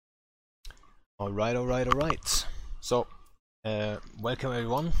All right. So, welcome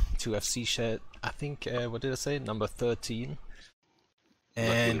everyone to FC Shed. I think, what did I say? Number 13.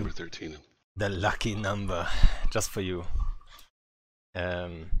 Lucky number 13. The lucky number, just for you.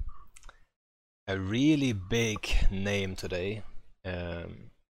 A really big name today. I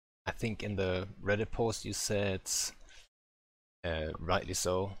think in the Reddit post you said, rightly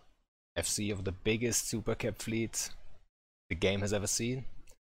so, FC of the biggest Super Cap fleet the game has ever seen.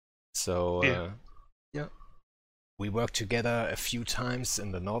 So, yeah. We worked together a few times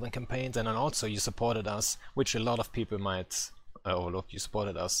in the Northern campaigns, and then also you supported us, which a lot of people might overlook. You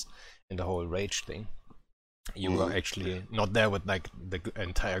supported us in the whole Rage thing. You were actually not there with like the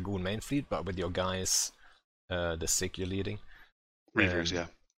entire Goon main fleet, but with your guys, the SIG you're leading. Reavers, yeah.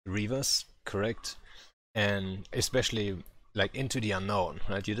 Reavers, correct. And especially like Into the Unknown,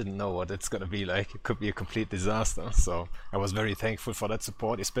 right? You didn't know what it's gonna be like. It could be a complete disaster. So I was very thankful for that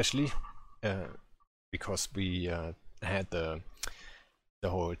support, especially because we had the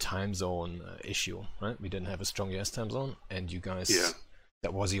whole time zone issue, right? We didn't have a strong US time zone, and you guys,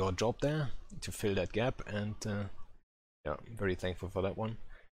 that was your job there to fill that gap, and yeah, very thankful for that one.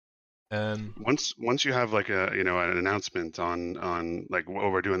 Once you have like a an announcement on like, oh,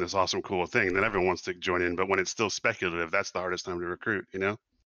 we're doing this awesome cool thing, then everyone wants to join in. But when it's still speculative, that's the hardest time to recruit, you know?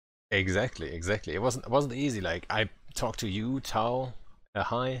 Exactly. It wasn't easy. Like I talked to you, Tao,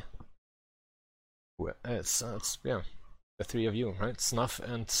 Hi. It's yeah, the three of you, right? Snuff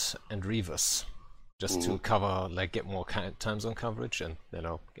and Reavers, just to cover, like, get more time zone coverage, and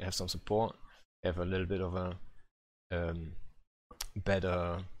have some support, have a little bit of a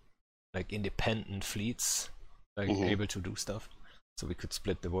better, like, independent fleets, like able to do stuff, so we could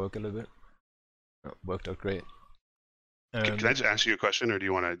split the work a little bit. Worked out great. Can I just ask you a question, or do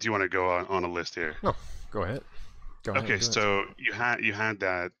you want to go on a list here? No, go ahead. Okay, so you had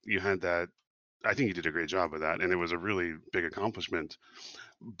that. I think you did a great job with that, and it was a really big accomplishment.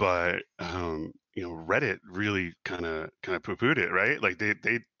 But Reddit really kind of poo-pooed it, right? Like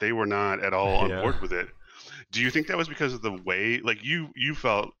they were not at all on board with it. Do you think that was because of the way, like, you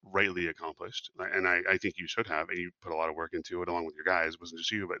felt rightly accomplished, and I think you should have, and you put a lot of work into it along with your guys. It wasn't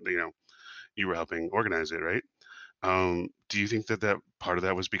just you, but you were helping organize it, right? Do you think that part of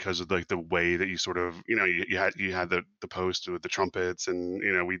that was because of like the way that you sort of, you had the post with the trumpets,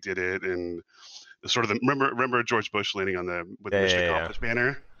 and we did it, and sort of the remember George Bush landing on with the mission accomplished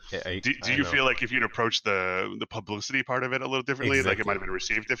banner? Yeah, do you feel like if you'd approached the publicity part of it a little differently, like it might have been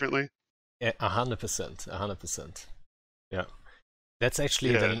received differently? 100%. Yeah, that's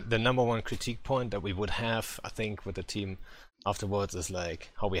actually the number one critique point that we would have, I think, with the team afterwards, is like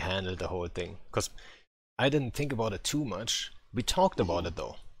how we handled the whole thing. Because I didn't think about it too much. We talked about it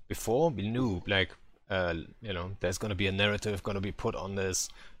though. Before, we knew, like, there's gonna be a narrative gonna be put on this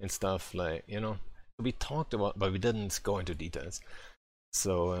and stuff, like, we talked about, but we didn't go into details.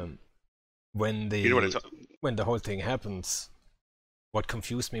 So when the whole thing happens, what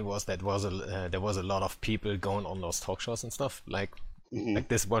confused me was that there was a lot of people going on those talk shows and stuff, like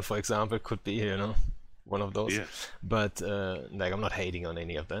this one, for example, could be one of those. But like, I'm not hating on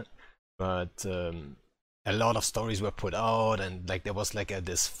any of that, but a lot of stories were put out, and like there was like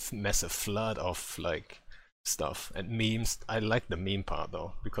this massive flood of like stuff and memes. I like the meme part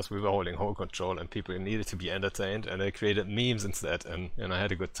though, because we were holding whole control and people needed to be entertained, and they created memes instead, and I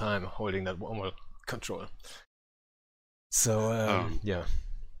had a good time holding that whole control. So yeah.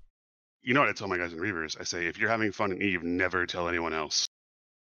 You know what I tell my guys in Reavers? I say, if you're having fun in Eve, never tell anyone else.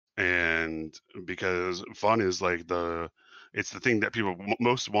 And because fun is like it's the thing that people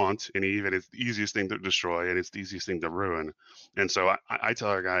most want in Eve, and it's the easiest thing to destroy, and it's the easiest thing to ruin. And so I tell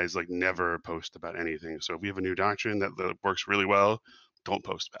our guys, like, never post about anything. So if we have a new doctrine that works really well, don't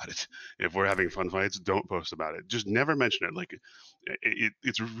post about it. If we're having fun fights, don't post about it. Just never mention it. Like,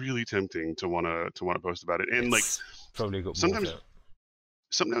 it's really tempting to wanna post about it, and it's like probably a good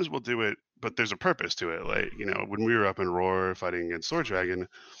sometimes we'll do it, but there's a purpose to it. Like, when we were up in Roar fighting against Sword Dragon,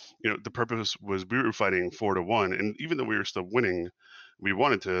 the purpose was we were fighting 4-1, and even though we were still winning, we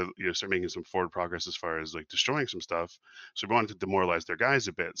wanted to start making some forward progress as far as like destroying some stuff. So we wanted to demoralize their guys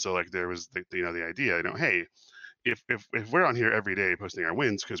a bit. So like there was the idea, hey, if we're on here every day posting our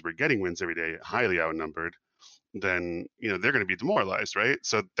wins because we're getting wins every day, highly outnumbered, then they're going to be demoralized, right?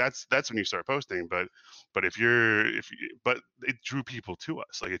 So that's when you start posting. But it drew people to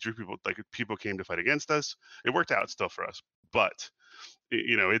us. Like, it drew people, like, people came to fight against us. It worked out still for us, but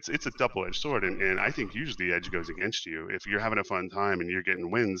it's a double-edged sword, and I think usually the edge goes against you. If you're having a fun time and you're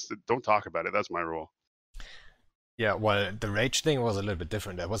getting wins, don't talk about it. That's my rule. Yeah, well, the Rage thing was a little bit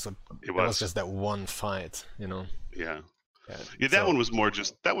different. It was just that one fight, Yeah. Yeah, that one was more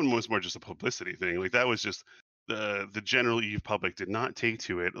just a publicity thing. Like that was just the general EVE public did not take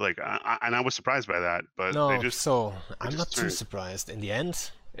to it. Like, and I was surprised by that. But no, so I'm not too turned. surprised. In the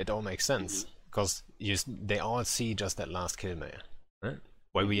end, it all makes sense because they all see just that last kill mail, right?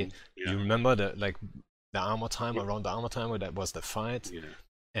 Where you remember the armor timer around the armor timer, that was the fight,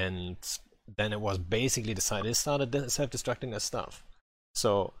 and then it was basically the side started self-destructing their stuff.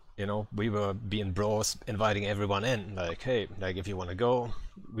 So we were being bros, inviting everyone in, like, hey, like if you want to go.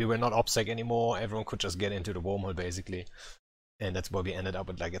 We were not OPSEC anymore. Everyone could just get into the wormhole basically, and that's where we ended up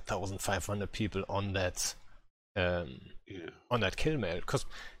with like 1,500 people on that kill mail, because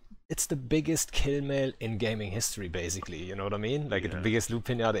it's the biggest kill mail in gaming history, basically. You know what I mean? Like the biggest loot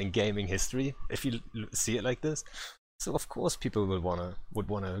pinata in gaming history, if you see it like this. So of course people would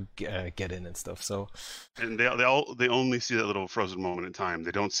wanna get in and stuff. So, and they only see that little frozen moment in time.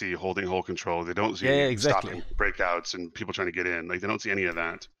 They don't see holding whole control. They don't see stopping breakouts and people trying to get in. Like they don't see any of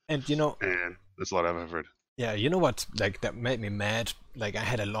that. And and that's a lot of effort. Yeah, you know what? Like that made me mad. Like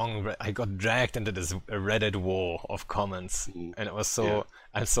I got dragged into this Reddit war of comments, and it was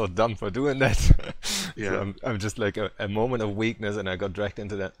I'm so dumb for doing that. So I'm just like a moment of weakness, and I got dragged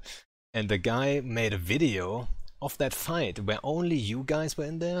into that. And the guy made a video of that fight where only you guys were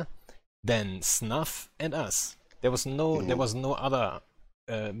in there, then Snuff and us. There was no other,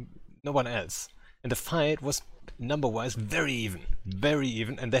 no one else. And the fight was number-wise very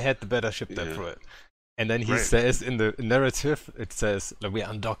even, and they had the better ship that through it. And then he says in the narrative, it says like we're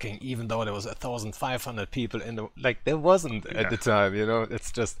undocking, even though there was 1,500 people in the there wasn't at the time.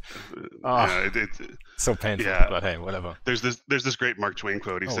 It's just so painful. Yeah. But hey, whatever. There's this great Mark Twain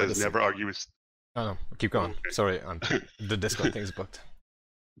quote. He says, "Never argue with." Oh no, keep going. Okay. Sorry, the Discord thing's booked.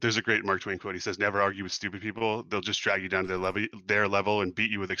 There's a great Mark Twain quote. He says, "Never argue with stupid people. They'll just drag you down to their level and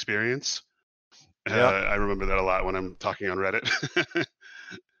beat you with experience." I remember that a lot when I'm talking on Reddit.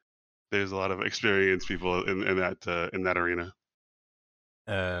 There's a lot of experienced people in that arena.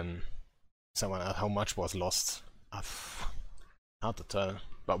 Someone asked how much was lost. Hard to tell,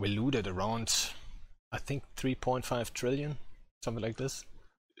 but we looted around, I think 3.5 trillion, something like this.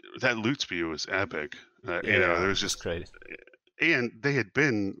 That loot speed was epic. There was just crazy. And they had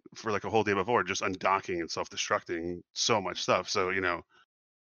been for like a whole day before just undocking and self-destructing so much stuff. So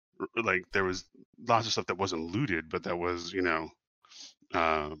like there was lots of stuff that wasn't looted, but that was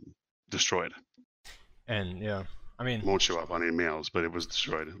destroyed. And I mean, won't show up on emails, but it was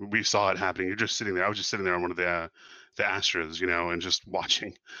destroyed. We saw it happening. You're just sitting there. I was just sitting there on one of the Astras, and just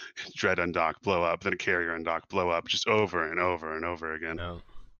watching Dread undock, blow up, then a carrier undock, blow up, just over and over and over again. It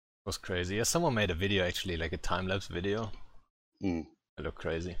was crazy. Yeah, someone made a video actually, like a time-lapse video. It looked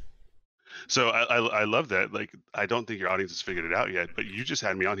crazy. So I love that. Like, I don't think your audience has figured it out yet, but you just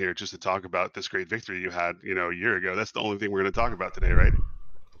had me on here just to talk about this great victory you had, a year ago. That's the only thing we're going to talk about today, right?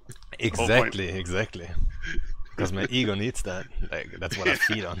 Exactly. Because my ego needs that. Like, that's what I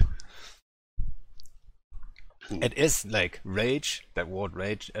feed on. It is like rage. That word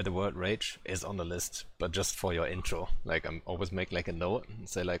rage, the word rage is on the list, but just for your intro. Like, I'm always make like a note and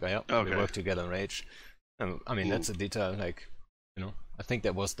say like, we work together on rage. I mean, that's a detail. Like, I think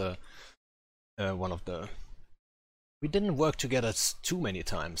that was the one of the. We didn't work together too many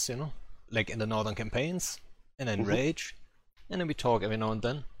times, like in the northern campaigns, and then rage, and then we talk every now and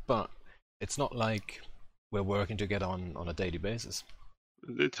then. But it's not like we're working together on a daily basis.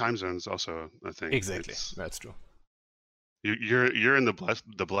 The time zones also, I think. Exactly, that's true. You're in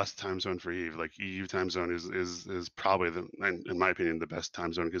the blessed time zone for EVE. Like EU time zone is probably in my opinion the best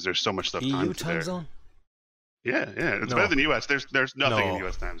time zone because there's so much stuff. EU time zone. Yeah, it's better than US. There's nothing in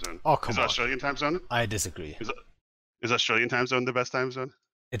US time zone. Oh, come on. Is Australian time zone? I disagree. Is Australian time zone the best time zone?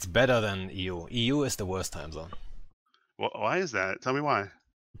 It's better than EU. EU is the worst time zone. Well, why is that? Tell me why.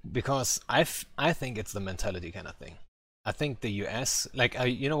 Because I think it's the mentality kind of thing. I think the US, like,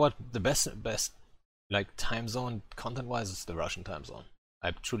 you know what, the best like time zone content wise is the Russian time zone.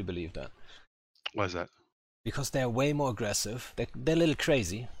 I truly believe that. Why is that? Because they're way more aggressive. They're a little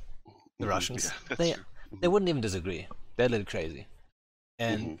crazy. The Russians, they wouldn't even disagree. They're a little crazy,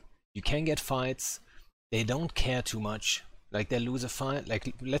 and you can get fights. They don't care too much. Like, they lose a fight.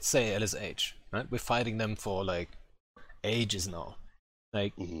 Like, let's say LSH, right? We're fighting them for like ages now.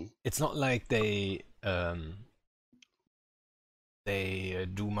 Like, it's not like they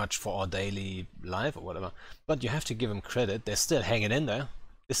do much for our daily life or whatever. But you have to give them credit. They're still hanging in there.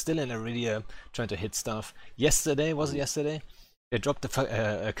 They're still in Iridia trying to hit stuff. Yesterday, they dropped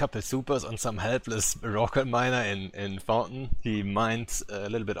a couple supers on some helpless rocket miner in Fountain. He mined a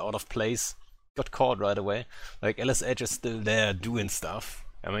little bit out of place. Got caught right away. Like, LSH is still there doing stuff.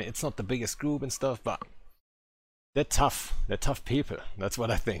 I mean, it's not the biggest group and stuff, but they're tough. They're tough people. That's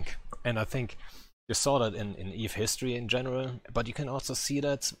what I think. And I think you saw that in EVE history in general, but you can also see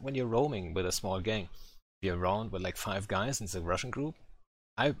that when you're roaming with a small gang. If you're around with like 5 guys in the Russian group,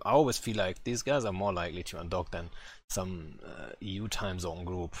 I always feel like these guys are more likely to undock than some EU time zone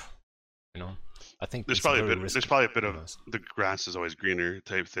group. You know, I think there's probably a bit of the grass is always greener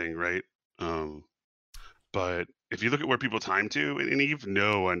type thing, right? But if you look at where people time to, and EVE,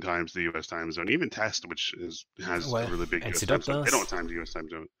 no one times the US time zone. Even Test, which has a really big US time zone, they don't time the US time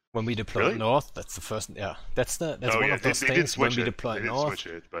zone. When we deploy north, that's the first. Yeah, that's one of those things. When we deploy north, switch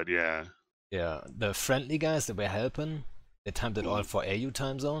it, but yeah. Yeah, the friendly guys that were helping, they timed it all for AU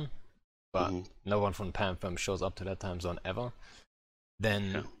time zone, but no one from PANFAM shows up to that time zone ever.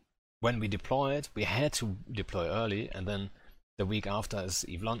 Then when we deployed, we had to deploy early, and then the week after is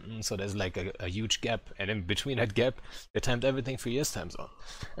EVE London, so there's like a huge gap, and in between that gap, they timed everything for US time zone.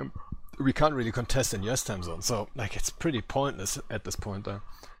 And we can't really contest in US time zone, so like it's pretty pointless at this point.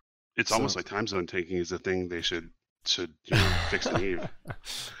 It's almost like time zone taking is a thing they should fix in EVE.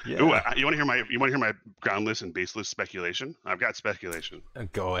 Yeah. Ooh, you want to hear my groundless and baseless speculation? I've got speculation.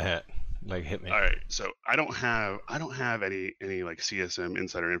 Go ahead. Like, hit me. All right, so I don't have any like CSM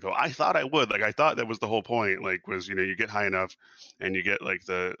insider info. I thought I would. Like, I thought that was the whole point. Like, was you get high enough, and you get like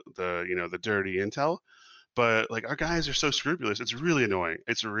the dirty intel. But like, our guys are so scrupulous. It's really annoying.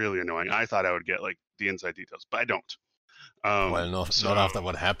 I thought I would get like the inside details, but I don't. Well, not after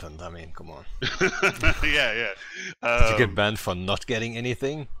what happened. I mean, come on. yeah. Did you get banned for not getting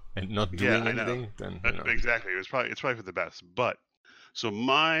anything and not doing anything? Then, exactly. It's probably for the best. But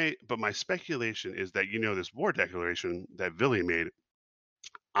my speculation is that this war declaration that Villy made.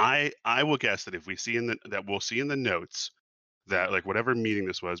 I will guess that if we see we'll see in the notes that like whatever meeting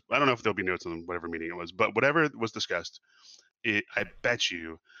this was. I don't know if there'll be notes on whatever meeting it was, but whatever was discussed. I bet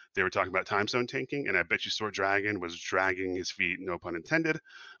you they were talking about time zone tanking, and I bet you Sword Dragon was dragging his feet, no pun intended,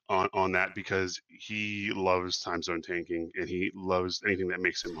 on that because he loves time zone tanking and he loves anything that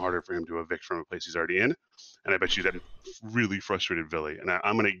makes him harder for him to evict from a place he's already in. And I bet you that really frustrated Villy. And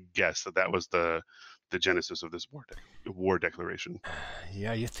I'm going to guess that was the genesis of this war declaration.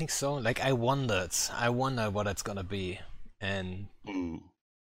 Yeah, you think so? Like, I wonder what it's going to be. And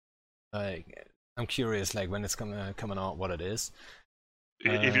like, I'm curious, like, when it's coming out, what it is.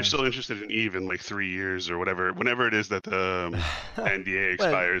 If you're still interested in EVE in like 3 years or whenever it is that the NDA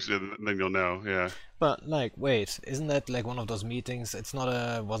expires, then you'll know. Yeah. But like, wait, isn't that like one of those meetings? It's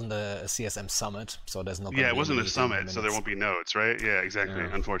wasn't a CSM summit, so there's no. Yeah, it wasn't a summit, so there won't be notes, right? Yeah, exactly.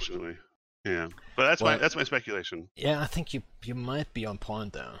 Yeah. Unfortunately. Yeah, but that's my speculation. Yeah, I think you might be on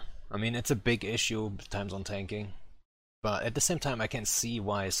point there. I mean, it's a big issue, time zone tanking. But at the same time, I can see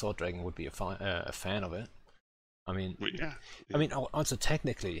why Sword Dragon would be a fan of it. I mean, I mean, also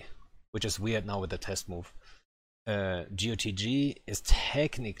technically, which is weird now with the test move, GOTG is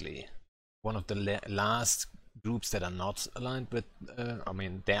technically one of the last groups that are not aligned with. I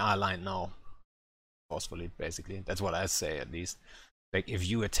mean, they are aligned now, forcefully, basically. That's what I say, at least. Like, if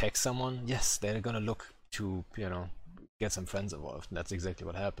you attack someone, yes, they're gonna look to get some friends involved. And that's exactly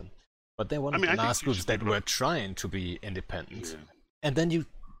what happened. But they're one of the last groups that were trying to be independent. Yeah. And then you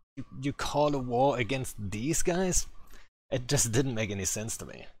call a war against these guys? It just didn't make any sense to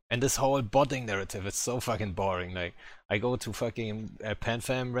me. And this whole botting narrative is so fucking boring. Like, I go to fucking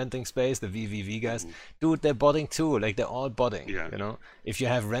PanFam renting space, the VVV guys. Dude, they're botting too. Like, they're all botting. Yeah. If you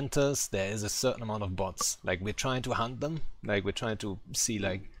have renters, there is a certain amount of bots. Like, we're trying to hunt them. Like, we're trying to see,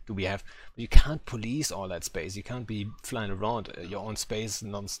 like, do we have... But you can't police all that space. You can't be flying around your own space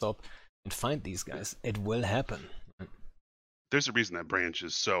non-stop and find these guys. It will happen. There's a reason that branch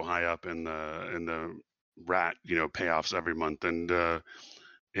is so high up in the rat payoffs every month, and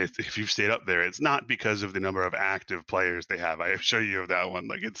if you've stayed up there, it's not because of the number of active players they have. I assure you of that one.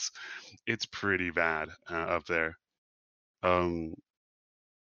 Like, it's pretty bad up there.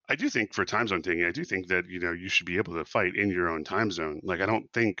 I do think for time zone taking, I do think that you should be able to fight in your own time zone. Like, I don't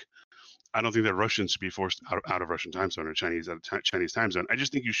think that Russians should be forced out of Russian time zone or Chinese out of Chinese time zone. I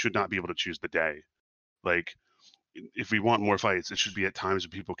just think you should not be able to choose the day. Like, if we want more fights, it should be at times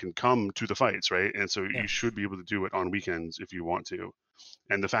when people can come to the fights, right? And so you should be able to do it on weekends if you want to.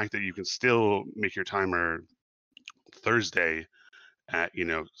 And the fact that you can still make your timer Thursday at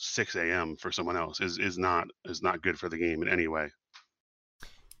 6 a.m. for someone else is not good for the game in any way.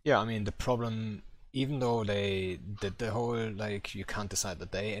 Yeah, I mean, the problem, even though they did the whole, like, you can't decide the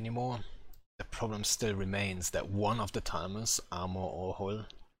day anymore, the problem still remains that one of the timers, Armor or Hull,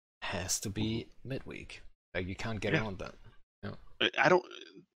 has to be midweek. Like, you can't get around that. I don't.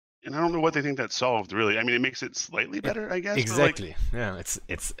 and I don't know what they think that solved really. I mean, it makes it slightly better, I guess. Exactly. But like,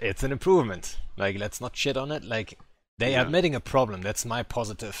 yeah, it's an improvement. Like, let's not shit on it. Like, they are yeah. admitting a problem. That's my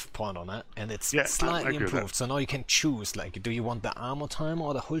positive point on it, and it's Yeah, I slightly agree with improved. that. So now you can choose. Like, do you want the armor timer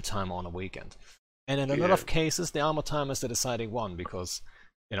or the hull timer on a weekend? And in a lot of cases, the armor timer is the deciding one because,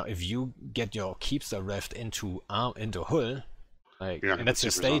 if you get your keepster revved into hull, like, and that's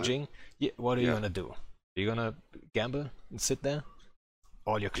your staging, what are you gonna do? Are you gonna gamble and sit there?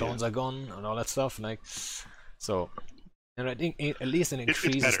 All your clones are gone and all that stuff, like, so, and I think at least it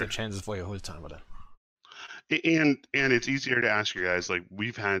increases the chances for your hull timer then. And it's easier to ask you guys. Like,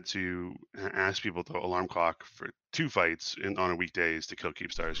 we've had to ask people to alarm clock for 2 fights on a weekdays to kill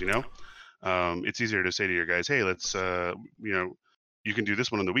keepstars. It's easier to say to your guys, hey, let's you can do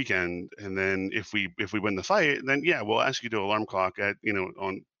this one on the weekend, and then if we win the fight, then we'll ask you to alarm clock at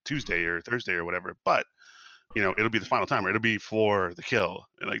on Tuesday or Thursday or whatever. But it'll be the final timer. It'll be for the kill.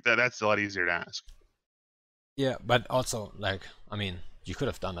 Like that's a lot easier to ask. Yeah, but also, like, I mean, you could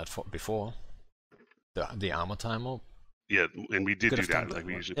have done that before the armor timer. Yeah, and we did do that. Like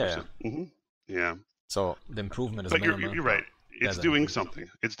we usually push it. Mm-hmm. Yeah. So the improvement is. But you're right. It's doing something.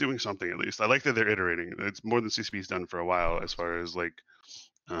 It's doing something at least. I like that they're iterating. It's more than CCP's done for a while as far as like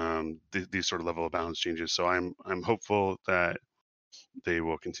these sort of level of balance changes. So I'm hopeful that they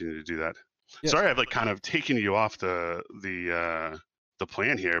will continue to do that. Yeah. Sorry, I've like kind of taken you off the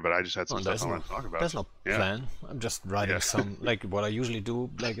plan here, but I just had some stuff I want to talk about. There's no plan. I'm just writing some, like what I usually do,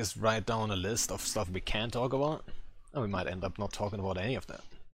 like is write down a list of stuff we can talk about, and we might end up not talking about any of that.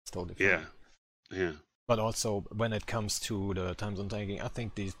 It's totally fine. Yeah. But also, when it comes to the time zone tanking, I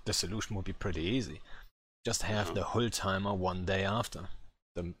think the solution would be pretty easy. Just have the hull timer one day after.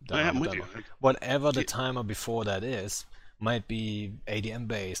 Whatever the timer before that is, might be ADM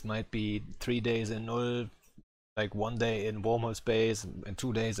based, might be 3 days in null, like 1 day in wormhole space, and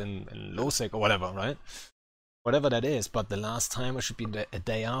 2 days in low sec or whatever, right? Whatever that is, but the last timer should be a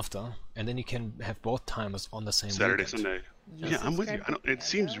day after, and then you can have both timers on the same Saturday, weekend. Sunday. Yeah, I'm with you. It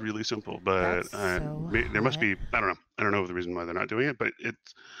seems really simple, but there must be. I don't know. I don't know the reason why they're not doing it, but it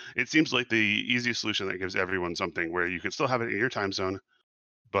seems like the easiest solution that gives everyone something where you can still have it in your time zone,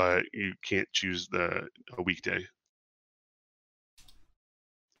 but you can't choose a weekday.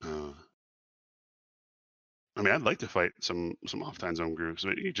 I mean, I'd like to fight some off time zone groups,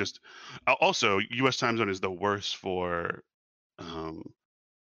 but you just also U.S. time zone is the worst for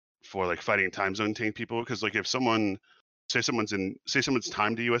like fighting time zone tank people, because like if someone's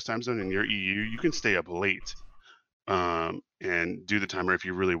timed to U.S. time zone and you're EU, you can stay up late and do the timer if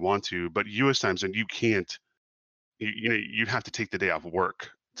you really want to, but U.S. time zone you can't. You'd have to take the day off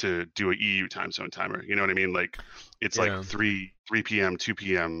work to do a EU time zone timer. You know what I mean? Like it's like 3 p.m., 2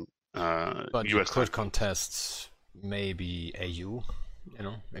 p.m. But US you could contest maybe AU,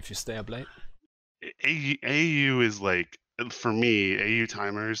 if you stay up late. AU is like, for me, AU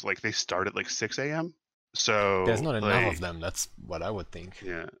timers, like they start at like 6 a.m. So there's not enough of them. That's what I would think.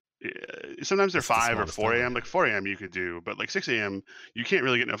 Yeah. Sometimes they're 5 or 4 a.m. Like 4 a.m. you could do, but like 6 a.m. you can't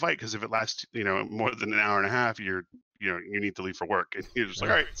really get in a fight, because if it lasts, more than an hour and a half, you need to leave for work, and you're just like,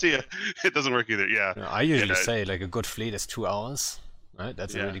 all right, see ya. It doesn't work either. Yeah. I usually say like a good fleet is 2 hours. Right,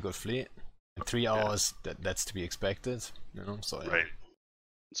 that's a really good fleet. And 3 hours, that's to be expected. So right.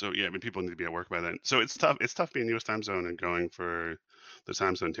 So I mean, people need to be at work by then. So it's tough. It's tough being U.S. time zone and going for the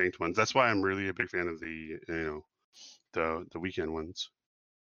time zone tanked ones. That's why I'm really a big fan of the the weekend ones.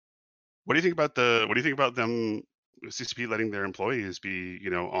 What do you think about them, CCP, letting their employees be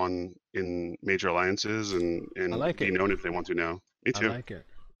in major alliances and be known if they want to now? Me too. I like it.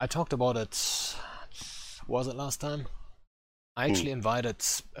 I talked about it. Was it last time? I actually invited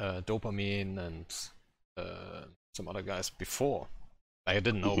Dopamine and some other guys before. I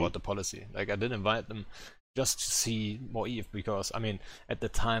didn't know about the policy. Like, I did invite them just to see more EVE, because I mean, at the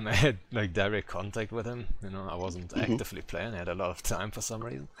time I had like direct contact with him. I wasn't actively playing. I had a lot of time for some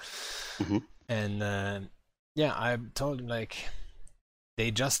reason. And I told him, like, they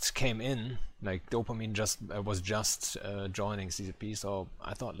just came in. Like, Dopamine was just joining CCP, so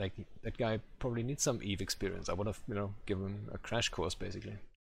I thought, like, that guy probably needs some EVE experience. I would have, given him a crash course basically.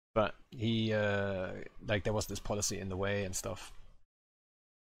 But he, like, there was this policy in the way and stuff.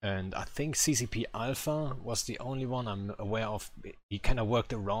 And I think CCP Alpha was the only one I'm aware of. He kind of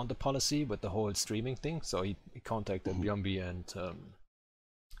worked around the policy with the whole streaming thing. So he contacted Byombi and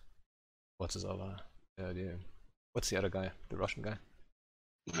what's his other? What's the other guy? The Russian guy?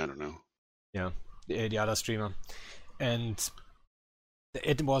 I don't know. Yeah, the other streamer, and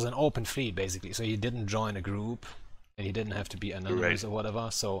it was an open fleet basically. So he didn't join a group, and he didn't have to be anonymous or whatever.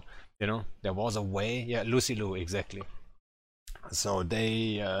 So there was a way. Yeah, Lucy Lou, exactly. So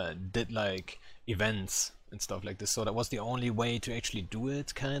they did like events and stuff like this. So that was the only way to actually do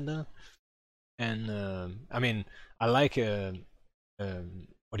it, kinda. And I mean, I like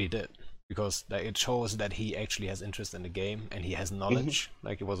what he did because like, it shows that he actually has interest in the game and he has Hmm. knowledge.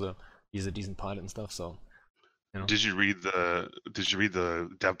 Like he's a decent pilot and stuff. So you know. Did you read the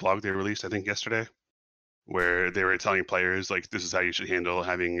dev blog they released? I think yesterday, where they were telling players like this is how you should handle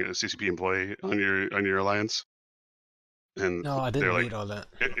having a CCP employee on your alliance, and No, I they're didn't like, read all that.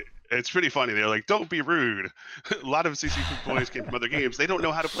 it's pretty funny. They're like, don't be rude. A lot of CCP employees came from other games. They don't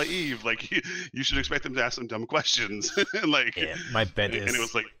know how to play Eve. Like you should expect them to ask some dumb questions. And like, Yeah, my bet and it is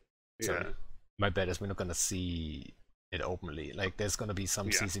was like, sorry. yeah, My bet is we're not gonna see it openly. Like there's gonna be some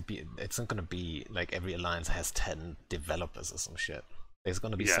yeah, CCP. It's not gonna be like every alliance has 10 developers or some shit. There's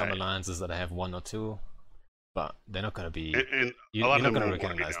gonna be some yeah, alliances that have one or two, but they're not gonna be. and a lot You're of not them gonna won't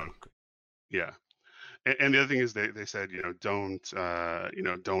want to be recognize them. known. Yeah. And the other thing is they said,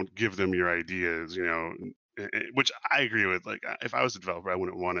 don't give them your ideas, which I agree with. Like, if I was a developer, I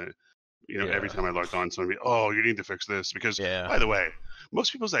wouldn't want to, every Yeah, time I logged on, someone be, oh, you need to fix this. Because, yeah, by the way,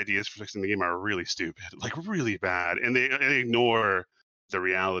 most people's ideas for fixing the game are really stupid, like really bad, and they ignore the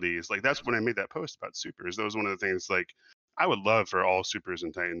realities. Like, that's when I made that post about supers. That was one of the things, like, I would love for all supers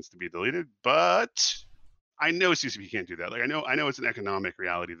and titans to be deleted, but I know CCP can't do that. Like I know it's an economic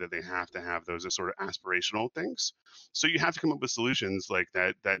reality that they have to have those as sort of aspirational things. So you have to come up with solutions like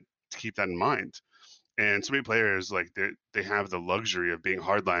that to keep that in mind. And so many players like they have the luxury of being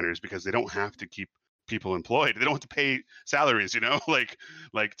hardliners because they don't have to keep people employed. They don't have to pay salaries,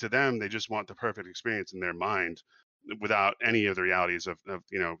 like to them they just want the perfect experience in their mind without any of the realities of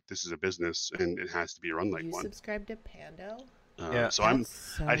this is a business and it has to be run like You one. subscribe to Pando? yeah. So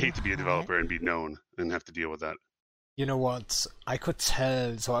That's I'd so hate to be a hot. developer and be known and have to deal with that. You know what? I could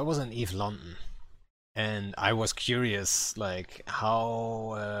tell. So I was in Eve London, and I was curious, like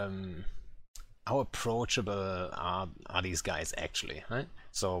how approachable are these guys actually, right?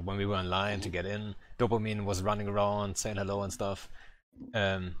 So when we were in line to Mhm. get in, Dopamine was running around saying hello and stuff,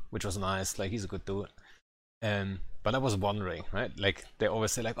 which was nice. Like he's a good dude. But I was wondering, right? Like they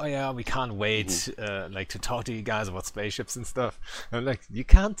always say, like, "Oh yeah, we can't Mhm. wait, like to talk to you guys about spaceships and stuff." I'm like, you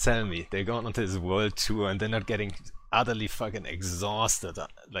can't tell me they're going onto this world tour and they're not getting utterly fucking exhausted,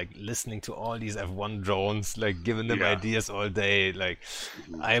 like listening to all these F1 drones, like giving them Yeah. ideas all day. Like,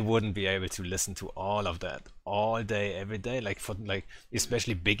 Mhm. I wouldn't be able to listen to all of that all day, every day. Like for like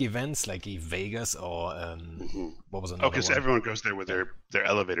especially big events like Vegas or Mhm. what was Oh, another because one? everyone goes there with Yeah. their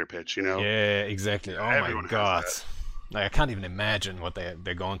elevator pitch, you know? Yeah, exactly. Oh my Everyone has God. that. Like I can't even imagine what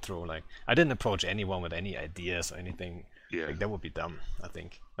they're going through. Like I didn't approach anyone with any ideas or anything. Yeah. Like that would be dumb, I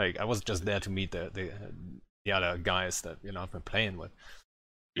think. Like I was just there to meet the other guys that I've been playing with.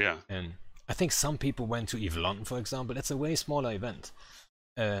 Yeah. And I think some people went to Eve London, for example. It's a way smaller event.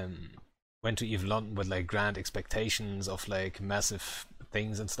 Um, went to Eve London with like grand expectations of like massive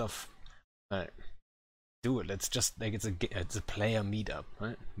things and stuff. Like, do it. It's just like it's a player meetup,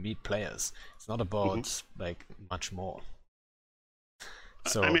 right? Meet players. It's not Mhm. about like much more. I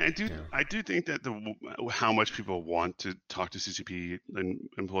So mean, yeah, I do think that how much people want to talk to CCP and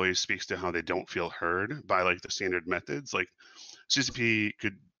employees speaks to how they don't feel heard by like the standard methods. Like CCP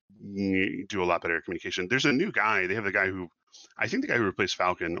could do a lot better communication. There's a new guy. They have the guy who, I think the guy who replaced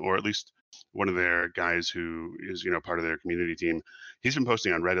Falcon, or at least one of their guys who is part of their community team. He's been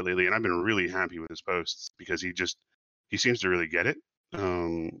posting on Reddit lately, and I've been really happy with his posts because he seems to really get it.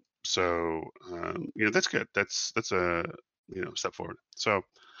 That's good. That's a step forward. So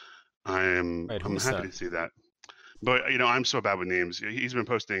wait, who I'm is happy that? to see that. But I'm so bad with names. He's been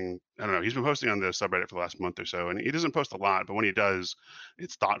posting. I don't know. He's been posting on the subreddit for the last month or so, and he doesn't post a lot. But when he does,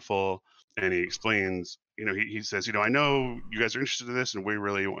 it's thoughtful, and he explains. He says, I know you guys are interested in this, and we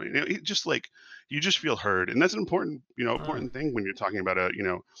really want. He just like you just feel heard, and that's an important Ah, important thing when you're talking about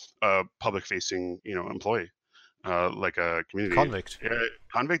a public facing employee like a community Convict.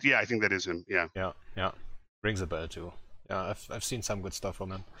 convict. Yeah, I think that is him. Yeah, Yeah, yeah, rings a bell too. Yeah, I've seen some good stuff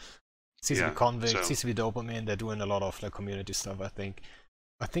from him. CCP yeah. Convict, So CCP Dopamine. They're doing a lot of like community stuff. I think.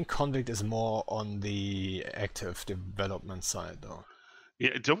 I think Convict is more on the active development side, though.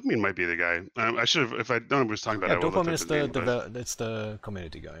 yeah, dopamine might be the guy. I should have, if I'd known he was talking about Yeah, it, I would have looked Dopamine up is his name. But it's the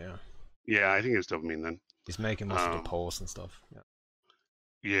community guy. Yeah, yeah, I think it's dopamine then. he's making most of the Um, posts and stuff. Yeah.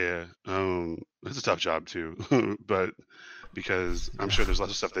 yeah, that's a tough job too, but because I'm sure there's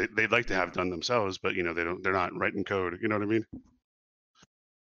lots of stuff they'd like to have done themselves, but they're not writing code. You know what I mean?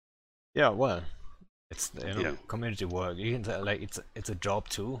 Yeah, well, it's Yeah, community work. You can tell like it's a job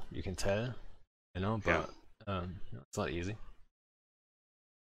too. You can tell, yeah. but it's not easy.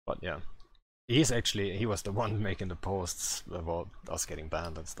 But yeah, he was the one making the posts about us getting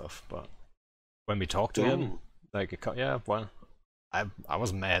banned and stuff. But when we talked to him, like, yeah, well, I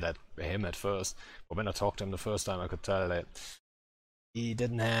was mad at him at first, but when I talked to him the first time, I could tell that he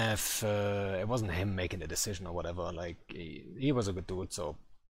didn't have. It wasn't him making the decision or whatever. Like, he was a good dude, so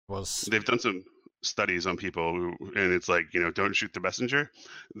it was. They've done some studies on people who, and it's like, you know, don't shoot the messenger.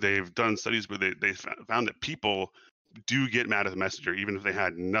 They've done studies where they found that people do get mad at the messenger even if they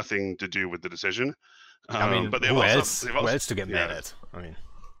had nothing to do with the decision. I mean, but who else to get mad at? I mean,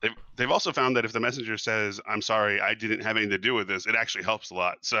 they've also found that if the messenger says, "I'm sorry, I didn't have anything to do with this," it actually helps a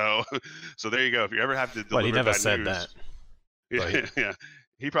lot. So there you go. If you ever have to deliver well, he never bad said news, that. Yeah.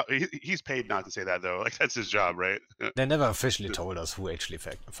 He's paid not to say that though. Like, that's his job, right? They never officially told us who actually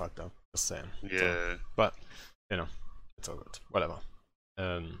fucked up. Just saying. Yeah. So, but you know, it's all good. Whatever.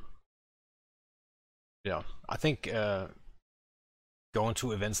 Yeah, I think going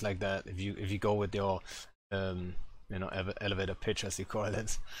to events like that, if you go with your elevator pitch, as you call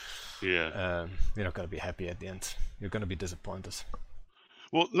it, yeah, you're not gonna be happy at the end. You're gonna be disappointed.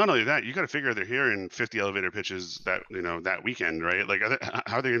 Well, not only that, you got to figure they're hearing 50 elevator pitches that that weekend, right? Like,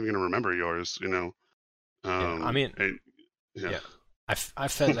 how are they even going to remember yours? Yeah, I mean, yeah. I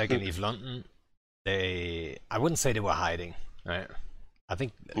felt like in Eve London, I wouldn't say they were hiding, right? I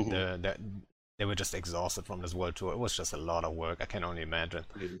think they were just exhausted from this world tour. It was just a lot of work. I can only imagine.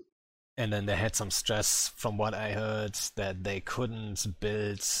 Mm-hmm. And then they had some stress, from what I heard, that they couldn't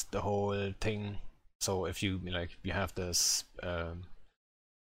build the whole thing. So if you you have this.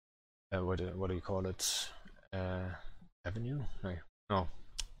 What do you call it? Avenue? No.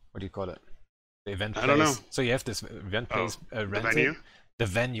 What do you call it? The event place. I don't know. So you have this event place rented. The venue? The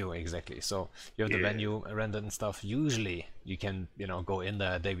venue, exactly. So you have the venue rented and stuff. Usually you can, go in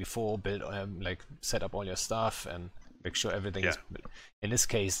there the day before, build, set up all your stuff and make sure everything is. In this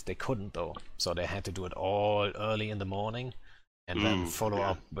case, they couldn't though. So they had to do it all early in the morning and then follow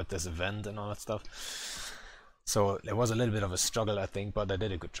up with this event and all that stuff. So it was a little bit of a struggle, I think, but they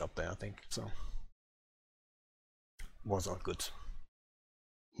did a good job there, I think. So was all good.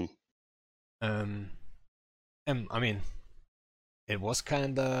 I mean, it was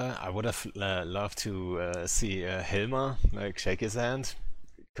kinda. I would have loved to see Hilmar shake his hand,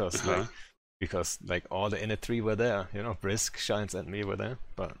 because all the Init 3 were there. Brisk, Shines, and me were there,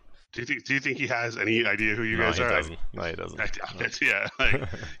 but. Do you think he has any idea who you guys are? No, he doesn't. Yeah,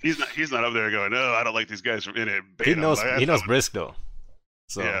 he's not up there going, "Oh, I don't like these guys from Init Beta." He knows Brisk though.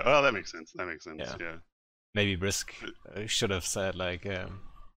 So yeah, well, that makes sense. Yeah. Maybe Brisk should have said "Hey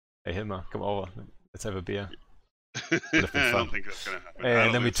Hilmar, come over, let's have a beer." I don't think that's gonna happen.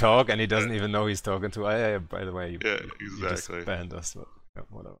 And then we talk, and he doesn't even know he's talking to. By the way, exactly. You just banned us, but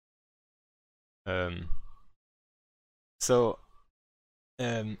whatever. So.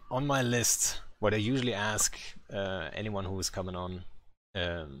 On my list, what I usually ask anyone who is coming on,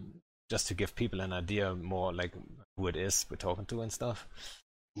 just to give people an idea more who it is we're talking to and stuff.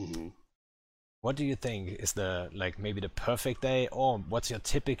 Mm-hmm. What do you think is maybe the perfect day, or what's your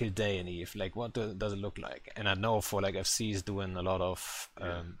typical day in Eve? What does it look like? And I know for FC's doing a lot of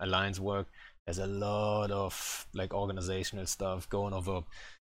alliance work, there's a lot of organizational stuff, going over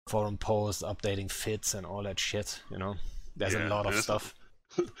forum posts, updating fits and all that shit. There's a lot of stuff.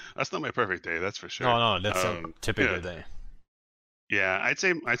 That's not my perfect day, that's for sure. No, that's a typical day. Yeah, I'd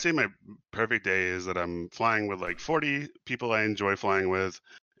say my perfect day is that I'm flying with 40 people I enjoy flying with,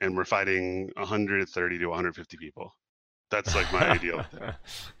 and we're fighting 130 to 150 people. That's my ideal day.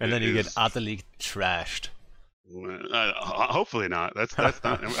 And then you get utterly trashed. Hopefully not. That's not.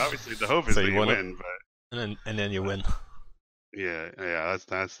 Obviously, the hope is that you win, but and then you win. Yeah.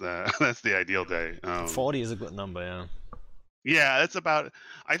 That's the ideal day. 40 is a good number, yeah. Yeah, that's about.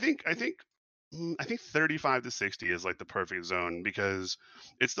 I think 35 to 60 is the perfect zone, because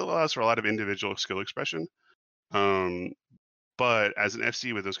it still allows for a lot of individual skill expression. But as an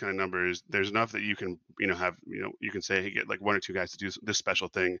FC with those kind of numbers, there's enough that you can have you can say, hey, get one or two guys to do this special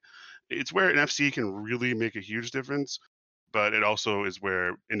thing. It's where an FC can really make a huge difference, but it also is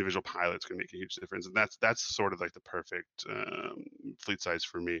where individual pilots can make a huge difference, and that's sort of the perfect fleet size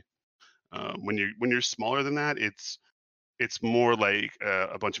for me. When you're smaller than that, it's more like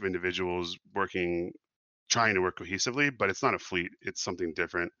a bunch of individuals trying to work cohesively, but it's not a fleet. It's something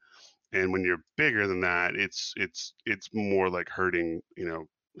different. And when you're bigger than that, it's more like herding,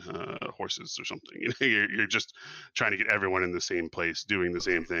 horses or something. You're just trying to get everyone in the same place doing the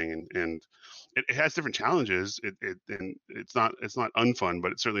same thing, and it has different challenges. And it's not unfun,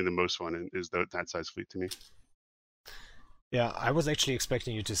 but it's certainly the most fun is that size fleet to me. Yeah, I was actually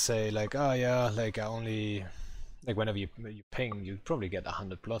expecting you to say oh yeah, I only. Whenever you ping, you probably get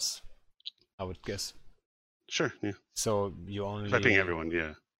 100 plus. I would guess. Sure, yeah. So you only... If I ping everyone,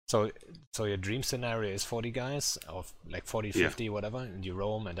 yeah. So your dream scenario is 40 guys, or like 40, 50, whatever, and you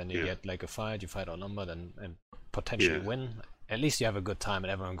roam, and then you get like a fight, you fight outnumbered, and potentially win. At least you have a good time,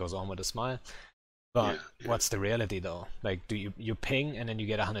 and everyone goes on with a smile. But what's the reality though? Like, do you ping and then you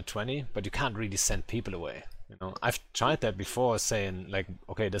get 120, but you can't really send people away. You know, I've tried that before, saying like,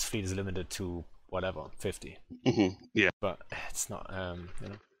 okay, this fleet is limited to whatever 50. Yeah, but it's not. You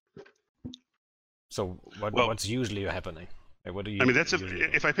know. So what's usually happening? Like, what do you? I mean, that's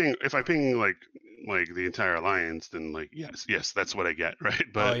if I ping like the entire alliance, then like yes, that's what I get, right?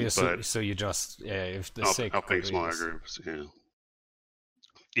 But so you just if the I'll ping smaller groups.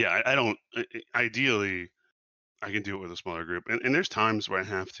 Yeah, I don't. Ideally, I can do it with a smaller group, and there's times where I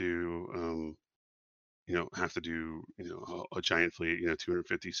have to do a giant fleet,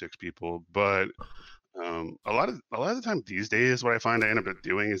 256 people, but a lot of the time these days, what I find I end up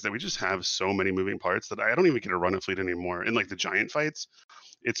doing is that we just have so many moving parts that I don't even get to run a fleet anymore. In like the giant fights,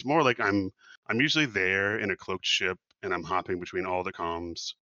 it's more like I'm usually there in a cloaked ship and I'm hopping between all the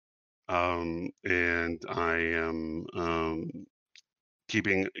comms, and I am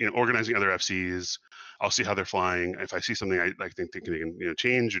keeping organizing other FCs. I'll see how they're flying. If I see something I think they can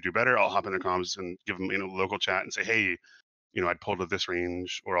change or do better, I'll hop into comms and give them local chat and say, hey, I'd pull to this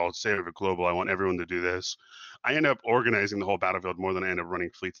range, or I'll say over global, I want everyone to do this. I end up organizing the whole battlefield more than I end up running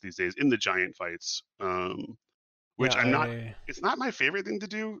fleets these days in the giant fights, which it's not my favorite thing to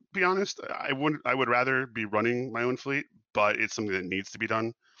do, to be honest. I would rather be running my own fleet, but it's something that needs to be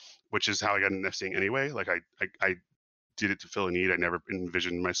done, which is how I got into FCing anyway. Like I did it to fill a need. I never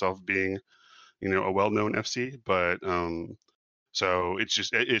envisioned myself being, a well-known FC, but so it's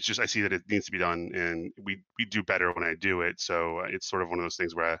just I see that it needs to be done, and we do better when I do it. So it's sort of one of those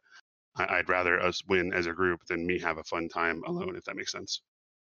things where I'd rather us win as a group than me have a fun time alone, if that makes sense.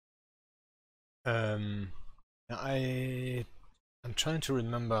 I'm trying to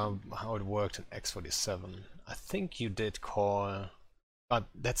remember how it worked in X47. I think you did call, but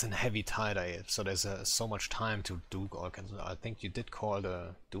that's in heavy tie-dye, so there's so much time to do all kinds of. I think you did call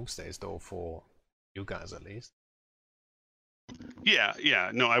the Doomsdays though, for you guys at least.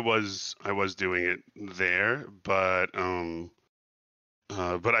 Yeah. No, I was doing it there, but I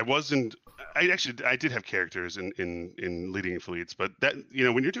wasn't. I did have characters in leading fleets, but that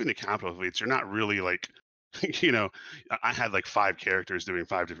when you're doing the capital fleets, you're not really like, I had like 5 characters doing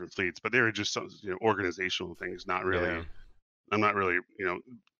 5 different fleets, but they were just some organizational things, not really. Yeah. I'm not really,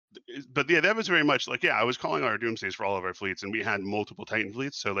 but yeah, that was very much like, I was calling our Doomsdays for all of our fleets, and we had multiple Titan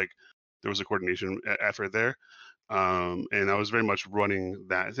fleets, so like there was a coordination effort there. And I was very much running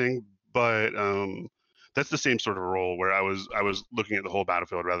that thing, but that's the same sort of role where I was looking at the whole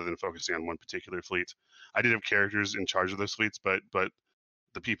battlefield rather than focusing on one particular fleet. I did have characters in charge of those fleets, but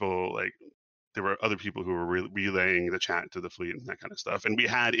the people, like, there were other people who were relaying the chat to the fleet and that kind of stuff. And we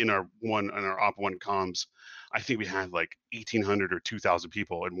had in our Op1 comms, I think we had like 1,800 or 2,000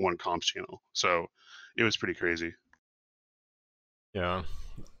 people in one comms channel. So it was pretty crazy. Yeah,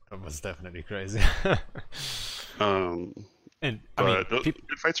 it was definitely crazy. And I mean,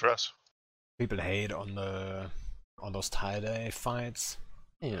 good fights for us. People hate on those tie-dye fights.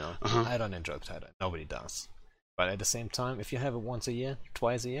 I don't enjoy tie-dye. Nobody does. But at the same time, if you have it once a year,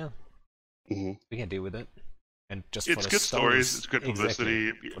 twice a year, we can deal with it. And just it's good stories, it's good publicity.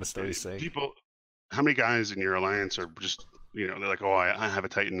 Exactly, for the story's sake. People, how many guys in your alliance are just, they're like, oh, I have a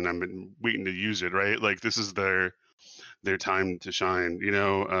Titan and I've been waiting to use it, right? Like this is their time to shine,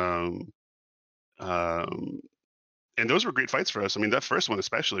 and those were great fights for us. I mean, that first one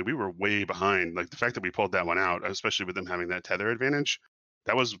especially, we were way behind. Like the fact that we pulled that one out, especially with them having that tether advantage,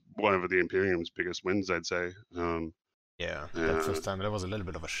 that was one of the Imperium's biggest wins, I'd say. That first time, that was a little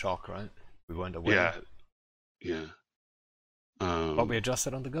bit of a shock, right? We weren't aware. Yeah. But we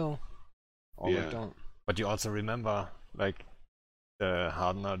adjusted on the go. Worked out. But you also remember, like, the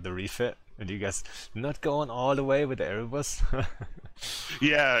hardener, the refit, and you guys not going all the way with the Erebus.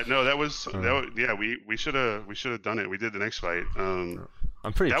 Yeah, no, that was we should have done it. We did the next fight. I'm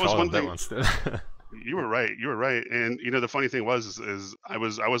pretty proud of that one still. You were right. And the funny thing was is I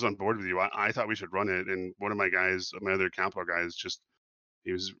was on board with you. I thought we should run it, and one of my other Campbell guys,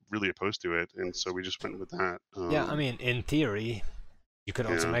 he was really opposed to it, and so we just went with that. Yeah, I mean, in theory, you could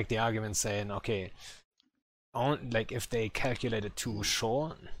also make the argument saying, okay, like if they calculated too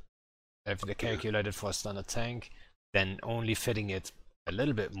short, if they calculated for a standard tank, then only fitting it a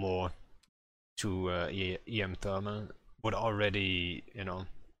little bit more to EM thermal would already,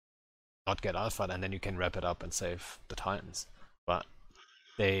 not get alpha, and then you can wrap it up and save the Titans. But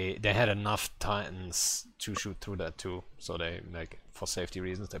they had enough Titans to shoot through that too. So they, like, for safety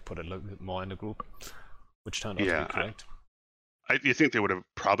reasons, they put a little bit more in the group, which turned out to be correct. You think they would have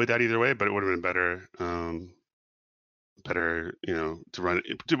probably died either way, but it would have been better. Better, to run.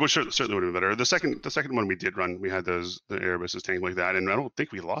 Certainly would have been better. The second one we did run, we had the Erebus tank like that, and I don't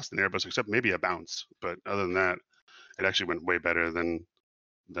think we lost an Erebus except maybe a bounce. But other than that, it actually went way better than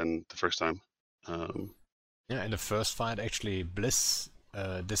the first time. Yeah, in the first fight, actually, Bliss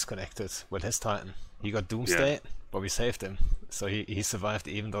disconnected with his Titan. He got Doomsday, but we saved him, so he survived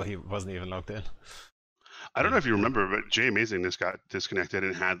even though he wasn't even locked in. I don't know if you remember, but Jay Amazing just got disconnected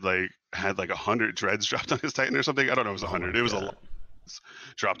and had like 100 dreads dropped on his Titan or something. I don't know, it was 100. It was a lot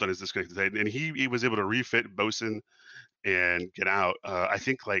dropped on his disconnected Titan, and he was able to refit Bosun and get out. I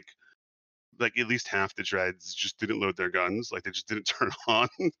think like at least half the dreads just didn't load their guns, like they just didn't turn on.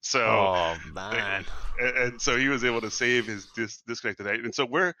 So, oh man, and so he was able to save his disconnected Titan, and so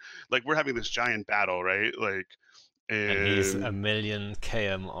we're having this giant battle, right? Like, and he's a million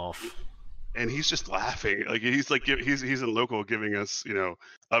km off. And he's just laughing, like he's in local giving us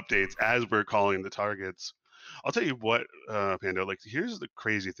updates as we're calling the targets. I'll tell you what, Pando, like here's the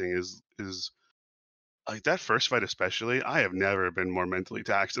crazy thing is like that first fight especially, I have never been more mentally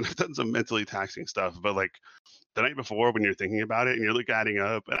taxed, and I've done some mentally taxing stuff, but like the night before when you're thinking about it and you're like adding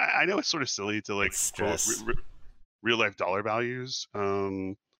up, and I know it's sort of silly to like quote real life dollar values,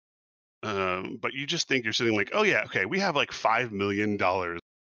 but you just think you're sitting like, oh yeah, okay, we have like $5 million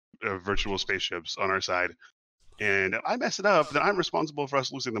virtual spaceships on our side, and if I mess it up, then I'm responsible for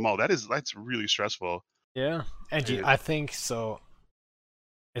us losing them all. That's really stressful. Yeah, and I think so.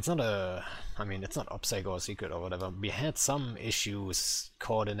 It's not it's not OPSEC or secret or whatever. We had some issues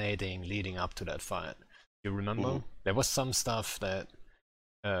coordinating leading up to that fight. You remember? There was some stuff that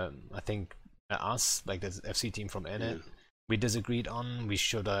I think us, like the FC team from Enid, we disagreed on. We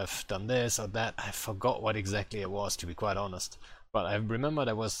should have done this or that. I forgot what exactly it was, to be quite honest. But I remember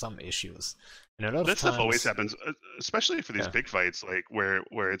there was some issues. And a lot that stuff always happens, especially for these big fights, like where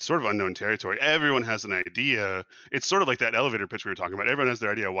it's sort of unknown territory. Everyone has an idea. It's sort of like that elevator pitch we were talking about. Everyone has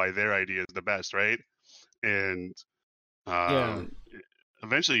their idea why their idea is the best, right? And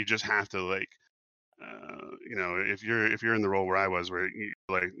eventually you just have to like, if you're in the role where I was, where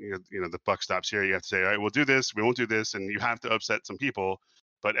the buck stops here, you have to say, all right, we'll do this, we won't do this, and you have to upset some people.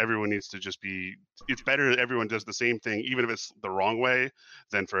 But everyone needs to just be, it's better that everyone does the same thing, even if it's the wrong way,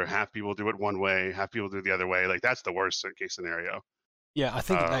 than for half people do it one way, half people do it the other way. Like, that's the worst case scenario. Yeah, I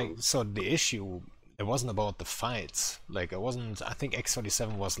think, so the issue, it wasn't about the fights. Like, I think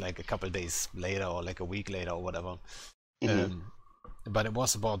X47 was like a couple days later or like a week later or whatever. But it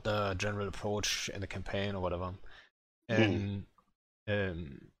was about the general approach in the campaign or whatever. And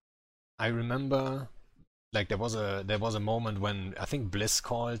I remember, like there was a moment when I think Bliss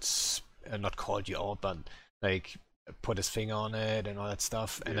not called you out, but like put his finger on it and all that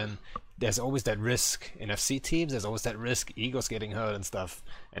stuff. And then there's always that risk in FC teams. There's always that risk, egos getting hurt and stuff.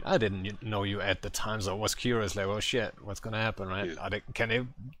 And I didn't know you at the time, so I was curious, like, oh shit, what's gonna happen, right? Can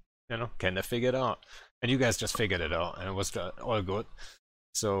they figure it out? And you guys just figured it out, and it was all good.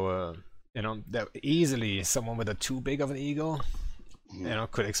 So that easily someone with a too big of an ego,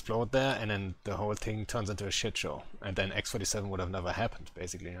 could explode there, and then the whole thing turns into a shit show, and then X47 would have never happened,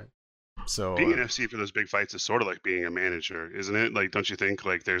 basically, right? So being an FC for those big fights is sort of like being a manager, isn't it? Like, don't you think?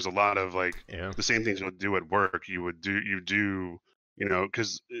 Like, there's a lot of like the same things you would do at work. You do,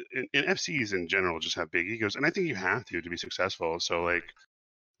 because in FCs in general just have big egos, and I think you have to be successful. So like,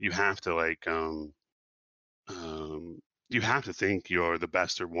 you have to like, you have to think you're the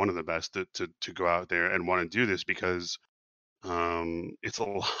best or one of the best to go out there and want to do this, because it's a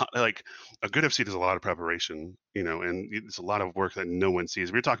lot, like a good FC does a lot of preparation, and it's a lot of work that no one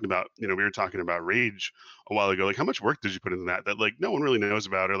sees. We were talking about Rage a while ago. Like, how much work did you put into that like no one really knows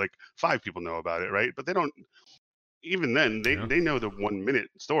about, or like 5 people know about it, right? But they don't, even then they know the 1 minute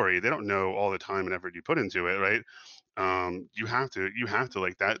story. They don't know all the time and effort you put into it, right? You have to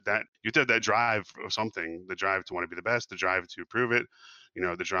like that you have to have that drive or something, the drive to want to be the best, the drive to prove it,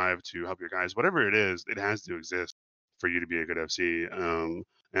 the drive to help your guys, whatever it is, it has to exist for you to be a good FC.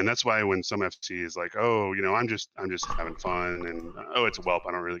 And that's why when some FC is like, oh, I'm just having fun, and oh, it's a whelp,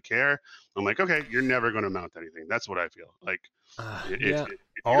 I don't really care, I'm like, okay, you're never going to mount anything. That's what I feel like. If you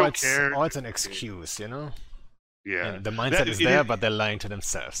don't care, it's an excuse, Yeah, and the mindset is there, but they're lying to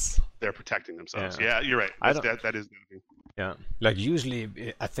themselves. They're protecting themselves. Yeah, you're right. That is nothing. Yeah, like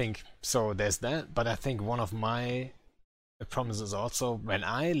usually I think so. There's that, but I think one of my problems is also when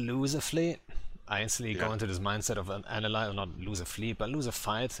I lose a fleet, I instantly go into this mindset of an analyze, not lose a fleet, but lose a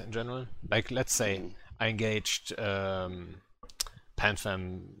fight in general. Like, let's say I engaged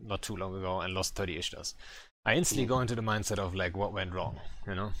PanFam not too long ago and lost 30 Ishtas. I instantly go into the mindset of like what went wrong,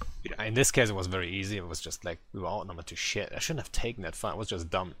 you know. Yeah. In this case, it was very easy. It was just like we were outnumbered to shit. I shouldn't have taken that fight. It was just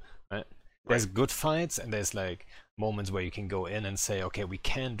dumb, right? There's good fights and there's like moments where you can go in and say, okay, we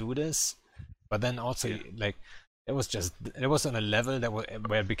can do this, but then also like it was on a level that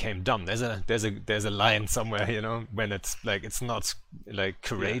where it became dumb. There's a line somewhere, you know, when it's like it's not like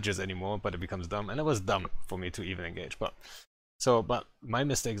courageous anymore, but it becomes dumb, and it was dumb for me to even engage. But my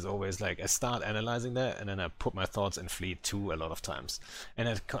mistake is always like I start analyzing that and then I put my thoughts in Fleet 2 a lot of times,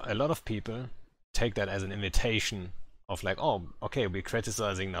 and a lot of people take that as an invitation of like, oh, okay, we're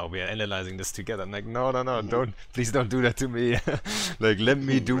criticizing now, we're analyzing this together. I'm like, no, please don't do that to me. Like, let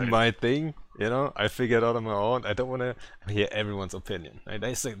me do my thing, you know. I figured out on my own. I don't want to hear everyone's opinion. Right?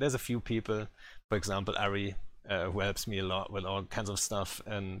 There's a few people, for example, Ari, who helps me a lot with all kinds of stuff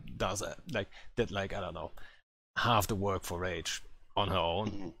and does I don't know, half the work for Rage on her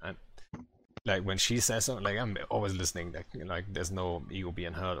own. And like when she says something, like I'm always listening, like there's no ego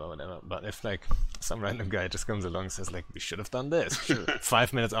being hurt or whatever. But if like some random guy just comes along and says like we should have done this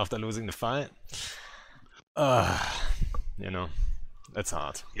 5 minutes after losing the fight, you know, that's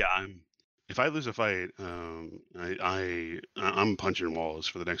hard. Yeah, if I lose a fight, I'm punching walls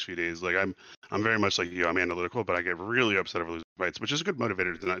for the next few days. Like I'm very much like you. I'm analytical, but I get really upset over losing fights, which is a good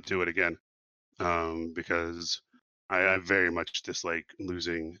motivator to not do it again. Because I very much dislike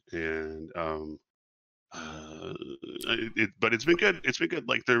losing, and but it's been good. It's been good.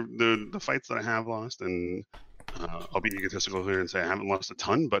 Like the fights that I have lost, and I'll be egotistical here and say I haven't lost a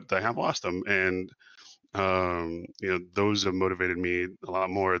ton, but I have lost them, and you know, those have motivated me a lot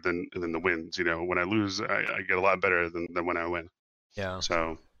more than the wins. You know, when I lose, I get a lot better than when I win. Yeah.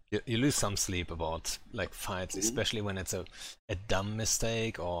 So you lose some sleep about like fights, especially when it's a dumb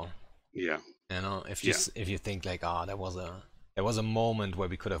mistake or yeah. You know, if you think like, there was a moment where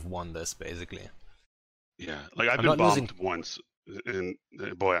we could have won this, basically. Yeah, like I've been bombed once, and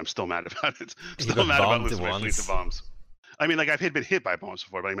boy, I'm still mad about it. Still mad about losing my fleet to bombs. I mean, like I've been hit by bombs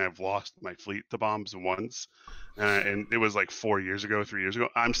before, but I mean, I've lost my fleet to bombs once, and it was like 3 years ago.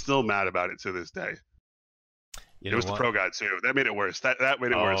 I'm still mad about it to this day. It was the Pro God too. That made it worse. That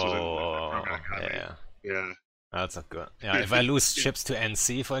made it worse. Was the Pro God yeah. That's not good. Yeah, if I lose ships to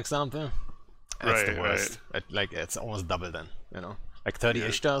NC, for example. That's the worst. Like it's almost double then, you know. Like 30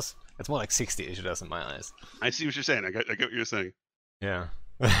 Ishtas. It's more like 60 Ishtas in my eyes. I see what you're saying. I get what you're saying. Yeah.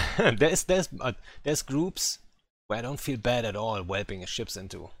 there's groups where I don't feel bad at all whelping ships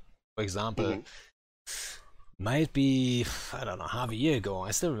into. For example, might be I don't know, half a year ago. I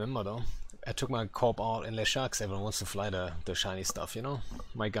still remember though. I took my corp out in Les Sharks. Everyone wants to fly the shiny stuff, you know.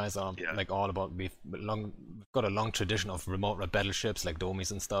 My guys are like all about. We've got a long tradition of remote battleships like Domis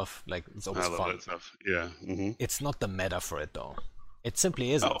and stuff. Like it's always fun. I love that stuff. Yeah. It's not the meta for it though. It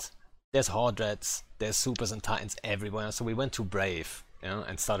simply isn't. Oh. There's Hordreds, there's Supers and Titans everywhere. So we went to Brave, you know,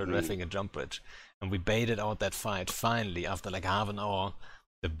 and started reffing a jump bridge, and we baited out that fight. Finally, after like half an hour,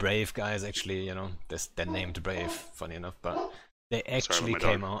 the Brave guys actually, you know, they're named Brave, funny enough, but they actually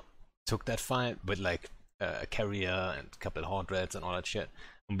came out. Took that fight with like a carrier and a couple of Hordreds and all that shit,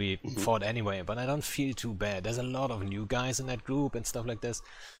 and we fought anyway. But I don't feel too bad. There's a lot of new guys in that group and stuff like this.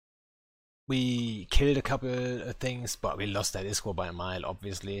 We killed a couple of things, but we lost that Isco by a mile,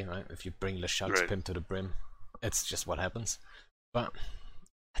 obviously. Right? If you bring LeShark's Pimp to the brim, it's just what happens. But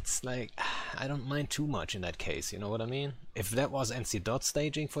it's like I don't mind too much in that case. You know what I mean? If that was NC dot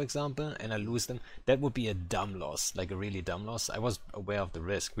staging, for example, and I lose them, that would be a dumb loss, like a really dumb loss. I was aware of the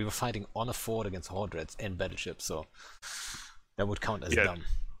risk. We were fighting on a fort against Hordreds in battleship, so that would count as dumb.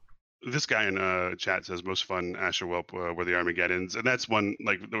 This guy in chat says most fun Asher Whelp were the Armageddons, and that's one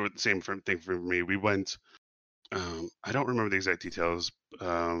like the same thing for me. We went. I don't remember the exact details,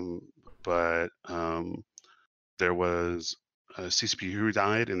 but there was a CCP who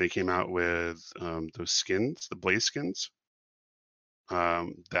died, and they came out with those skins, the blaze skins,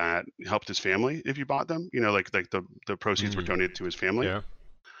 that helped his family if you bought them. You know, like the proceeds were donated to his family. Yeah.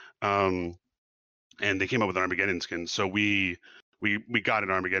 And they came up with an Armageddon skin, so we got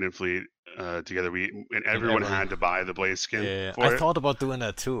an Armageddon fleet together. And everyone had to buy the blaze skin. Yeah. I thought about doing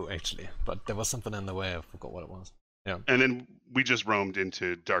that too, actually, but there was something in the way. I forgot what it was. Yeah. And then we just roamed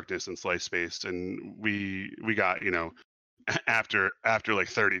into darkness and slice space, and we got, you know, after like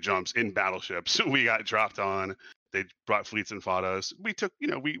 30 jumps in battleships, we got dropped on. They brought fleets and fought us. We took, you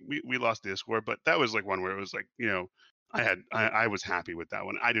know, we lost the score, but that was like one where it was like, you know, I was happy with that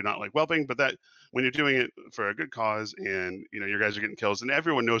one. I do not like whelping, but that when you're doing it for a good cause and, you know, your guys are getting kills and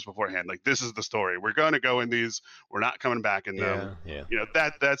everyone knows beforehand, like this is the story. We're going to go in these. We're not coming back in them. Yeah. You know,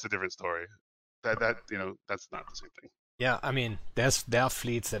 that's a different story. That you know, that's not the same thing. Yeah, I mean, there are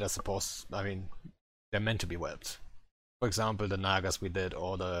fleets that are supposed. I mean, they're meant to be whelped. For example, the Nagas we did,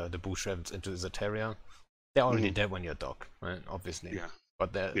 or the bush ravens into Esoteria. They're already Mhm. dead when you're docked, right? Obviously. Yeah,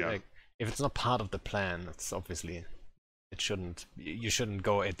 But they're yeah. like, if it's not part of the plan, it's obviously it shouldn't. You shouldn't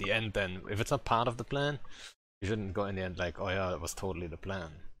go at the end. Then, if it's not part of the plan, you shouldn't go in the end like, oh yeah, it was totally the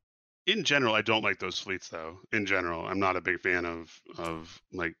plan. In general, I don't like those fleets, though. In general, I'm not a big fan of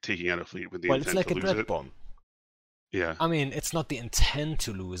like taking out a fleet with the Well, it's intent like to a lose dread it. bomb. Yeah. I mean, it's not the intent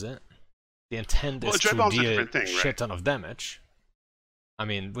to lose it. The intent Well, a is dread to bomb's a deal different thing, right? shit ton of damage. I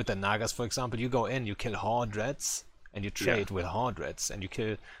mean, with the Nagas, for example, you go in, you kill hard dreads, and you Yeah. trade with hard dreads, and you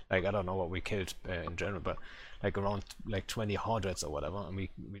kill, like, I don't know what we killed in general, but like around like 20 hard dreads or whatever, and we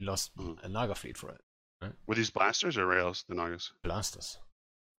lost Mhm. a Naga fleet for it. Right? Were these blasters or rails, the Nagas? Blasters.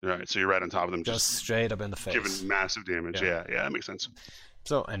 Right. So you're right on top of them, Just just straight up in the face. giving massive damage. Yeah. Yeah, that makes sense.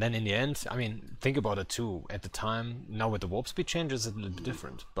 So, and then in the end, I mean, think about it too. At the time, now with the warp speed changes, it's a little bit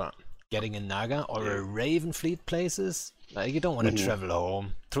different. But getting a Naga or a Raven fleet places, like you don't want to travel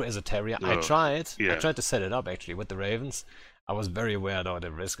home through Esoteria. I No. tried. Yeah. I tried to set it up actually with the Ravens. I was very aware though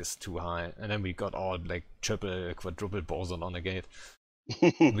the risk is too high, and then we got all like triple, quadruple boson on the gate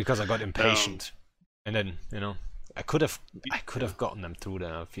because I got impatient. And then I could have gotten them through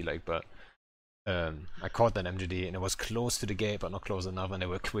there. I feel like, but I caught that MGD and it was close to the gate, but not close enough, and they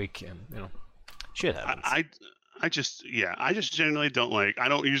were quick, and shit happens. I just generally don't like. I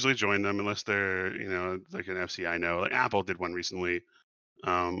don't usually join them unless they're like an FC I know. Like Apple did one recently,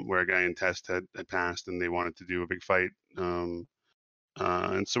 where a guy in test had passed and they wanted to do a big fight, and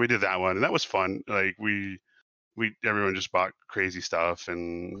so we did that one, and that was fun. Like we everyone just bought crazy stuff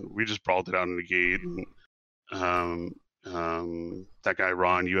and we just brawled it out in the gate. And that guy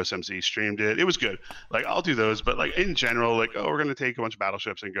Ron USMC streamed it. It was good. Like I'll do those, but like in general, like we're gonna take a bunch of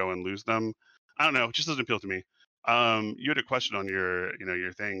battleships and go and lose them. I don't know. It just doesn't appeal to me. You had a question on your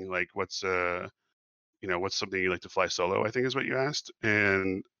your thing, like what's something you like to fly solo, I think is what you asked.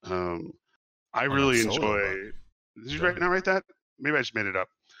 And I really enjoy. Did you write that? Maybe I just made it up.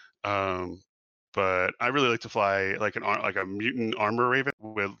 But I really like to fly like a mutant armor raven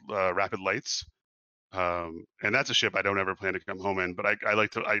with rapid lights. And that's a ship I don't ever plan to come home in, but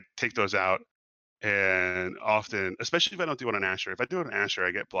I take those out, and often, especially if I don't do it on Asher. If I do it on Asher,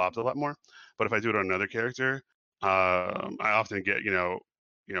 I get blobbed a lot more. But if I do it on another character, I often get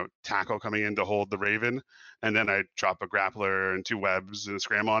tackle coming in to hold the Raven, and then I drop a grappler and 2 webs and a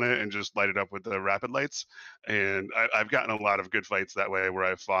scram on it and just light it up with the rapid lights. And I've gotten a lot of good fights that way where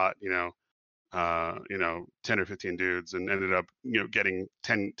I've fought 10 or 15 dudes and ended up getting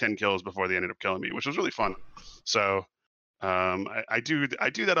 10 kills before they ended up killing me, which was really fun. So I do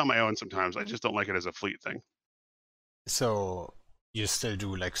that on my own sometimes. I just don't like it as a fleet thing. So you still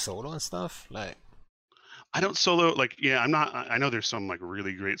do like solo and stuff? Like I don't solo, like, I'm not, I know there's some like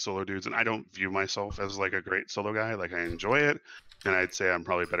really great solo dudes, and I don't view myself as like a great solo guy. Like I enjoy it, and I'd say I'm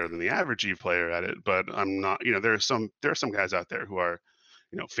probably better than the average Eve player at it, but I'm not, there are some guys out there who are,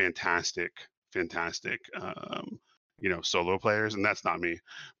 fantastic, solo players, and that's not me.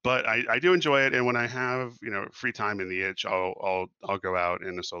 But I do enjoy it, and when I have, free time in the itch, I'll go out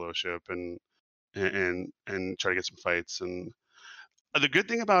in a solo ship and try to get some fights. And the good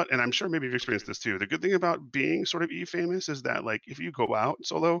thing about, and I'm sure maybe you've experienced this too, the good thing about being sort of famous is that like if you go out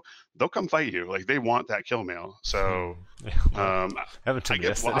solo, they'll come fight you. Like they want that kill mail. So I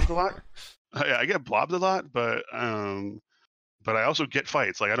get blobbed a lot. I get blobbed a lot, but I also get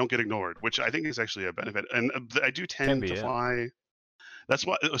fights. Like I don't get ignored, which I think is actually a benefit. And I do tend to fly. That's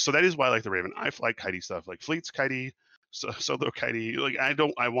why. So that is why I like the Raven. I fly kitey stuff, like fleets kitey, solo kitey. Like I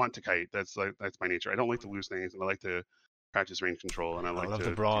want to kite. That's my nature. I don't like to lose things, and I like to practice range control, and I love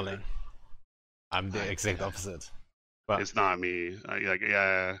the brawling. I'm the exact opposite. But it's not me.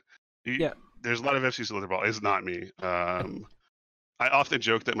 There's a lot of FCs with the brawl. It's not me. I often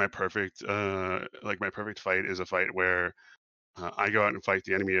joke that my perfect fight is a fight where I go out and fight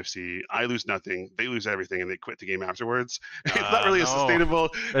the enemy FC. I lose nothing. They lose everything, and they quit the game afterwards. It's not really a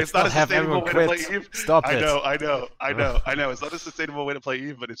sustainable. It's not a sustainable way to play Eve. Stop it. I know. It's not a sustainable way to play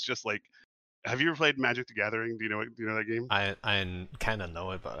Eve, but it's just like. Have you ever played Magic the Gathering? Do you know that game? I kind of know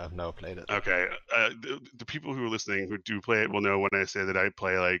it, but I've never played it. Okay. The people who are listening who do play it will know when I say that I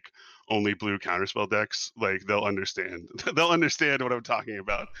play like only blue counterspell decks. Like they'll understand. They'll understand what I'm talking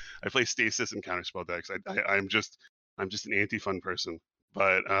about. I play stasis and counterspell decks. I'm just an anti-fun person.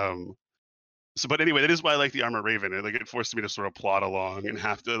 But but anyway, that is why I like the Armor Raven. It forces me to sort of plod along and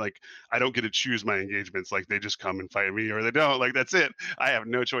have to I don't get to choose my engagements. Like they just come and fight me or they don't. Like that's it. I have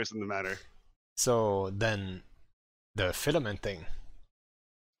no choice in the matter. So then, the filament thing.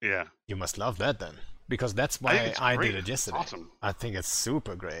 Yeah. You must love that then. because that's why I did it yesterday. Awesome. I think it's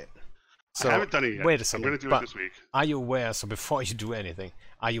super great. So, I haven't done it yet. Wait a second. I'm going to do it this week. Are you aware, so before you do anything,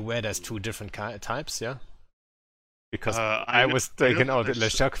 are you aware there's 2 different types, yeah? Because I was taking out the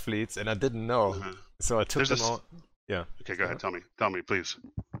LeChuck fleets and I didn't know. So I took them out. Yeah. Okay, go ahead. Tell me, please.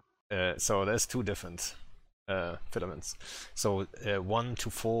 So there's 2 different filaments. So 1 to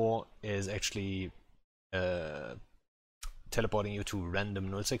 4 is actually teleporting you to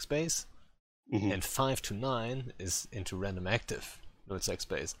random nullsec space, and 5 to 9 is into random active nullsec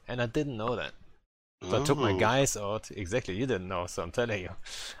space. And I didn't know that. So I took my guys out. Exactly, you didn't know, so I'm telling you.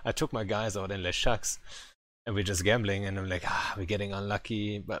 I took my guys out in LeChucks, and we're just gambling, and I'm like, we're getting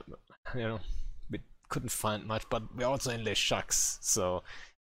unlucky, but you know, we couldn't find much. But we're also in LeChucks, so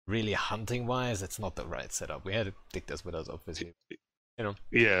really hunting-wise, it's not the right setup. We had to take this with us, obviously. You know.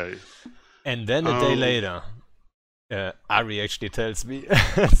 Yeah. And then a day later, Ari actually tells me,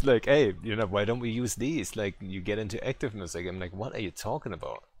 it's like, hey, you know, why don't we use these? Like, you get into active nullsec. I'm like, what are you talking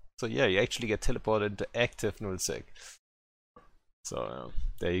about? So yeah, you actually get teleported to active nullsec. So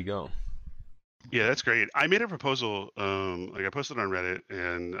there you go. Yeah, that's great. I made a proposal, like I posted on Reddit,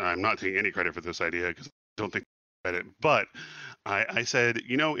 and I'm not taking any credit for this idea because I don't think Reddit, but I said,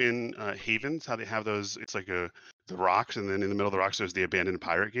 you know, in Havens, how they have those, it's like the rocks, and then in the middle of the rocks there's the abandoned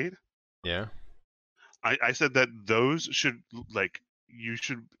pirate gate. Yeah. I said that those should, like, you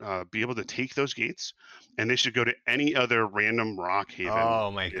should be able to take those gates, and they should go to any other random rock haven.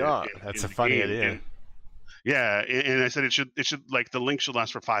 Oh my god, that's a funny idea. Yeah, and I said it should like the link should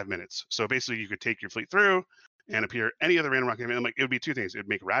last for 5 minutes. So basically, you could take your fleet through and appear any other random rock haven. I'm like, it would be 2 things. It would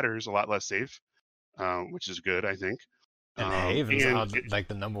make radders a lot less safe, which is good, I think. And havens are like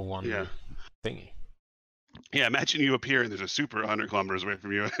the number 1 thingy. Yeah, imagine you appear and there's a super 100 kilometers away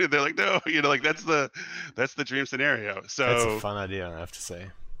from you. They're like, no, you know, like that's the dream scenario. So that's a fun idea, I have to say.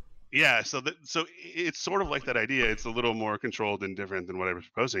 Yeah, so it's sort of like that idea. It's a little more controlled and different than what I was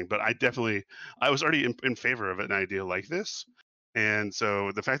proposing, but I was already in favor of an idea like this, and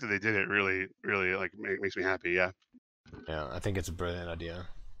so the fact that they did it really like makes me happy. Yeah. Yeah, I think it's a brilliant idea,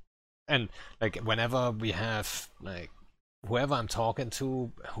 and like whenever we have like whoever I'm talking to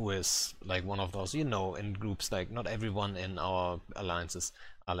who is like one of those, you know, in groups, like not everyone in our alliances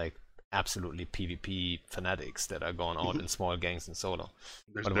are like absolutely PvP fanatics that are going out in small gangs and solo.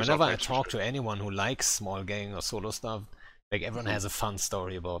 But whenever I talk to anyone who likes small gang or solo stuff, like everyone has a fun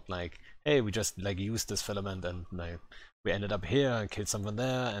story about like, hey, we just like used this filament and like we ended up here and killed someone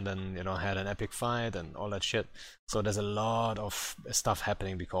there and then, you know, had an epic fight and all that shit. So there's a lot of stuff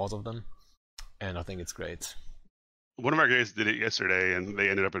happening because of them, and I think it's great. One of our guys did it yesterday and they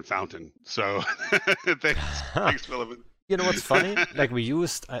ended up in Fountain. So thanks, Filament. You know what's funny? Like we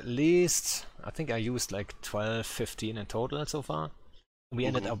used at least, I think I used like 12, 15 in total so far. We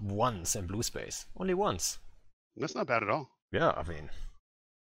ended up once in blue space. Only once. That's not bad at all. Yeah, I mean,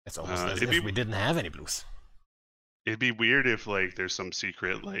 it's almost as if we didn't have any blues. It'd be weird if like there's some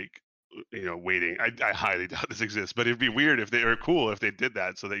secret like, you know, waiting. I highly doubt this exists, but it'd be weird if they were cool if they did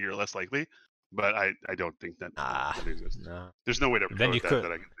that so that you're less likely. But I don't think that exists. No. There's no way to prove that I can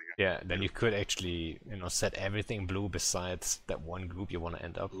think of. Yeah, then you could actually, you know, set everything blue besides that one group you want to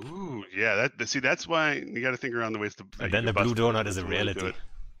end up. Ooh, yeah. That's why you got to think around the ways to. And then the blue donut is a reality.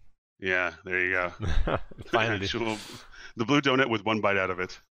 Yeah, there you go. Finally, the blue donut with 1 bite out of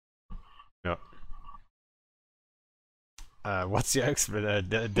it. Yeah. What's your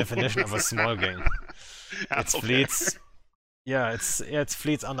definition of a small gang? It's fleets. Yeah, it's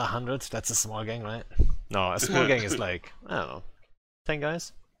fleets under 100. That's a small gang, right? No, a small gang is like, I don't know, 10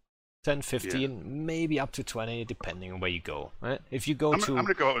 guys, 10, 15, maybe up to 20, depending on where you go, right? If you go I'm going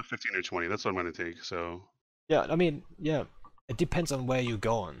to go out with 15 or 20. That's what I'm going to take. So. Yeah, I mean, yeah, it depends on where you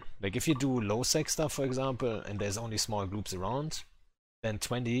go on. Like if you do low sec stuff, for example, and there's only small groups around, then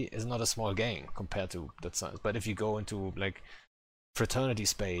 20 is not a small gang compared to that size. But if you go into like fraternity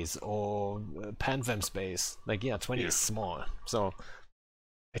space or panfam space, like 20 is small, so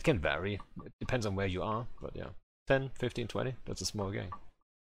it can vary. It depends on where you are, but yeah, 10, 15, 20, that's a small gang.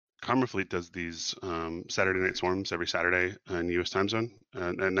 Karma Fleet does these Saturday night swarms every Saturday in US time zone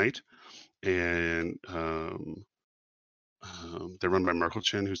at night, and they're run by Merkel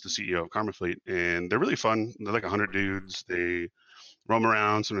Chin, who's the CEO of Karma Fleet, and they're really fun. They're like 100 dudes. They roam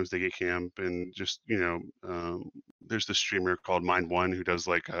around. Sometimes they get camp, and just there's this streamer called Mind1 who does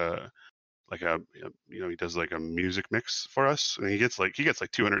he does like a music mix for us, and he gets like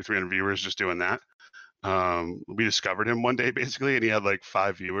 200, 300 viewers just doing that. We discovered him one day basically, and he had like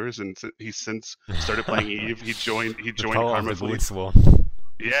 5 viewers, and he's since started playing Eve. He joined Karma Fleet.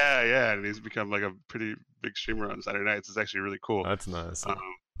 Yeah, and he's become like a pretty big streamer on Saturday nights. It's actually really cool. That's nice.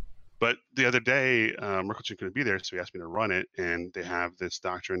 But the other day, Merkelchen couldn't be there, so he asked me to run it, and they have this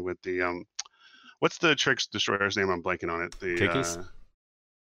doctrine with the what's the Trix destroyer's name? I'm blanking on it. The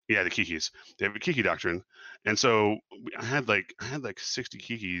yeah, the Kikis. They have a Kiki doctrine, and so I had like 60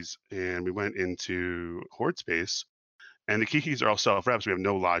 Kikis, and we went into Horde space, and the Kikis are all self-reps. We have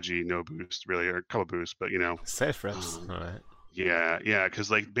no Logi, no boost really, or a couple boosts, but you know, self-reps. All right. Yeah,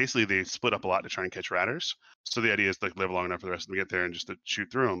 because like basically they split up a lot to try and catch ratters. So the idea is to like live long enough for the rest of them to get there and just to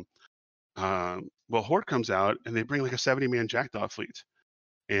shoot through them. Well, Horde comes out and they bring like a 70-man Jackdaw fleet,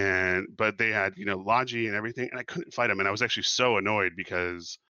 but they had Logi and everything, and I couldn't fight them, and I was actually so annoyed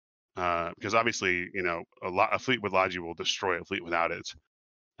because obviously a fleet with Logi will destroy a fleet without it.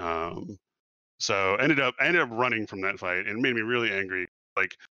 So I ended up running from that fight, and it made me really angry.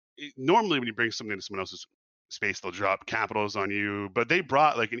 Like normally when you bring something to someone else's space, they'll drop capitals on you, but they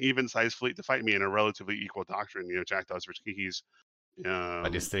brought like an even-sized fleet to fight me in a relatively equal doctrine. Jackdaws versus Kikis.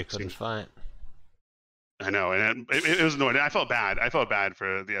 But you still couldn't fight. I know, and it was annoying. I felt bad. I felt bad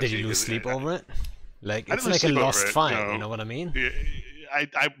for the FC. Did you lose sleep over it? Like it's like a lost fight. No. You know what I mean?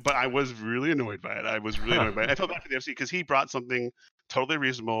 But I was really annoyed by it. I was really annoyed by it. I felt bad for the FC because he brought something totally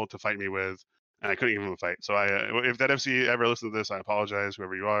reasonable to fight me with, and I couldn't give him a fight. So if that FC ever listens to this, I apologize,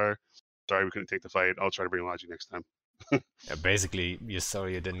 whoever you are. Sorry we couldn't take the fight. I'll try to bring Logi next time. Yeah, basically, you're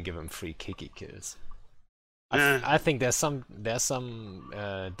sorry you didn't give him 3 Kiki kills. I think there's some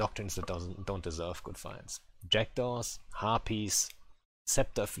doctrines that don't deserve good fights. Jackdaws, Harpies,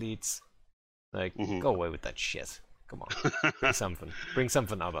 Scepter fleets, like go away with that shit. Come on, bring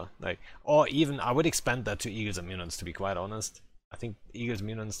something other. Like, or even I would expand that to Eagles and Munins. To be quite honest, I think Eagles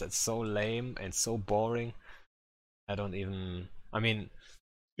Munins, that's so lame and so boring. I mean,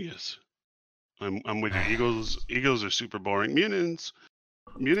 yes. I'm with you. Eagles are super boring. Munins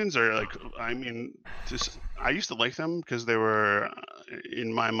are like, I used to like them because they were,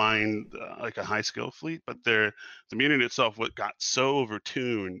 in my mind, like a high skill fleet. But the Munin itself got so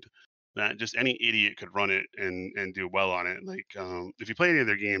overtuned that just any idiot could run it and do well on it. Like if you play any of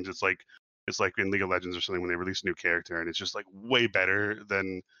their games, it's like in League of Legends or something when they release a new character and it's just like way better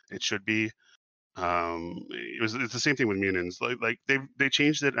than it should be. It's the same thing with Munins. Like they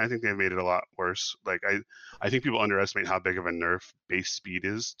changed it, and I think they made it a lot worse. Like I think people underestimate how big of a nerf base speed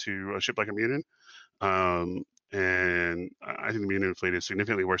is to a ship like a Munin. And I think the Munin fleet is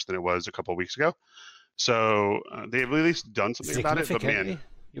significantly worse than it was a couple of weeks ago. So they've at least done something about it. But man,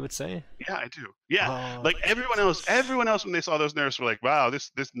 you would say? Yeah, I do. Yeah, like everyone else when they saw those nerfs were like, "Wow,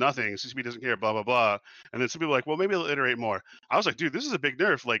 this nothing. CCP doesn't care." Blah blah blah. And then some people were like, "Well, maybe they'll iterate more." I was like, "Dude, this is a big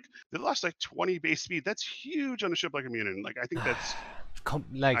nerf. Like they lost like 20 base speed. That's huge on a ship like a Munin. Like I think that's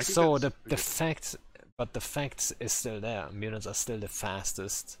the fact is still there. Munins are still the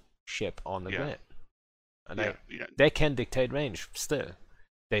fastest ship on the grid. And they can dictate range still.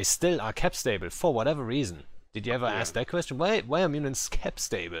 They still are cap stable for whatever reason. Did you ever ask that question? Why are Munins cap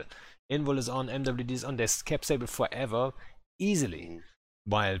stable? Invul is on, MWD is on, they're cap stable forever, easily.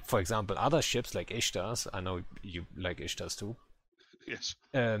 While, for example, other ships like Ishtars, I know you like Ishtars too. Yes.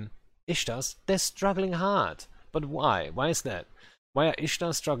 Ishtars, they're struggling hard. But why? Why is that? Why are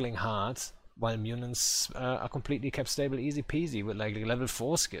Ishtars struggling hard while Munins are completely cap stable, easy peasy with like level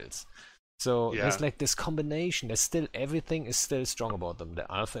 4 skills? So there's like this combination. There's still, everything is still strong about them. The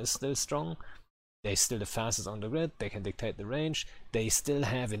alpha is still strong. They're still the fastest on the grid. They can dictate the range. They still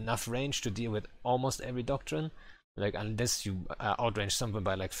have enough range to deal with almost every doctrine. Like unless you outrange something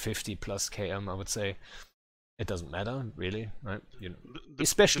by like 50 plus km, I would say it doesn't matter really, right?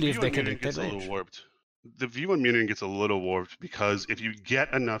 Especially if they can dictate range. The view on Munin gets a little warped because if you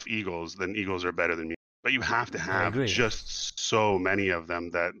get enough Eagles, then Eagles are better than Munin. But you have to have just so many of them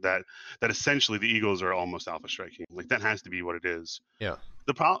that essentially the Eagles are almost alpha striking. Like that has to be what it is. Yeah.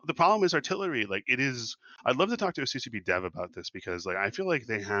 The problem is artillery. Like it is. I'd love to talk to a CCP dev about this because like I feel like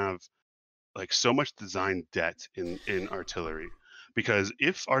they have like so much design debt in artillery. Because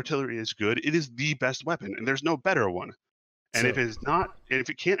if artillery is good, it is the best weapon, and there's no better one. And if it's not, if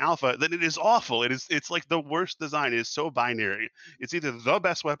it can't alpha, then it is awful. It's like the worst design. It is so binary. It's either the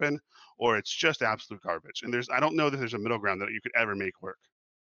best weapon or it's just absolute garbage. And I don't know that there's a middle ground that you could ever make work.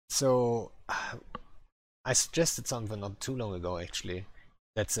 So I suggested something not too long ago, actually.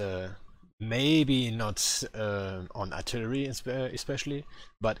 That's maybe not on artillery especially,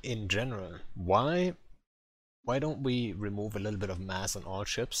 but in general. Why don't we remove a little bit of mass on all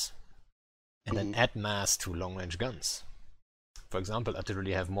ships and then add mass to long-range guns? For example,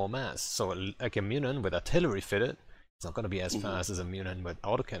 artillery have more mass. So like a Munin with artillery fitted, it's not going to be as fast as a Munin with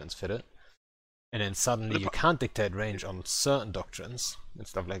autocannons fitted. And then suddenly you can't dictate range on certain doctrines and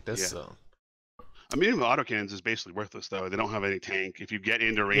stuff like this. So I mean, even autocannons is basically worthless though. They don't have any tank. If you get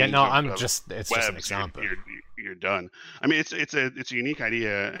into range, Yeah, no, of it's just an webs, example. you're done. I mean, it's a unique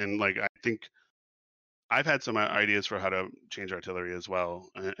idea, and like I think I've had some ideas for how to change artillery as well.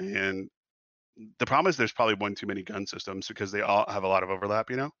 And the problem is there's probably one too many gun systems because they all have a lot of overlap,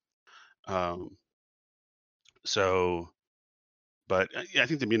 you know. Um, so, but yeah, I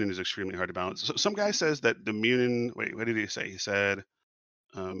think the Munin is extremely hard to balance. So some guy says that the Munin. Wait, what did he say? He said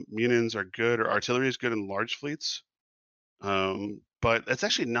Munins are good, or artillery is good in large fleets. But that's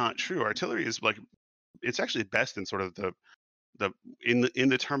actually not true. Artillery is like it's actually best in sort of the in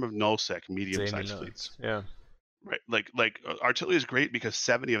the term of nullsec medium-sized fleets. Yeah. Right. Like artillery is great because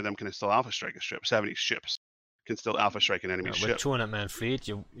 70 of them can still alpha strike a ship. 70 ships can still alpha strike an enemy ship. With 200-man fleet,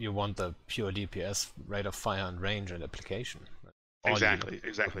 you want the pure DPS rate of fire and range and application. Exactly.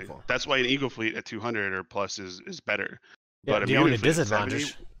 That's why an Eagle fleet at 200 or plus is better. Yeah, but the only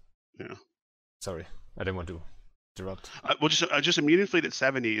disadvantage. 70, yeah. Sorry, I didn't want to interrupt. Well, just a Munin fleet at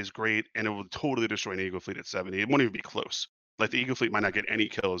 70 is great, and it will totally destroy an Eagle fleet at 70. It won't even be close. Like the Eagle fleet might not get any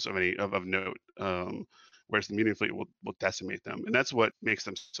kills of note. Whereas the Munin fleet will decimate them, and that's what makes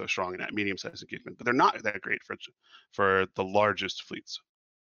them so strong in that medium-sized engagement. But they're not that great for the largest fleets.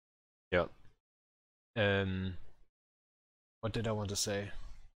 Yeah. What did I want to say?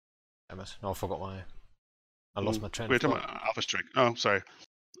 Damn it! No, I forgot why. I lost my train. We're talking about alpha strike. Oh, sorry.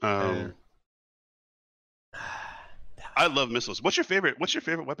 I love missiles. What's your favorite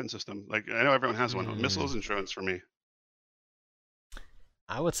weapon system? Like I know everyone has one. Missiles and drones for me.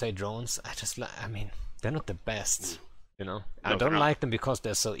 I would say drones. I mean, they're not the best. You know, No, I don't like them because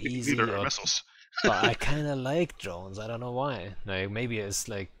they're so easy. Neither are missiles. But I kind of like drones. I don't know why. Like maybe it's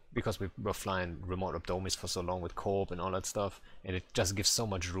like because we were flying remote abdomies for so long with Corp and all that stuff, and it just gives so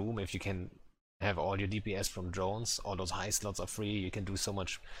much room if you can have all your DPS from drones. All those high slots are free. You can do so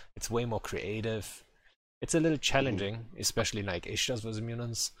much. It's way more creative. It's a little challenging, especially like Ishtars versus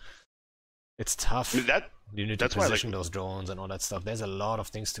Munins. It's tough. I mean, you need to position those drones and all that stuff. There's a lot of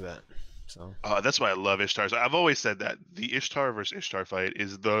things to it. So that's why I love Ishtars. I've always said that the Ishtar versus Ishtar fight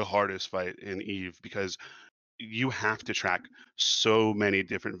is the hardest fight in EVE because you have to track so many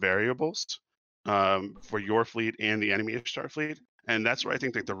different variables for your fleet and the enemy Ishtar fleet. And that's where I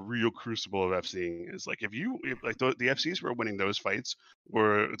think like the real crucible of FCing is. Like if like the FCs who were winning those fights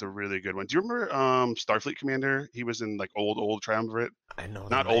were the really good ones. Do you remember Starfleet Commander? He was in like old Triumvirate. I know.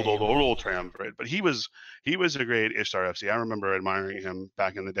 Not old Triumvirate, but he was a great Ishtar FC. I remember admiring him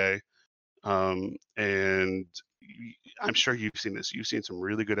back in the day. And I'm sure you've seen this. You've seen some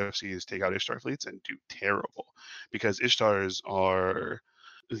really good FCs take out Ishtar fleets and do terrible because Ishtars are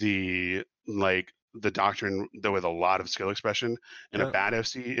the doctrine though with a lot of skill expression, and a bad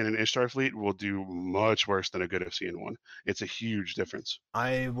FC in an Ishtar fleet will do much worse than a good FC in one. It's a huge difference.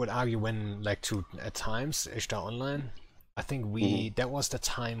 I would argue at times Ishtar Online, I think that was the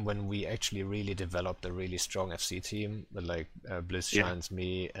time when we actually really developed a really strong FC team with like Bliss, Shines,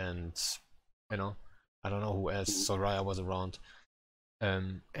 me, and I don't know who else. Soraya was around,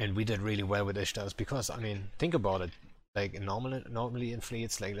 and we did really well with Ishtars because I mean think about it. Like normally in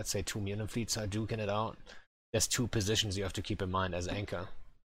fleets, like let's say 2 Munin fleets are duking it out. There's 2 positions you have to keep in mind as anchor.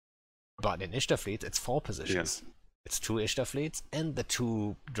 But in Ishtar fleets, it's 4 positions. Yeah. It's 2 Ishtar fleets and the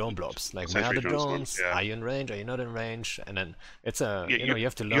 2 drone blobs. Like where are the drones? Yeah. Are you in range? Are you not in range? And then it's you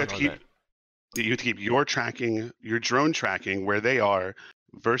have to learn all that. You have to keep your drone tracking where they are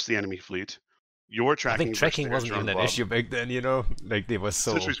versus the enemy fleet. Your tracking. I think tracking wasn't even an issue back then. Like they were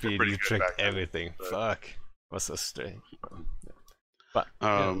so OP. You tracked everything. Fuck. Was so strange. But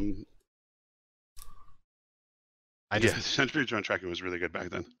Sentry drone tracking was really good back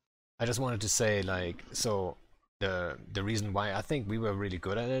then. I just wanted to say the reason why I think we were really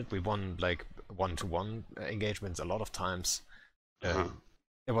good at it, we won like 1-to-1 engagements a lot of times.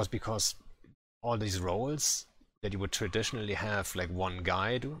 It was because all these roles that you would traditionally have like one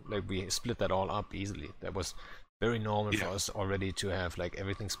guy do, like we split that all up easily. That was very normal for us already to have like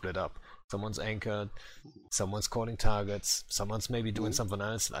everything split up. Someone's anchored, someone's calling targets, someone's maybe doing something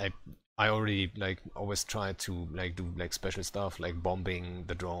else. I already like always try to like do like special stuff like bombing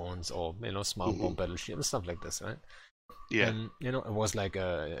the drones or smart bomb battleship and stuff like this, right? Yeah. And it was like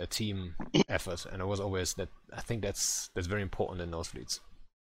a team effort, and it was always that. I think that's very important in those fleets.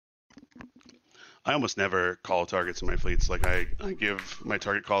 I almost never call targets in my fleets. Like I give my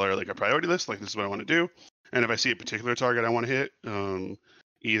target caller like a priority list, like this is what I want to do. And if I see a particular target I want to hit,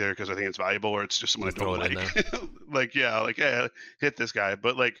 either because I think it's valuable or it's just someone I don't like, hit this guy.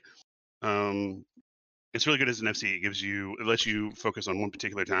 But like, it's really good as an FC. It lets you focus on one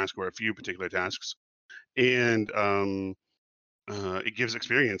particular task or a few particular tasks. And it gives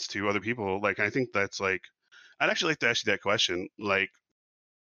experience to other people. Like, I think that's like, I'd actually like to ask you that question. Like,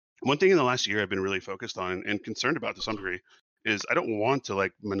 one thing in the last year I've been really focused on and concerned about to some degree is I don't want to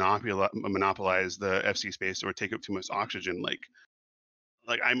like monopolize the FC space or take up too much oxygen. Like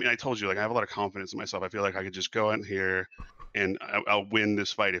I mean, I told you, like I have a lot of confidence in myself. I feel like I could just go out here and I'll win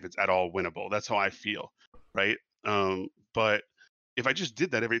this fight if it's at all winnable. That's how I feel, right? But if I just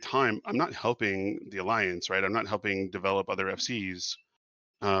did that every time, I'm not helping the alliance, right? I'm not helping develop other FCs.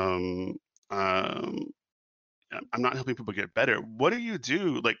 Um, um, I'm not helping people get better. What do you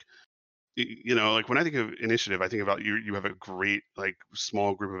do? Like, you know, like when I think of initiative, I think about you. You have a great like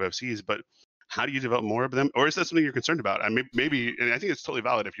small group of FCs, but how do you develop more of them? Or is that something you're concerned about? I maybe, and I think it's totally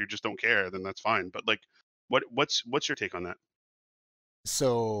valid. If you just don't care, then that's fine. But like, what's your take on that?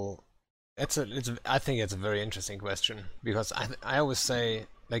 So I think it's a very interesting question because I always say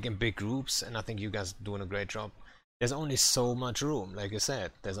like in big groups, and I think you guys are doing a great job. There's only so much room, like you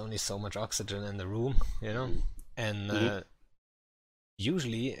said. There's only so much oxygen in the room, you know. And Mm-hmm.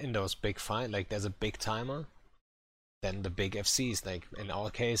 usually in those big fight, like there's a big timer, then the big FCs. Like in our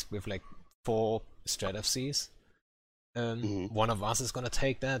case, with like 4 strat FCs, Hmm. one of us is gonna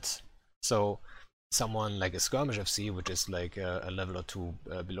take that. So someone like a skirmish FC, which is like a level or two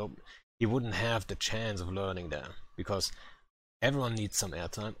below, he wouldn't have the chance of learning there because everyone needs some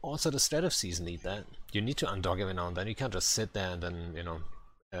airtime. Also, the strat FCs need that. You need to undock every now and then. You can't just sit there and then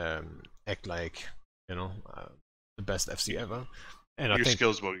act like you know uh, the best FC ever. And I think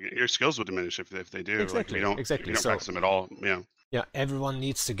Your skills will diminish if they do. Like exactly, if you exactly. don't So practice them at all. Yeah. yeah, everyone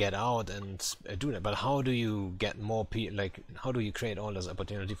needs to get out and do that. But how do you get more people? Like, how do you create all this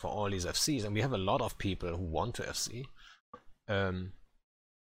opportunity for all these FCs? And we have a lot of people who want to FC, um,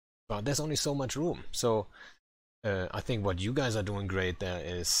 but there's only so much room. So I think what you guys are doing great there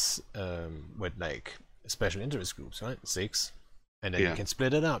is with like special interest groups, right? 6, and then you Yeah. can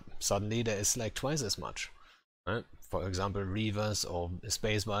split it up. Suddenly there is like twice as much. Right? For example, Reavers or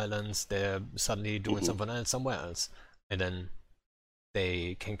Space Violence, they're suddenly doing Hmm. something else somewhere else, and then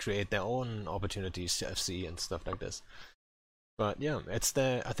they can create their own opportunities to FC and stuff like this. But yeah,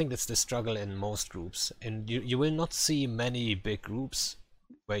 I think that's the struggle in most groups. And you will not see many big groups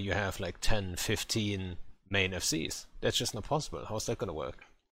where you have like 10, 15 main FCs. That's just not possible. How's that gonna work?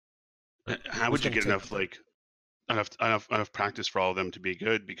 Right? How Who's would you gonna get take enough the like enough practice for all of them to be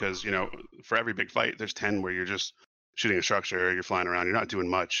good? Because you know, for every big fight, there's 10 where you're just shooting a structure, you're flying around, you're not doing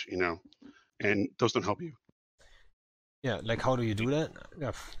much, you know, and those don't help you. yeah, like how do you do that?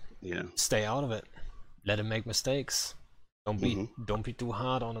 Yeah, Yeah. stay out of it. Let him make mistakes. Hmm. Don't be too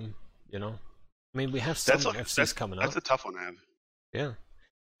hard on him, you know? I mean we have That's some like FCs coming that's up. a tough one to have. Yeah.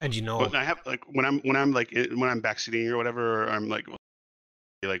 And you know But I have like when I'm backseating or whatever, or I'm like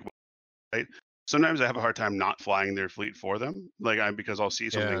right. Sometimes I have a hard time not flying their fleet for them, like because I'll see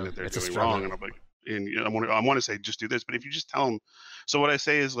something yeah, that they're it's a doing wrong, struggle. and I'm like, and you know, I want to say just do this, but if you just tell them, so what I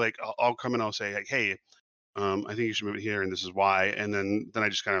say is like I'll come and I'll say like, hey, I think you should move it here, and this is why, and then I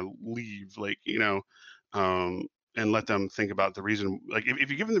just kind of leave, like you know, um, and let them think about the reason. Like if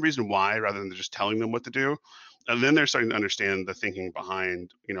you give them the reason why rather than just telling them what to do, and then they're starting to understand the thinking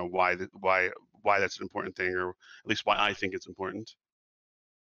behind, you know, why that's an important thing, or at least why I think it's important.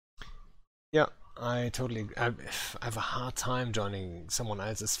 Yeah, I totally. I have a hard time joining someone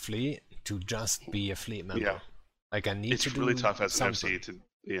else's fleet to just be a fleet Yeah, member. Like I need to it's really do tough as an something. FC to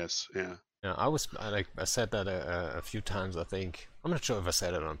yes, yeah. Yeah, I said that a few times. I think I'm not sure if I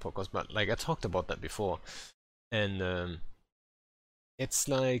said it on podcast, but like I talked about that before, and it's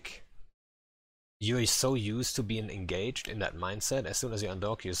like you're so used to being engaged in that mindset. As soon as you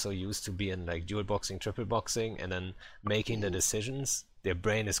undock, you're so used to being like dual boxing, triple boxing, and then making the Mhm. decisions. Their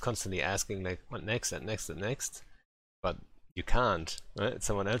brain is constantly asking like, what next, and next, and next. But you can't, right?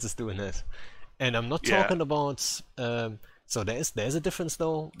 Someone else is doing it. And I'm not Yeah, talking about. So there's a difference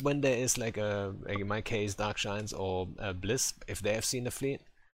though when there is like in my case Dark Shines or Bliss if they have seen the fleet.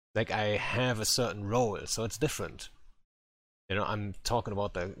 Like I have a certain role, so it's different. You know, I'm talking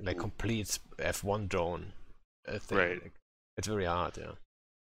about the like complete F1 drone thing. right. Like, it's very hard, yeah.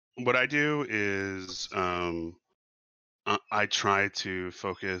 What I do is I try to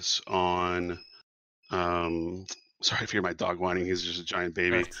focus on um sorry if you hear my dog whining, he's just a giant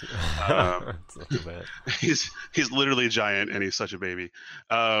baby. It's, Um it's not too bad. he's literally giant and he's such a baby.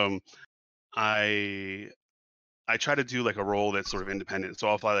 Um I I try to do like a role that's sort of independent. So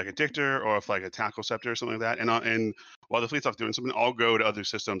I'll fly like a Dictor or I'll fly like a Tackle Scepter or something like that. And while the fleet's off doing something, I'll go to other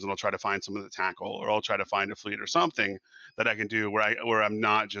systems and I'll try to find some of the tackle, or I'll try to find a fleet or something that I can do where I'm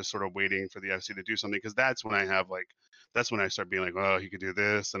not just sort of waiting for the FC to do something, because that's when I start being like, oh, he could do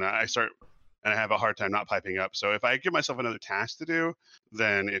this, and I start. and I have a hard time not piping up. So if I give myself another task to do,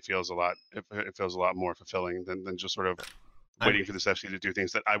 then it feels a lot more fulfilling than just sort of waiting for this FC to do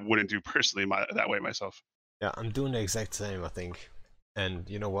things that I wouldn't do personally that way myself. Yeah, I'm doing the exact same, I think. And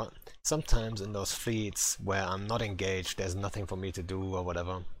you know what? Sometimes in those fleets where I'm not engaged, there's nothing for me to do or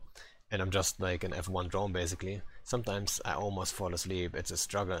whatever, and I'm just like an F1 drone basically. Sometimes I almost fall asleep. It's a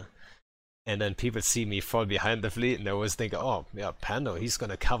struggle. And then people see me fall behind the fleet and they always think, oh, yeah, Pando, he's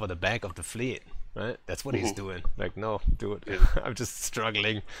gonna cover the back of the fleet, right? That's what he's doing. Like, no, dude, I'm just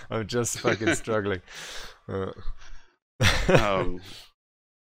struggling. I'm just fucking struggling.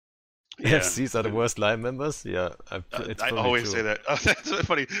 Yes, these are the worst line members. Yeah, I always say that. Oh, that's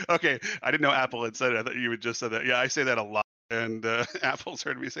funny. Okay, I didn't know Apple had said it. I thought you had just said that. Yeah, I say that a lot, and Apple's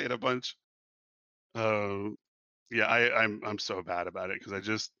heard me say it a bunch. Yeah, I'm so bad about it because I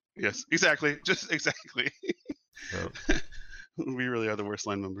just exactly. Yeah. We really are the worst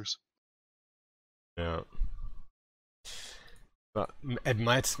line members. Yeah. But it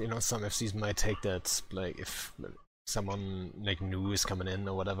might, some FCs might take that, like if someone like new is coming in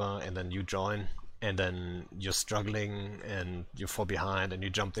or whatever, and then you join, and then you're struggling and you fall behind and you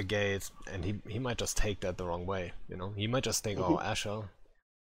jump the gate, and he might just take that the wrong way. He might just think, oh, Asher,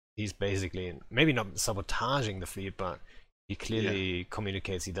 he's basically maybe not sabotaging the fleet, but he clearly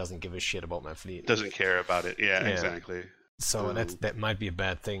communicates he doesn't give a shit about my fleet. Doesn't care about it. Yeah, exactly. So that might be a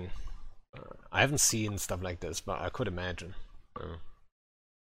bad thing. I haven't seen stuff like this, but I could imagine.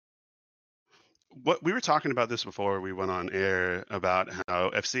 What we were talking about this before we went on air about how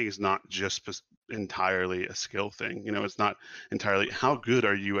FC is not just entirely a skill thing. It's not entirely how good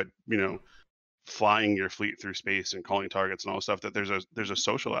are you at flying your fleet through space and calling targets and all this stuff. That there's a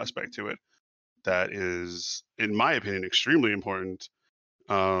social aspect to it that is, in my opinion, extremely important.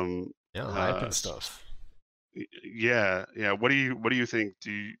 Hype and stuff. Yeah. What do you think?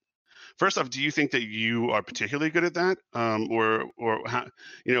 First off, do you think that you are particularly good at that, or how,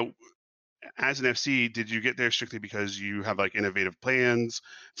 as an FC, did you get there strictly because you have like innovative plans,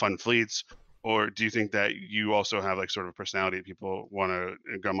 fun fleets, or do you think that you also have like sort of personality that people want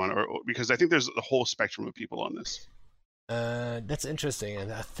to gum on, or because I think there's a whole spectrum of people on this. That's interesting,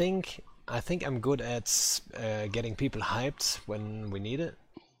 and I think I'm good at getting people hyped when we need it.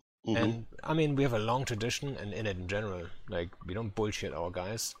 And I mean, we have a long tradition and in it in general. Like, we don't bullshit our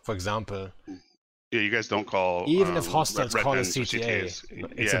guys. For example, yeah, you guys don't call even if hostiles call a CTA,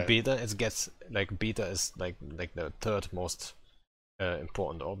 it's a beta. It gets like beta is like the third most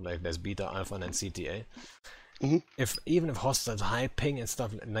important orb. Like there's beta, alpha, and then CTA. Even if hostiles high ping and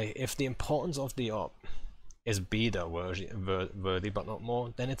stuff, like if the importance of the orb is beta worthy but not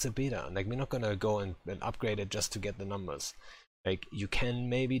more, then it's a beta. Like, we're not gonna go and upgrade it just to get the numbers. Like, you can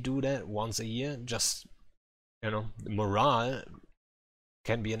maybe do that once a year, just morale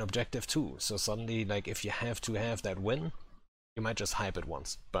can be an objective too. So suddenly, like, if you have to have that win, you might just hype it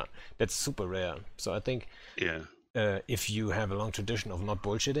once, but that's super rare. So I think if you have a long tradition of not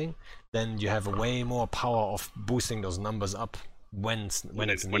bullshitting, then you have a way more power of boosting those numbers up when it's needed.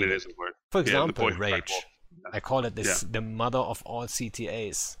 When it is important. For example, Rage. I call it the mother of all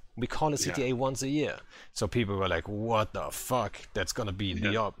CTAs. We call it CTA once a year. So people were like, what the fuck? That's gonna be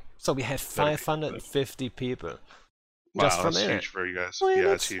the op. So we had 550 people. Wow, just from that's it. Huge for you guys. Well,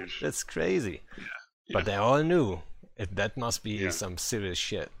 that's huge. That's crazy. But they all knew that must be some serious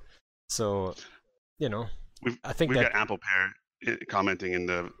shit. So, I think we've got Apple Pear commenting in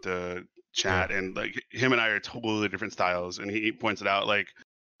the chat, and like him and I are totally different styles, and he points it out like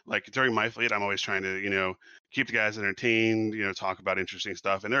during my fleet, I'm always trying to keep the guys entertained, talk about interesting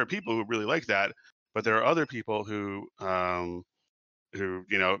stuff, and there are people who really like that, but there are other people who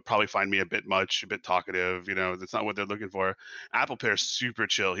probably find me a bit much, a bit talkative. That's not what they're looking for. Apple Pear's super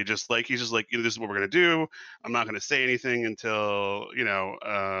chill. He's just like this is what we're gonna do. I'm not gonna say anything until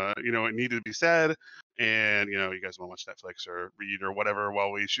it needed to be said, and you guys want to watch Netflix or read or whatever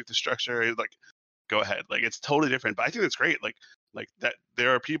while we shoot the structure. He's like, go ahead. Like, it's totally different, but I think that's great. Like that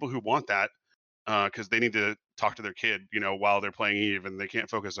there are people who want that because they need to talk to their kid, while they're playing Eve, and they can't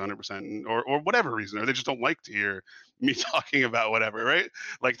focus 100% or whatever reason, or they just don't like to hear me talking about whatever, right?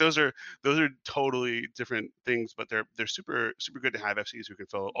 Like, those are totally different things, but they're super super good to have FCs who can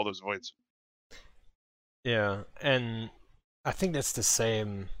fill all those voids. Yeah, and I think that's the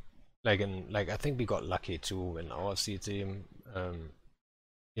same. I think we got lucky too in our FC team.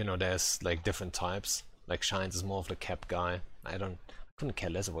 There's like different types. Like, Shines is more of the cap guy. I couldn't care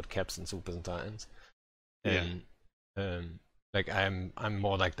less about caps and supers and titans. And I'm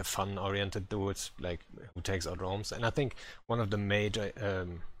more like the fun oriented dude, like, who takes out roams. And I think one of the major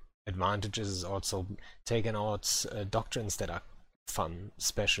advantages is also taking out doctrines that are fun,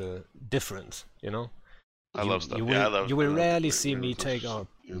 special, different. You know. I love stuff. You will rarely see me stuff. take out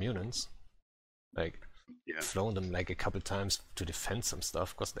Munins. Like, flown them like a couple times to defend some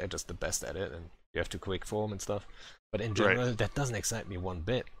stuff because they're just the best at it, and you have to quick form and stuff. But in general, that doesn't excite me one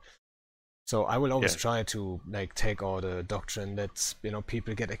bit. So I will always try to like take all the doctrine that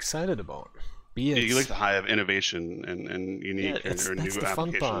people get excited about. Be it, you like the high of innovation and unique or new the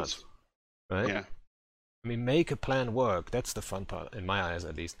fun part, right? Yeah. I mean, make a plan work. That's the fun part, in my eyes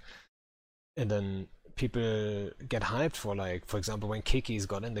at least. And then people get hyped for, like, for example, when Kikis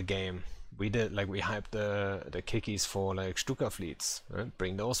got in the game, we hyped the Kikis for like Stuka fleets, right?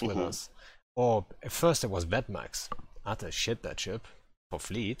 Bring those with us. Or at first it was Vetmax. Utter shit, that ship for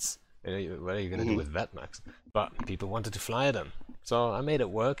fleets. What are you gonna do with Vetmax? But people wanted to fly them, so I made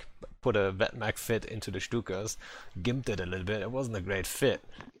it work. Put a Vetmax fit into the Stukas, gimped it a little bit. It wasn't a great fit,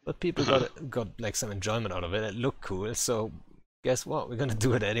 but people got like some enjoyment out of it. It looked cool, so guess what? We're gonna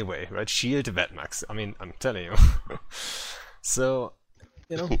do it anyway, right? Shield Vetmax. I mean, I'm telling you. So,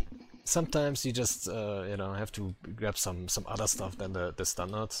 sometimes you just have to grab some other stuff than the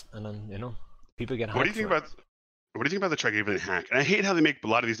standards, and then people get hyped. What do you think about the Trigavian hack? And I hate how they make a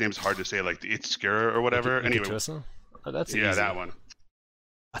lot of these names hard to say, like the Itzsker or whatever. Anyway, that's easy. That one.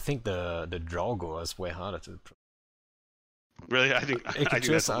 I think the Draugr is way harder to. Really, I think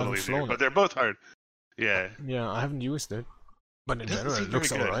that's a little easier, but they're both hard. Yeah. Yeah, I haven't used it, but in general, it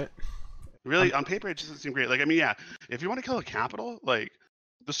looks alright. Really, on paper, it just doesn't seem great. Like, I mean, if you want to kill a capital, like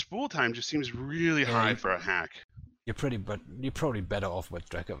the spool time just seems really high for a hack. You're probably better off with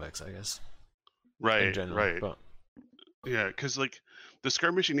Dracovex, I guess. Right. In general, right. But... Yeah, because like the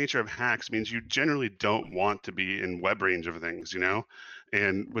skirmishing nature of hacks means you generally don't want to be in web range of things,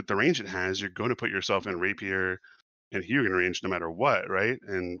 and with the range it has, you're going to put yourself in rapier and Hugin range no matter what, right?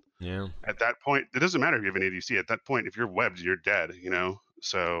 And at that point, it doesn't matter if you have an ADC. At that point, if you're webbed, you're dead,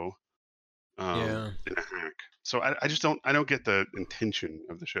 So in a hack. So I just don't get the intention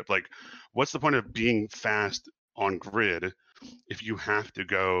of the ship. Like, what's the point of being fast on grid if you have to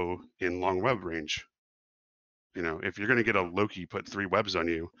go in long web range? If you're going to get a Loki put 3 webs on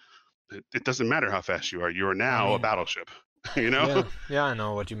you, it doesn't matter how fast you are. You are now a battleship. Yeah, I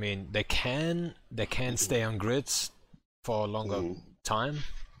know what you mean. They can stay on grids for a longer time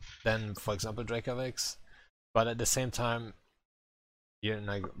than, for example, Dracovex. But at the same time,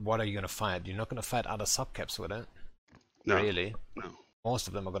 what are you going to fight? You're not going to fight other subcaps with it. No. Really. No. Most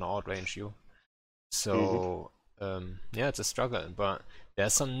of them are going to outrange you. So, it's a struggle. But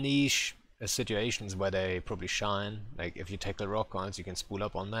there's some niche situations where they probably shine. Like, if you take the rock guards, you can spool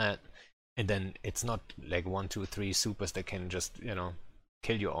up on that. And then it's not like 1, 2, 3 supers that can just,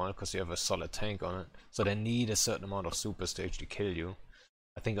 kill you all because you have a solid tank on it. So they need a certain amount of supers to actually kill you.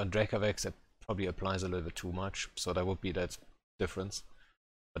 I think on Dracovex it probably applies a little bit too much. So there would be that difference.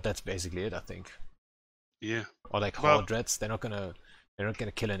 But that's basically it, I think. Yeah. Or like Horde Dreads, they're not gonna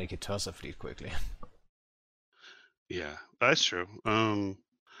kill an Ikitursa fleet quickly. Yeah, that's true.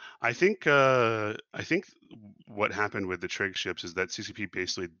 I think what happened with the Trig ships is that CCP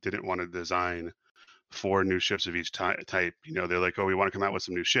basically didn't want to design 4 new ships of each type. They're like, oh, we want to come out with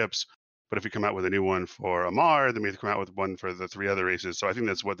some new ships, but if we come out with a new one for Amarr, then we have to come out with one for the 3 other races. So I think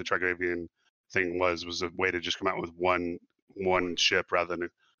that's what the Trigavian thing was a way to just come out with one ship rather than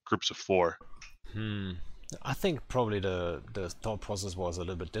groups of 4. I think probably the thought process was a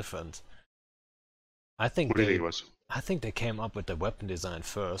little bit different. What do you think it was? I think they came up with the weapon design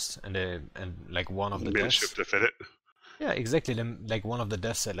first, and like one of the devs ship to fit it. Yeah, exactly. Like one of the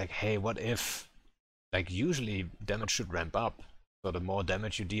devs said, like, hey, what if, like, usually damage should ramp up. So the more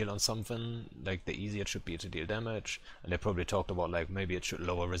damage you deal on something, like, the easier it should be to deal damage. And they probably talked about, like, maybe it should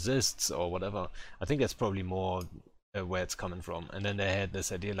lower resists or whatever. I think that's probably more where it's coming from. And then they had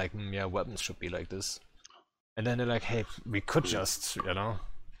this idea, like, weapons should be like this. And then they're like, hey, we could just,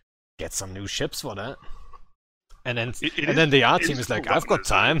 get some new ships for that. And then the art team is like, I've got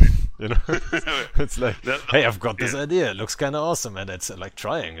time, It's like, hey, I've got this idea. It looks kind of awesome, and it's like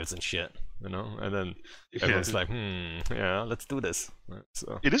triangles and shit, And then everyone's like, let's do this.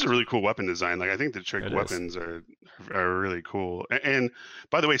 So it is a really cool weapon design. Like, I think the Trig weapons are really cool. And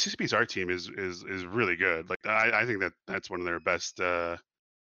by the way, CCP's art team is really good. Like, I think that's one of their best. One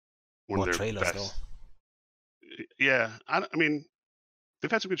of their trailers, best. Though. Yeah, I mean. They've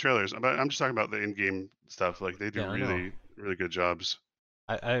had some good trailers, but I'm just talking about the in-game stuff. Like, they do really good jobs.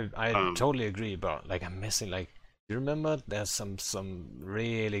 I totally agree, but like, I'm missing, like, you remember there's some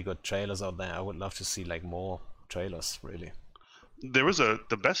really good trailers out there. I would love to see like more trailers, really. There was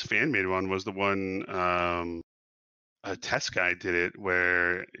the best fan made one was the one a test guy did it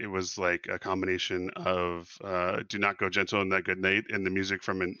where it was like a combination of "Do Not Go Gentle and That Good Night" and the music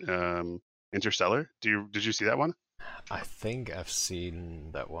from Interstellar. Did you see that one? I think I've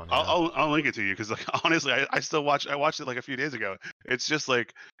seen that one. I'll Yeah. I'll link it to you because like honestly, I still I watched it like a few days ago. It's just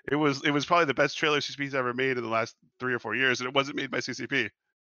like it was probably the best trailer CCP's ever made in the last 3 or 4 years, and it wasn't made by CCP.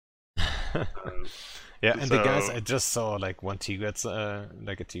 Yeah, and the guys So I just saw like one T-Gets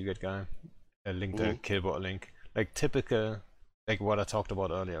like a T-Get guy linked a mhm. Killbot link, like typical, like what I talked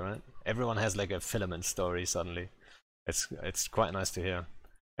about earlier, right? Everyone has like a filament story suddenly. It's quite nice to hear.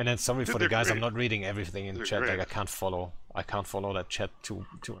 And then sorry for the They're guys, I'm great. not reading everything in They're chat. Like great. I can't follow that chat too.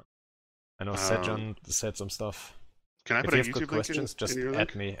 I know Um, Sejan said some stuff. can I If put a you have good YouTube link questions, in just your add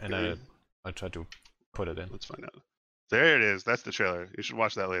link? me and Can I'll try to put it in. let's find out. There it is. That's the trailer. You should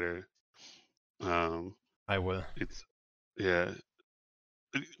watch that later. Um, I will. it's yeah.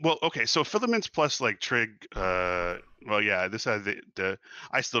 Well, okay. So filaments plus like trig. Well, yeah. This has the.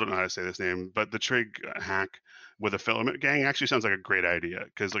 I still don't know how to say this name, but the trig hack with a filament gang actually sounds like a great idea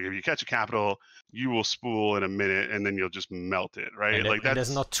because like if you catch a capital, you will spool in a minute and then you'll just melt it, right? Like And there's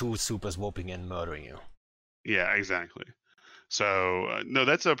that's not two supers whooping and murdering you. yeah, exactly. So no,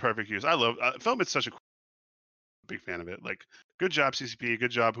 that's a perfect use. I love filament's such a big fan of it. Like, good job CCP,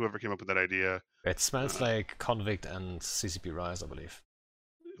 good job whoever came up with that idea. It smells Uh, like Convict and CCP Rise, I believe.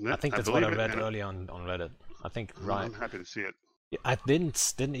 I think I that's what I believe it, read and early on Reddit. I think Rise. I'm happy to see it. I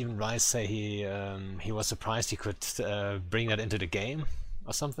didn't even Rise say he was surprised he could bring that into the game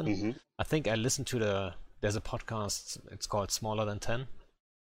or something. Hmm. I think I listened to there's a podcast. It's called Smaller Than 10.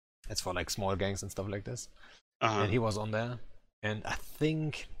 It's for like small gangs and stuff like this. Uh-huh. And he was on there, and I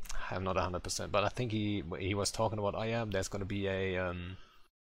think I'm not 100%, but I think he was talking about, oh yeah, there's gonna be a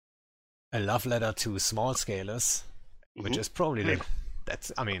love letter to small scalers, which Hmm. is probably the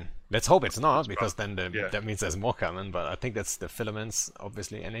that's I mean, let's hope it's not, That's because probably, then yeah. that means there's more coming. But I think that's the filaments,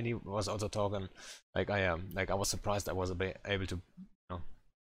 obviously. And then he was also talking like I was surprised I was able to,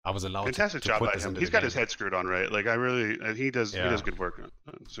 I was allowed Fantastic to job put by this him. into He's the got his game. head screwed on right. Like I really, he does Yeah, good work.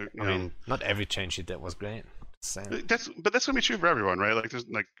 So I mean, not every change he did was great. Same. that's gonna be true for everyone, right? Like there's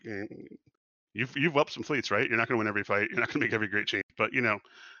like you've whelped some fleets, right? You're not gonna win every fight. You're not gonna make every great change, but you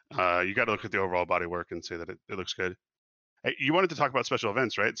got to look at the overall body work and say that it looks good. Hey, you wanted to talk about special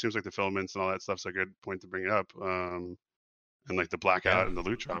events, right? It seems like the filaments and all that stuff's a good point to bring up. And like the Yeah, blackout and the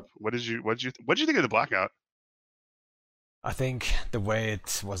loot drop. What did you think of the blackout? I think the way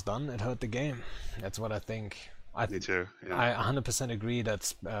it was done, it hurt the game. That's what I think. Me too. Yeah. I 100% agree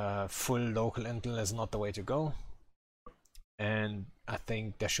that full local intel is not the way to go, and I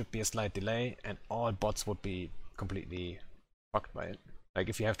think there should be a slight delay, and all bots would be completely fucked by it. Like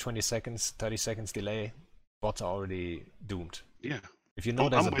if you have 20 seconds, 30 seconds delay, bots are already doomed. Yeah. If you know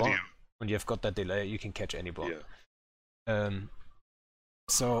there's I'm a with you. bot, when you've got that delay, you can catch any bot. Yeah.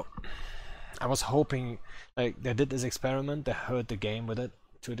 So I was hoping, like, they did this experiment, they hurt the game with it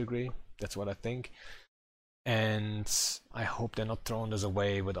to a degree. That's what I think. And I hope they're not throwing this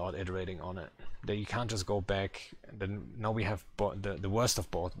away without iterating on it. That you can't just go back. And then now we have the worst of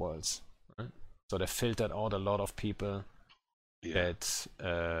both worlds. Right? So they filtered out a lot of people Yeah.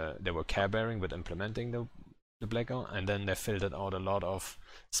 that they were care bearing with implementing the blackout, and then they filtered out a lot of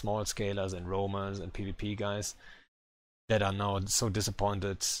small scalers and roamers and PvP guys that are now so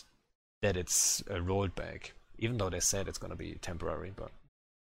disappointed that it's rolled back, even though they said it's going to be temporary. But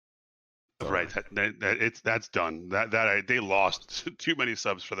Right. That's done. They lost too many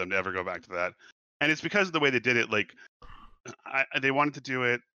subs for them to ever go back to that. And it's because of the way they did it. Like, they wanted to do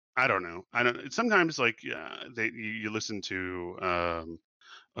it. I don't know. I don't. Sometimes like you listen to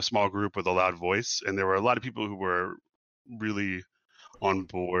a small group with a loud voice, and there were a lot of people who were really on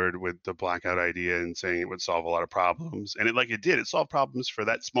board with the blackout idea and saying it would solve a lot of problems, and it did. It solved problems for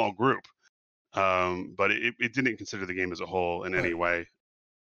that small group, but it didn't consider the game as a whole in any way.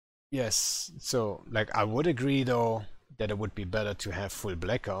 yes, so like I would agree though that it would be better to have full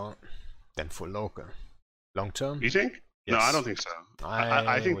blackout than full local. Long term, You think? No, I yes, don't think so.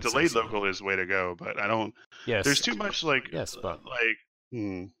 I I think would say delayed so. local is the way to go, but I don't. There's Yes, too much like yes, but like.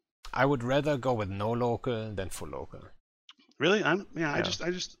 Hmm, I would rather go with no local than full local. really? Yeah,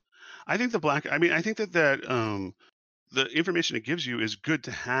 I think the black. I mean, I think that the information it gives you is good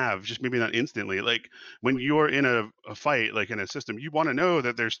to have, just maybe not instantly. Like when you're in a fight, like in a system, you want to know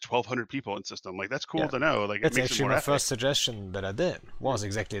that there's 1,200 people in system. Like that's cool yeah. to know. Like it That's makes it actually more my epic. first suggestion that I did was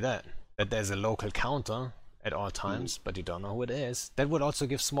exactly that. That there's a local counter at all Mhm. times, but you don't know who it is. That would also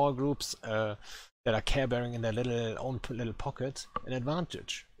give small groups that are care bearing in their little pocket an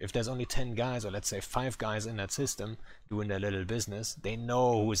advantage. If there's only 10 guys, or let's say 5 guys in that system doing their little business, they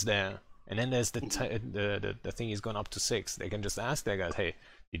know who's there. And then there's the thing is gone up to 6. They can just ask their guys, hey,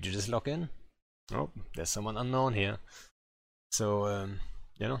 did you just log in? Oh, there's someone unknown here. So,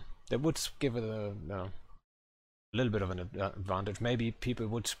 you know, that would give it a little bit of an advantage. Maybe people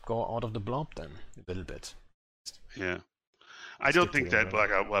would go out of the blob then a little bit. Yeah. I don't think that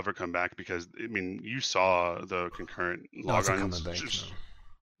Blackout will ever come back because, I mean, you saw the concurrent logons.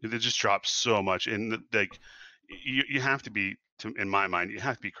 They just dropped so much. And, like, you have to be, in my mind, you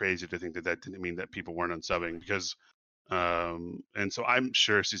have to be crazy to think that that didn't mean that people weren't unsubbing because, and so I'm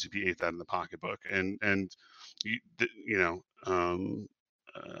sure CCP ate that in the pocketbook. And you know,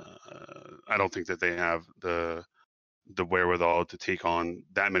 I don't think that they have the wherewithal to take on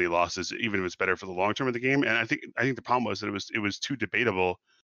that many losses, even if it's better for the long term of the game. And I think the problem was that it was too debatable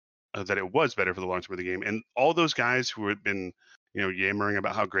that it was better for the long term of the game. And all those guys who had been, you know, yammering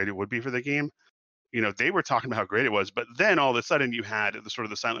about how great it would be for the game, you know, they were talking about how great it was. But then all of a sudden you had the sort of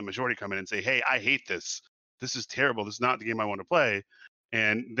the silent majority come in and say, hey, I hate this. This is terrible. This is not the game I want to play.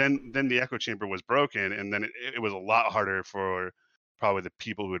 And then the echo chamber was broken, and then it was a lot harder for probably the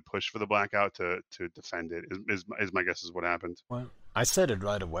people who would push for the blackout to defend it. Is my guess is what happened. Well, I said it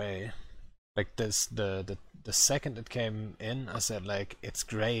right away. Like this, the second it came in, I said like it's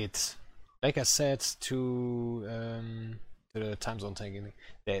great. Like I said to the time zone taking,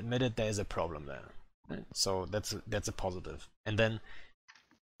 they admitted there's a problem there. Right? So that's a positive. And then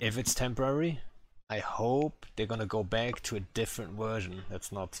if it's temporary, I hope they're gonna go back to a different version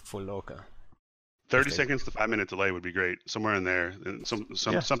that's not full loca. 30 seconds to 5 minute delay would be great. Somewhere in there,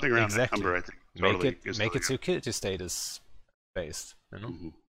 something around that number, I think. Make it security status based. You know. Mm-hmm.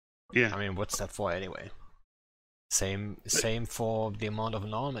 Yeah. I mean, what's that for anyway? Same for the amount of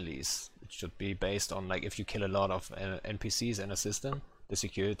anomalies. It should be based on like if you kill a lot of NPCs in a system, the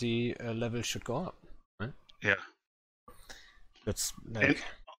security level should go up. Right? Yeah. That's like.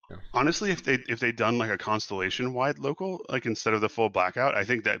 Honestly, if they'd done like a constellation-wide local, like instead of the full blackout, I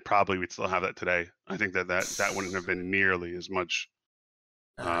think that probably we'd still have that today. I think that wouldn't have been nearly as much.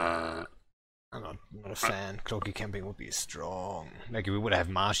 I'm not a fan. Cloaky camping would be strong. Like we would have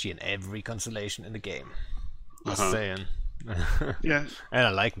Marshy in every constellation in the game. Just saying. Yeah. And I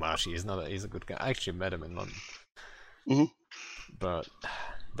like Marshy. He's a good guy. I actually met him in London. Mm-hmm. But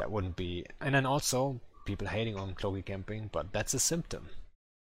that wouldn't be. And then also people hating on cloaky camping, but that's a symptom.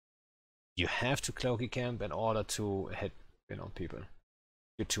 You have to cloaky camp in order to hit, you know, people.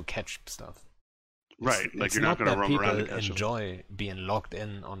 To catch stuff. Right, like you're not going to roam around and catch enjoy being logged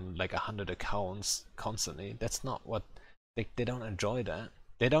in on like 100 accounts constantly. That's not what they don't enjoy that.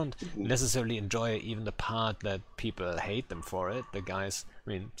 They don't necessarily enjoy even the part that people hate them for it. The guys, I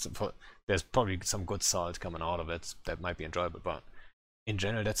mean, there's probably some good salt coming out of it that might be enjoyable, but in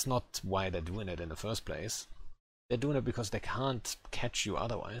general, that's not why they're doing it in the first place. They're doing it because they can't catch you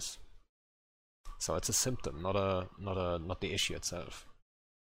otherwise. So it's a symptom, not the issue itself.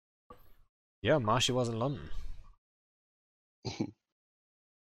 Yeah, Marshy was in London.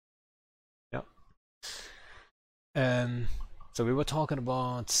 Yeah. So we were talking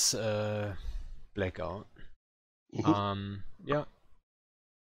about Blackout. Yeah.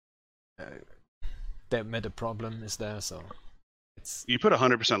 They admit a problem is there, so it's. You put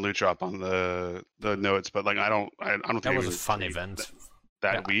 100% loot drop on the notes, but like I don't think that was a fun event.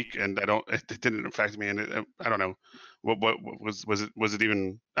 That week, and it didn't affect me, and I don't know what was it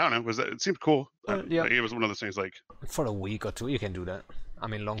even, I don't know, it seemed cool. Yeah, it was one of those things like for a week or two you can do that. I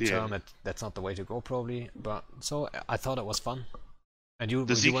mean, long term that's not the way to go probably, but so I thought it was fun. And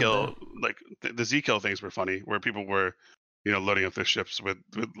the Z-kill, like the Z-kill things were funny, where people were, you know, loading up their ships with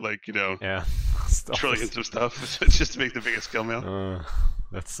like, you know, trillions of stuff just to make the biggest kill mail.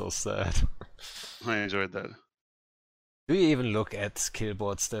 That's so sad. I enjoyed that. Do you even look at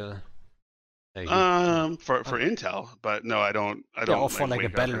Killboard still? For intel, but no, I don't. Or for like a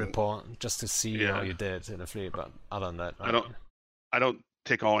battle report, just to see how you did in a fleet. But other than that, I don't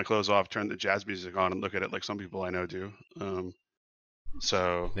take all my clothes off, turn the jazz music on, and look at it like some people I know do.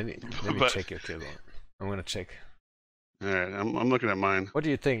 So let me check your Killboard. I'm gonna check. All right, I'm looking at mine. What do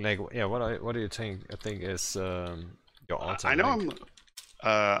you think? Like, yeah, what do you think? I think is your all-time.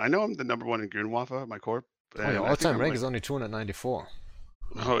 I know I'm the number 1 in Goonwafa, my corp. Your all-time rank is only 294.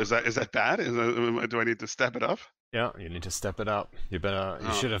 Oh, is that bad? Do I need to step it up? Yeah, you need to step it up. You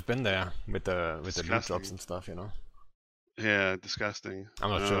should have been there with the loot drops and stuff, you know. Yeah, disgusting.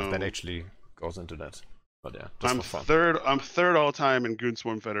 I'm not sure if that actually goes into that, but yeah, just I'm for fun. third. I'm third all time in Goon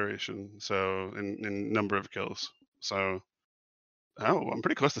Swarm Federation, so in number of kills. So, I'm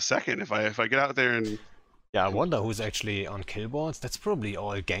pretty close to second if I get out there and. Yeah, I wonder who's actually on Killboards. That's probably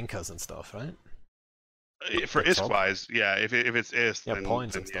all gankers and stuff, right? For ISK wise, yeah. If it's ISK, then,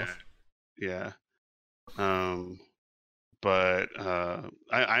 points and stuff. Yeah. But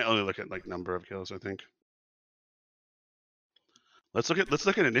I only look at like number of kills, I think. Let's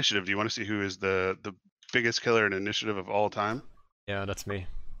look at initiative. Do you want to see who is the biggest killer in initiative of all time? Yeah, that's me.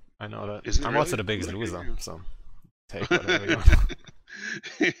 I know that. Is it I'm really? also the biggest Look at loser, you. so take whatever you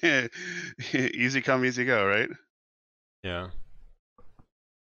want. Easy come, easy go, right? Yeah.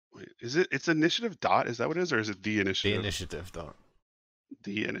 Wait, is it? It's initiative dot. Is that what it is, or is it the The initiative? initiative dot.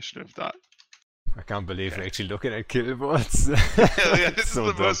 The initiative dot. I can't believe Okay. we're actually looking at kill bots. Yeah, this So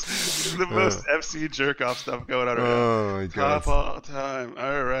is the most FC jerk off stuff going on right now. Oh my god. Top all time.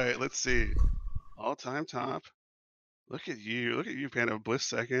 All right, let's see. All time top. Look at you. Look at you, Panda. Bliss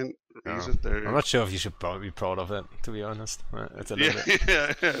second. Riza third. I'm not sure if you should be proud of it, to be honest. It's a little bit.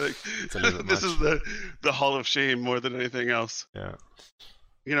 Yeah. Like, It's a little bit this much. is the Hall of Shame more than anything else. Yeah.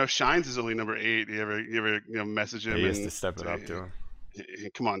 You know, Shines is only number 8. You ever message him? He has and to step it up too. hey,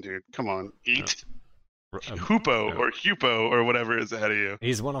 come on, dude. Come on. Eat. Yeah. Hupo yeah. or Hupo or whatever is ahead of you.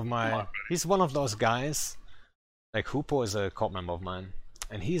 He's one of those guys. Like Hupo is a cult member of mine,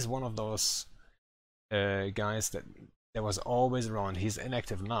 and he's one of those guys that was always around. He's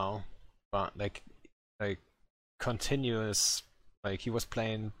inactive now, but like continuous. Like he was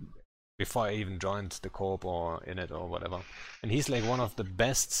playing before I even joined the corp or in it or whatever, and he's like one of the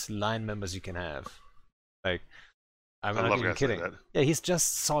best line members you can have. Like I'm not even kidding. Like yeah, he's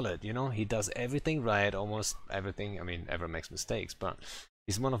just solid, you know. He does everything right, almost everything. I mean, everyone makes mistakes, but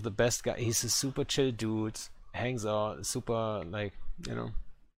he's one of the best guys. He's a super chill dude. Hangs out, super like, you know.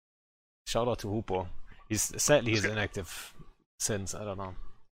 Shout out to Hupo. He's inactive since I don't know,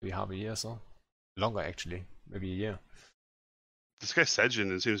 maybe half a year or so. Longer actually, maybe a year. This guy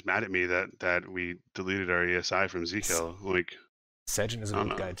Sejin, it seems mad at me that we deleted our ESI from Zkill. Like Sejin is a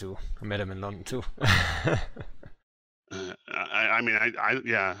good guy too. I met him in London too. I mean,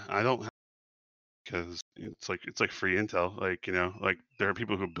 I don't, because it's like free intel. Like, you know, like there are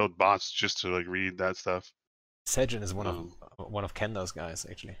people who build bots just to like read that stuff. Sejin is one of Kenda's guys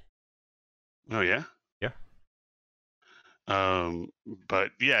actually. Oh yeah. Yeah.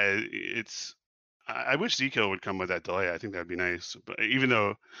 But yeah, it's. I wish Zkill would come with that delay. I think that'd be nice. But even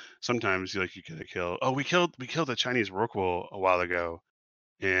though sometimes you get a kill. Oh, we killed a Chinese Rorqual a while ago.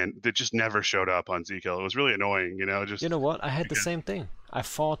 And it just never showed up on Zkill. It was really annoying, you know. Just you know what? I had the same thing. I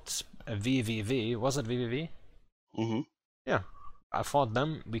fought a VVV. Was it VVV? Mm-hmm. Yeah, I fought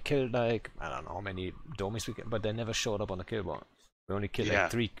them. We killed like I don't know how many domies we killed, but they never showed up on the kill bar. We only killed like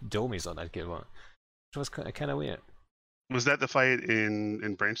 3 domies on that kill bar, which was kind of weird. Was that the fight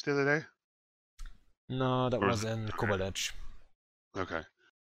in Branch the other day? No, that was in Kovaledge. Okay.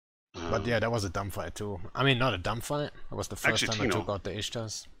 But yeah, that was a dumb fight too. I mean, not a dumb fight. It was the first time I took out the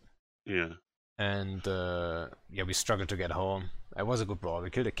Ishtas. Yeah. And yeah, we struggled to get home. It was a good brawl. We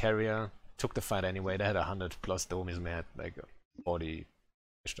killed a carrier, took the fight anyway. They had 100 plus domies, and we had like 40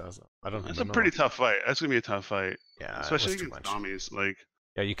 Ishtas. I don't know. That's a pretty tough fight. That's gonna be a tough fight. Yeah, especially against domies. Like.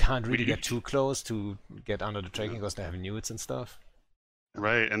 Yeah, you can't really get too close to get under the tracking because they have newts and stuff.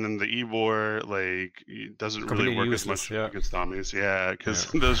 Right, and then the Ebor like doesn't really work as much against domies. Yeah,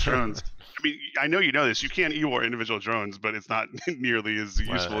 because those drones. I mean, I know you know this. You can Ebor individual drones, but it's not nearly as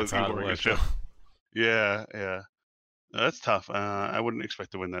useful as Ebor against ship. Yeah. That's tough. I wouldn't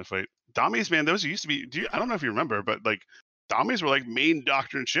expect to win that fight. Domies, man, those used to be. I don't know if you remember, but like domies were like main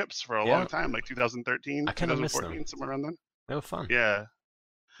doctrine ships for a long time, like 2013, 2014, somewhere around then. They were fun. Yeah.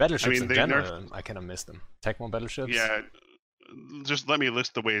 Battleships in general, I kind of miss them. Tecmo battleships. Yeah. Just let me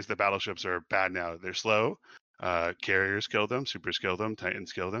list the ways that battleships are bad now. They're slow. Carriers kill them. Supers kill them.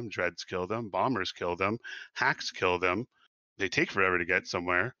 Titans kill them. Dreads kill them. Bombers kill them. Hacks kill them. They take forever to get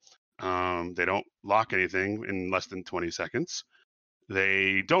somewhere. They don't lock anything in less than 20 seconds.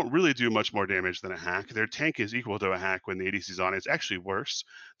 They don't really do much more damage than a hack. Their tank is equal to a hack when the ADC's on. It's actually worse.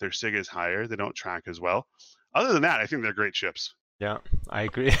 Their SIG is higher. They don't track as well. Other than that, I think they're great ships. Yeah, I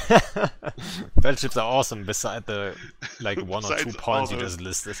agree. Battleships are awesome beside the like 1 or 2 points you just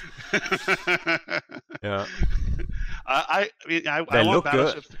listed. Yeah. I want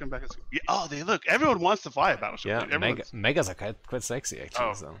battleships to come back. They look. Everyone wants to fly a battleship. Yeah, megas are quite sexy actually.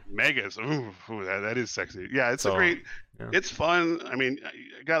 Oh, so. Megas. Ooh, that is sexy. Yeah, it's a great. Yeah. It's fun. I mean,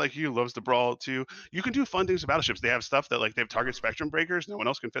 a guy like you loves to brawl too. You can do fun things with battleships. They have stuff that like they have target spectrum breakers. No one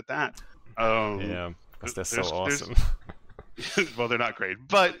else can fit that. Yeah, because they're so awesome. Well, they're not great,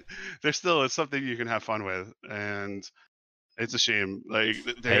 but it's something you can have fun with, and it's a shame. Like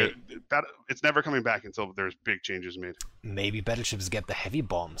it's never coming back until there's big changes made. Maybe battleships get the heavy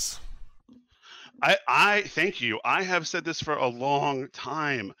bombs. I thank you. I have said this for a long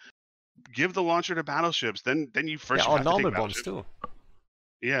time. Give the launcher to battleships, then you first. Yeah, or normal bombs too.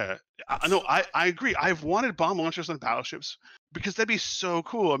 Yeah, I agree. I've wanted bomb launchers on battleships because that'd be so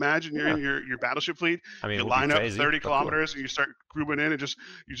cool. Imagine you're Yeah. in your battleship fleet. I mean, it You would be line up crazy, 30 but cool. kilometers and you start grouping in and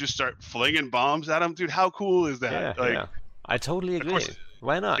you just start flinging bombs at them, dude. How cool is that? Yeah, Like, yeah. I totally of agree. course,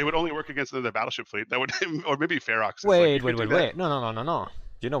 Why not? it would only work against another battleship fleet. That would, or maybe Ferox. Like, Wait, you could wait, do wait, that. wait. No, no, no, no, no.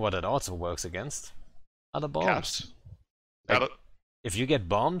 You know what it also works against? Other bombs. Caps. Like, if you get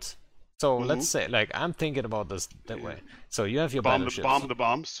bombed, so Mhm. let's say, like, I'm thinking about this that way. So you have your battleships. Bomb the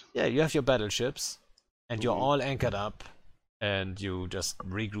bombs. Yeah, you have your battleships, and you're Mhm. all anchored up, and you just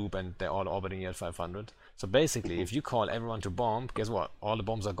regroup, and they're all orbiting you at 500. So basically, Mhm. if you call everyone to bomb, guess what? All the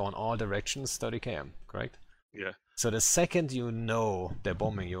bombs are gone all directions, 30 km, correct? Yeah. So the second you know they're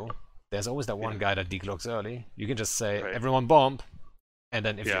bombing you, there's always that one Yeah. guy that declocks early. You can just say, Right. everyone bomb, and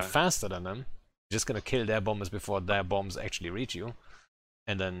then if you're Yeah. faster than them, you're just gonna kill their bombers before their bombs actually reach you.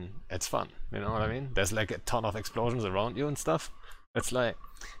 And then it's fun, you know what I mean? There's like a ton of explosions around you and stuff. It's like,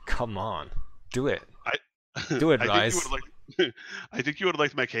 come on, do it. Do it, I think you guys. would like. I think you would have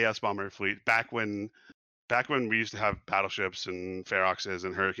liked my Chaos Bomber fleet back when we used to have battleships and Feroxes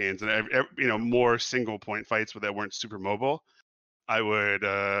and Hurricanes and more single point fights that weren't super mobile. I would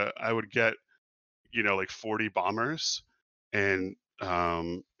get like 40 bombers and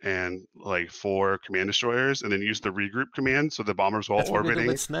like 4 command destroyers, and then use the regroup command so the bombers were all That's what we do orbiting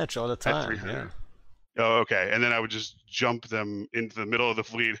with Snatch all the at time. 300. Yeah. Oh, okay. And then I would just jump them into the middle of the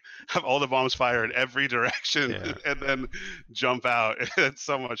fleet, have all the bombs fire in every direction, Yeah. and then jump out. It's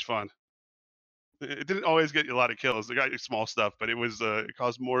so much fun. It didn't always get you a lot of kills. It got you small stuff, but it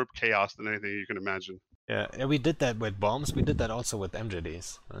caused more chaos than anything you can imagine. Yeah, and we did that with bombs. We did that also with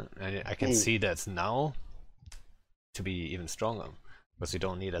MJDs. And I can see that now to be even stronger, because you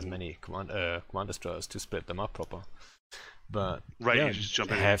don't need as many command destroyers to split them up proper. But right, yeah, you just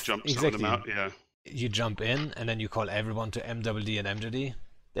jump in, jump some of them out. Yeah, you jump in and then you call everyone to MWD and MJD.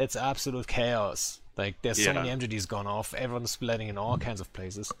 That's absolute chaos. Like there's so many MJDs gone off. Everyone's splitting in all kinds of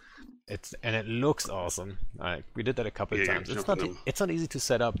places. It looks awesome. Like we did that a couple of times. It's not easy to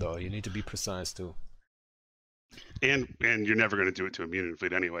set up though. You need to be precise too. And you're never going to do it to a mutant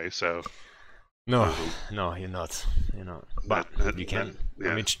fleet anyway. So no, you're not. But you can.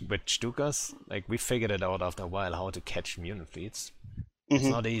 Yeah. I mean, with Stukas, like we figured it out after a while how to catch mutant fleets. It's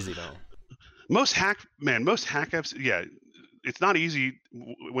not easy though. Most hack FC, yeah, it's not easy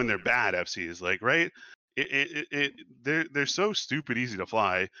when they're bad FCs, like, right? They're so stupid easy to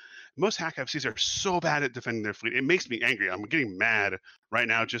fly. Most hack FCs are so bad at defending their fleet. It makes me angry. I'm getting mad right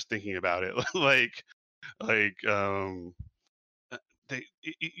now just thinking about it.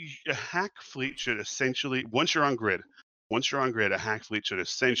 A hack fleet should essentially, once you're on grid, a hack fleet should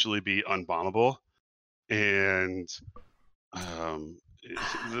essentially be unbombable. And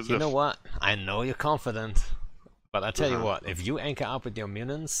you know what? I know you're confident, but I tell you what, if you anchor up with your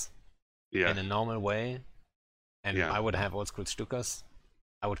mutants in a normal way, and I would have old school Stukas,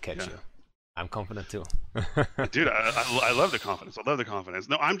 I would catch you. I'm confident too. Dude, I love the confidence. I love the confidence.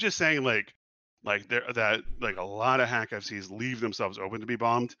 No, I'm just saying like a lot of hack FCs leave themselves open to be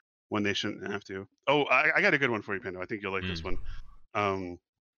bombed when they shouldn't have to. Oh, I got a good one for you, Pando. I think you'll like this one.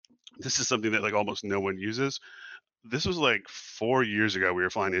 This is something that like almost no one uses. This was like 4 years ago. We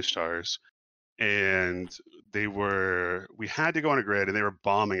were flying Ishtars, and we had to go on a grid, and they were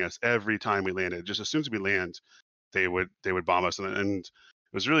bombing us every time we landed. Just as soon as we land, they would bomb us, and it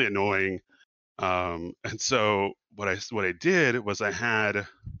was really annoying. And so what I did was I had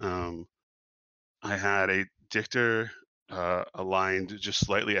a Dictor aligned just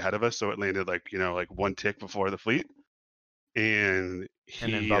slightly ahead of us, so it landed like one tick before the fleet, and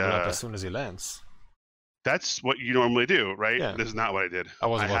then bubble up as soon as he lands. That's what you normally do, right? Yeah. This is not what I did. I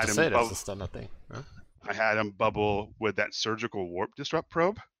was about to say that's a standard thing. Huh? I had him bubble with that surgical warp disrupt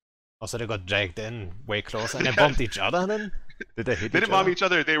probe. Also, they got dragged in way closer and they bombed each other then? Did they hit They didn't bomb each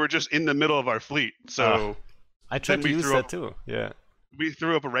other. They were just in the middle of our fleet. So I tried to use that too. Yeah. We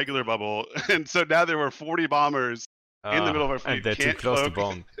threw up a regular bubble, and so now there were 40 bombers in the middle of our fleet. And they're too close to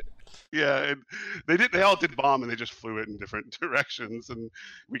bomb. Yeah, and they all did bomb, and they just flew it in different directions, and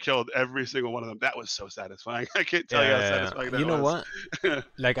we killed every single one of them. That was so satisfying. I can't tell you how satisfying that was. You know what?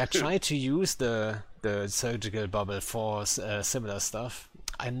 Like I tried to use the surgical bubble for similar stuff.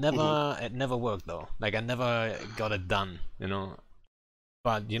 It never worked though. Like I never got it done,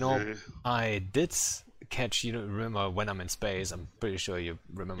 But I did catch. Remember when I'm in space? I'm pretty sure you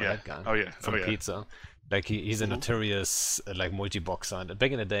remember that guy. Oh yeah. From Pizza. Like he's a notorious like multi-boxer. And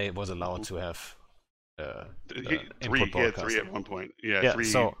back in the day, it was allowed to have three at one point. Yeah. Three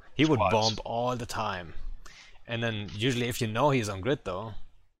so he would squads. bomb all the time, and then usually if you know he's on grid though,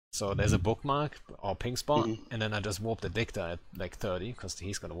 So there's a bookmark or ping spot, and then I just warp the dicta at like 30, because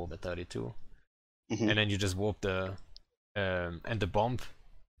he's gonna warp at 32. And then you just warp the and the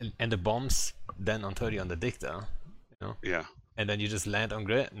bombs then on 30 on the dicta, you know. Yeah. And then you just land on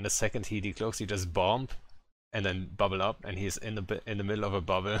grid, and the second he decloaks, you just bomb, and then bubble up, and he's in the middle of a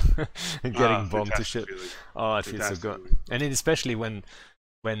bubble, getting bombed to shit. Feeling. Oh, it feels so good. And then especially when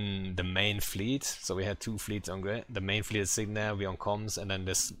the main fleet, so we had 2 fleets on grid. The main fleet is sitting there, we on comms, and then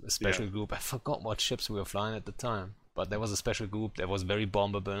this special group. I forgot what ships we were flying at the time, but there was a special group that was very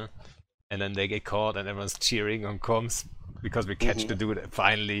bombable. And then they get caught, and everyone's cheering on comms because we catch the dude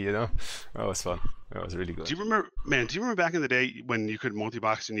finally, you know. That was fun. That was really good. Do you remember back in the day when you could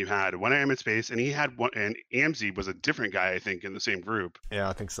multi-box and you had one AM in space, and he had one, and AMZ was a different guy, I think, in the same group. Yeah,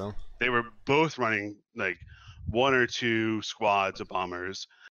 I think so. They were both running like 1 or 2 squads of bombers,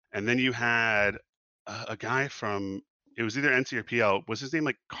 and then you had a guy from, it was either NC or PL. Was his name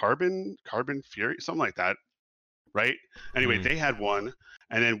like Carbon Fury, something like that, right? Anyway, they had one,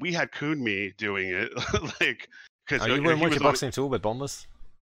 and then we had Kunmi doing it, like, because you were multi-boxing too with bombers.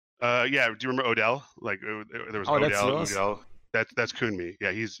 Yeah, do you remember Odell? Like there was Odell. That's Kunmi.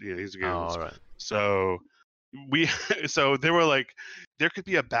 Yeah, he's a good one. All right. So there were like, there could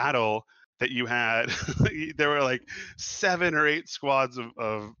be a battle that you had. There were like 7 or 8 squads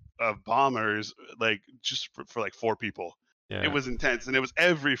of bombers, like just for like 4 people. Yeah. It was intense, and it was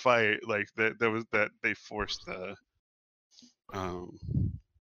every fight like that. There was that they forced the,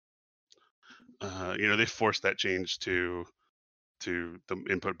 they forced that change to the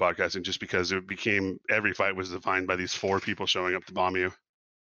input broadcasting, just because it became, every fight was defined by these 4 people showing up to bomb you.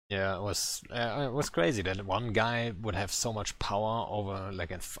 Yeah, it was crazy that one guy would have so much power over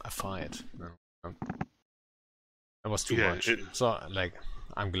like a fight. It was too much. So like,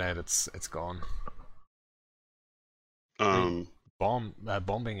 I'm glad it's gone.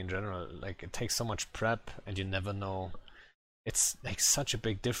 Bombing in general, like, it takes so much prep, and you never know. It's like such a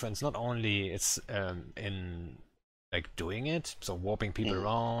big difference. Not only it's in like doing it, so warping people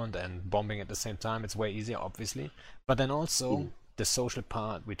around and bombing at the same time, it's way easier, obviously. But then also the social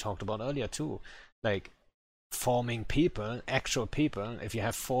part we talked about earlier too, like forming people, actual people. If you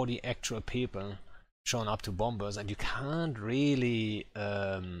have 40 actual people showing up to bombers, and you can't really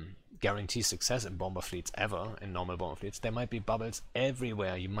guarantee success in bomber fleets ever, in normal bomber fleets. There might be bubbles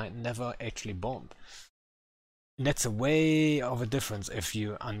everywhere. You might never actually bomb. And that's a way of a difference if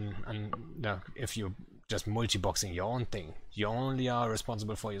you if you're just multi-boxing your own thing. You only are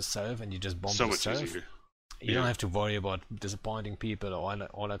responsible for yourself, and you just bomb yourself. Much easier. You don't have to worry about disappointing people or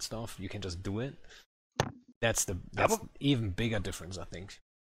all that stuff. You can just do it. That's even bigger difference, I think.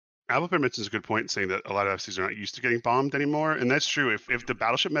 Albert mentions a good point, saying that a lot of FCs are not used to getting bombed anymore, and that's true. If the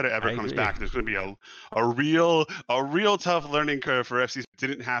battleship meta ever comes back, there's going to be a real tough learning curve for FCs who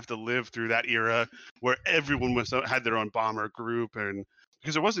didn't have to live through that era where everyone had their own bomber group, and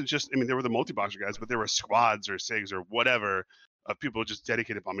because it wasn't just, I mean, there were the multi-boxer guys, but there were squads or SIGs or whatever of people just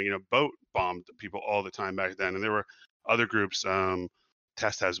dedicated bombing. You know, Boat bombed people all the time back then, and there were other groups.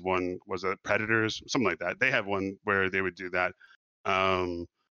 Test has one, was it Predators, something like that. They have one where they would do that.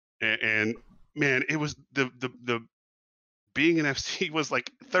 And man, it was the being an FC was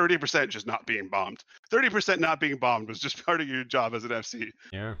like 30% just not being bombed. 30% not being bombed was just part of your job as an FC.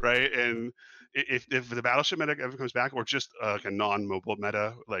 Yeah. Right. And if the battleship meta ever comes back, or just like a non-mobile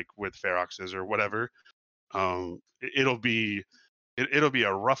meta, like with Feroxes or whatever, it'll be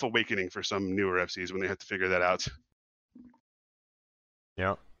a rough awakening for some newer FCs when they have to figure that out.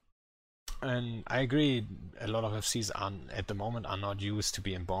 Yeah. And I agree, a lot of FCs at the moment are not used to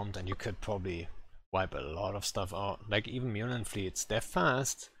being bombed, and you could probably wipe a lot of stuff out. Like even Munin fleets, they're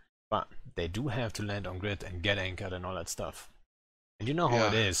fast, but they do have to land on grid and get anchored and all that stuff. And you know how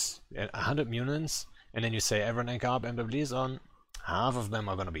it is. 100 Munins, and then you say everyone anchor up, MWDs on, half of them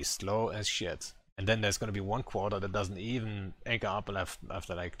are going to be slow as shit. And then there's going to be 1/4 that doesn't even anchor up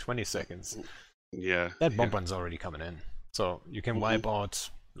after like 20 seconds. Yeah. That bomb run's already coming in. So you can wipe out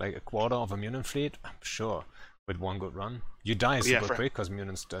like 1/4 of a Munin fleet, I'm sure, with one good run. You die super quick because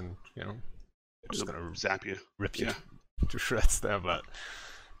Munins then, they're just gonna zap you, rip you to shreds there, but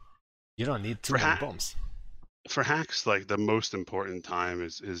you don't need too many bombs. For hacks, like the most important time or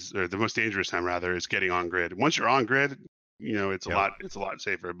the most dangerous time rather, is getting on grid. Once you're on grid, it's a lot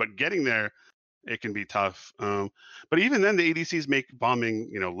safer. But getting there, it can be tough. But even then, the ADCs make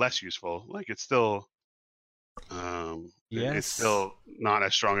bombing, less useful. Like it's still. It's still not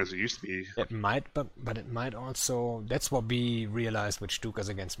as strong as it used to be. It might, but it might also. That's what we realized with Stukas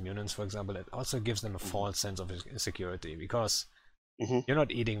against Munins, for example. It also gives them a false sense of security, because you're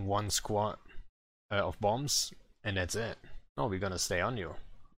not eating one squad of bombs and that's it. No, we're gonna stay on you.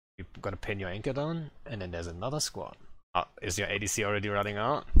 you're gonna pin your anchor down, and then there's another squad. Is your ADC already running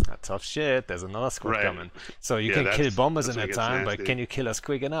out? Tough shit. There's another squad coming. So you can kill bombers in that time, but can you kill us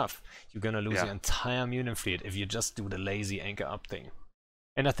quick enough? You're gonna lose your entire Munin fleet if you just do the lazy anchor up thing.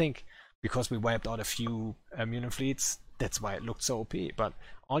 And I think because we wiped out a few Munin fleets, that's why it looked so OP. But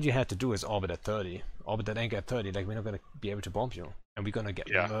all you had to do is orbit at 30, orbit that anchor at 30. Like, we're not gonna be able to bomb you, and we're gonna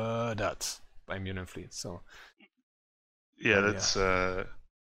get murdered by Munin fleets. So yeah, that's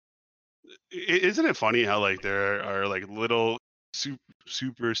isn't it funny how like there are like little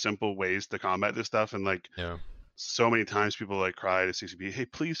super simple ways to combat this stuff, and like so many times people like cry to CCP, hey,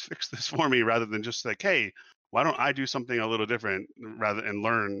 please fix this for me, rather than just like, hey, why don't I do something a little different rather and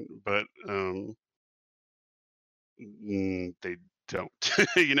learn? But they don't.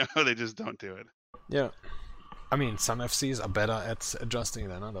 You know, they just don't do it. Yeah, I mean, some FCs are better at adjusting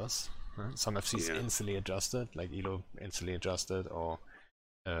than others. Right? Some FCs instantly adjusted, like Elo instantly adjusted, or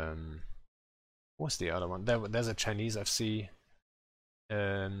what's the other one? There's a Chinese FC,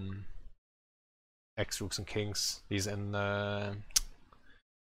 X Rooks and Kings. He's in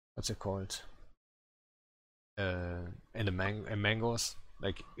what's it called? In the Mangoes.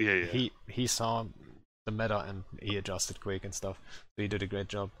 Like he saw the meta and he adjusted quick and stuff. So he did a great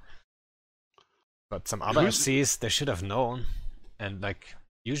job. But some other FCs, they should have known, and like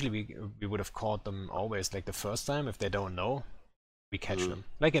usually we would have caught them always. Like the first time, if they don't know, we catch them.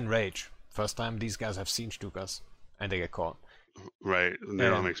 Like in Rage, first time these guys have seen Stukas and they get caught. Right, and they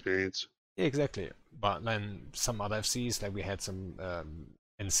don't have experience. Yeah, exactly. But then some other FCs, like we had some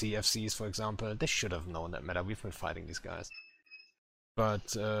NC FCs, for example, they should have known that meta. We've been fighting these guys.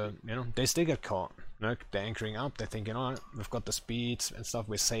 But, you know, they still get caught. Like, they're anchoring up, they're thinking, oh, we've got the speed and stuff,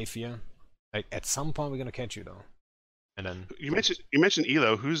 we're safe here. Like, at some point we're gonna catch you, though. And then... You mentioned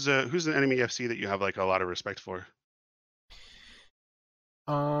Elo. Who's an enemy FC that you have, like, a lot of respect for?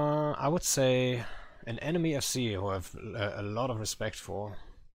 I would say an enemy FC who I have a lot of respect for.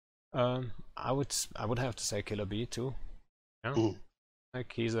 I would have to say Killer B, too. Yeah.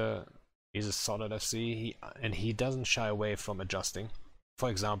 Like, he's a solid FC, he doesn't shy away from adjusting. For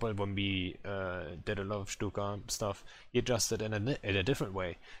example, when we did a lot of Stuka stuff, he adjusted in a different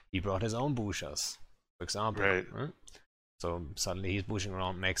way. He brought his own bushers, for example. Right? So suddenly he's bushing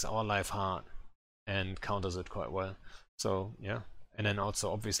around, makes our life hard, and counters it quite well. So yeah, and then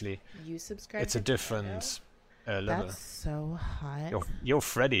also obviously it's a different level. That's so hot. Yo,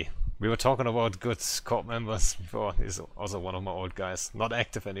 Freddy. We were talking about good corp members before. He's also one of my old guys. Not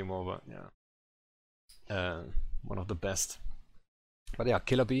active anymore, but yeah. One of the best. But yeah,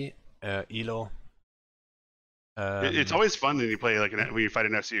 Killer B, Elo. It's always fun when you play when you fight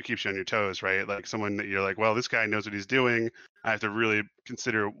an FC who keeps you on your toes, right? Like someone that you're like, well, this guy knows what he's doing. I have to really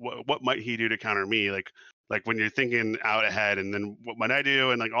consider what might he do to counter me. Like when you're thinking out ahead, and then what might I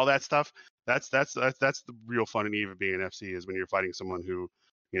do, and like all that stuff. That's the real fun and eve of being an FC, is when you're fighting someone who,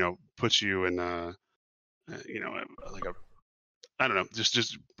 you know, puts you in you know, like a, I don't know,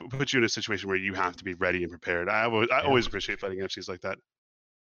 just put you in a situation where you have to be ready and prepared. I always appreciate fighting FCs like that.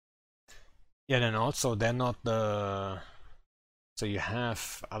 Yeah, and then also they're not the... So you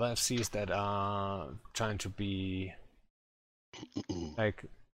have other FCs that are trying to be like...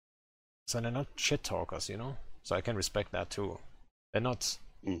 So they're not shit talkers, you know? So I can respect that too. They're not...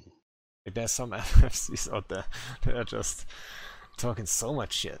 Like, there's some FCs out there that are just talking so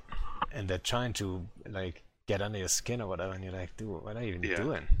much shit, and they're trying to like get under your skin or whatever, and you're like, dude, what are you even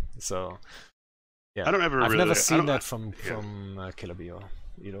doing? So yeah, I've never seen that from Killer B or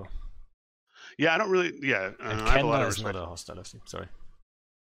Elo. Yeah, I don't really. Yeah, and I have a lot of respect. Not a hostile FC. Sorry.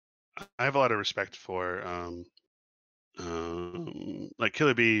 I have a lot of respect for like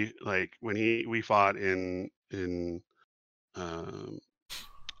Killer B. Like when we fought in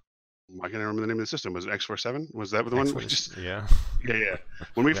I can't remember the name of the system. Was it X47? Was that the one? Yeah.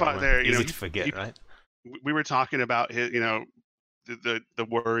 When we fought there, you know, easy to forget, right? We were talking about his, you know, the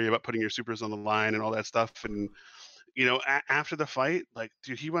worry about putting your supers on the line and all that stuff, and you know, after the fight, like,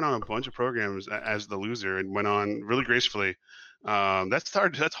 dude, he went on a bunch of programs as the loser and went on really gracefully. That's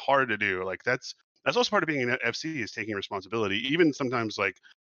hard. That's hard to do. Like that's also part of being an FC, is taking responsibility. Even sometimes, like,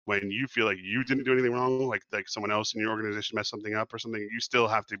 when you feel like you didn't do anything wrong, like someone else in your organization messed something up or something, you still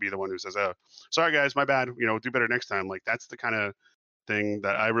have to be the one who says, "Oh, sorry guys, my bad. You know, do better next time." Like that's the kind of thing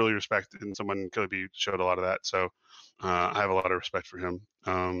that I really respect, and someone Killer B showed a lot of that. So I have a lot of respect for him.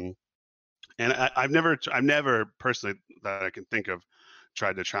 And I've never personally, that I can think of,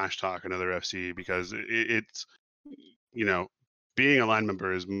 tried to trash talk another FC, because it's, you know, being a line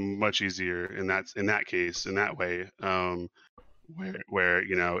member is much easier in that case, in that way. Where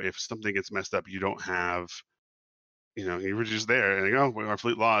you know, if something gets messed up, you don't have you were just there, and like, oh, well, our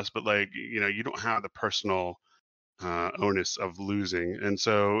fleet lost, but like, you don't have the personal onus of losing, and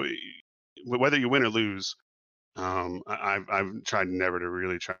so whether you win or lose, I've tried never to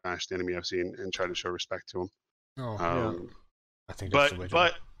really trash the enemy FC and try to show respect to them. Oh, yeah. I think that's But the way to go.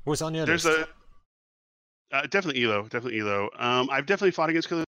 Who's on your there's list? definitely Elo. I've definitely fought against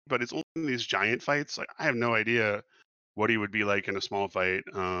Killer, but it's only these giant fights. Like I have no idea what he would be like in a small fight.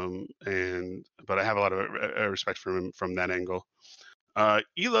 But I have a lot of respect for him from that angle.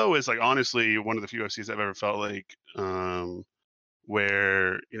 Elo is like honestly one of the few FCs I've ever felt like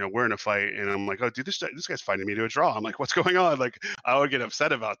where we're in a fight and I'm like, oh dude, this guy's fighting me to a draw. I'm like, what's going on? Like I would get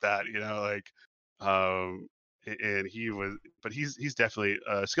upset about that, like and he's definitely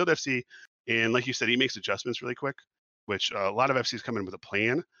skilled FC, and like you said, he makes adjustments really quick, which a lot of FCs come in with a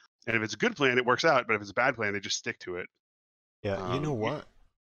plan, and if it's a good plan, it works out, but if it's a bad plan, they just stick to it. Yeah, you know what?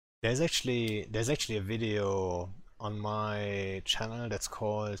 There's actually a video on my channel that's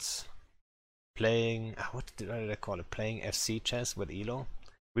called playing what did I call it? Playing FC chess with Elo.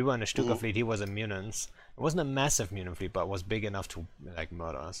 We were in a Stuka fleet. He was a Munins. It wasn't a massive Munin fleet, but it was big enough to like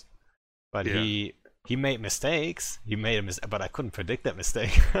murder us. But he made mistakes. He made a mistake, but I couldn't predict that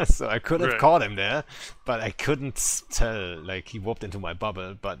mistake. So I could have caught him there, but I couldn't tell. Like he whooped into my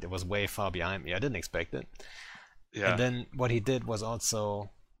bubble, but it was way far behind me. I didn't expect it. Yeah. And then what he did was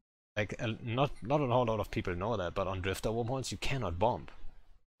also like not a whole lot of people know that, but on Drifter wormholes you cannot bomb.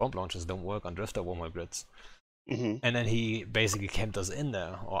 Bomb launchers don't work on Drifter wormhole grids. And then he basically camped us in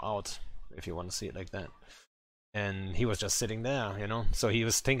there or out, if you want to see it like that. And he was just sitting there, so he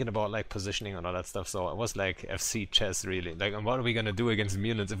was thinking about like positioning and all that stuff. So it was like FC chess really, like, and what are we gonna do against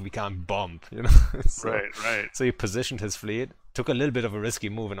Munins if we can't bomb, so, right. So he positioned his fleet, took a little bit of a risky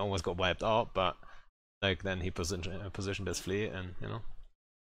move and almost got wiped out, but like then he positioned his fleet, and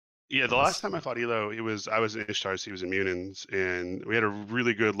yeah, the last time I fought Elo, I was in Ishtars, he was in Munins, and we had a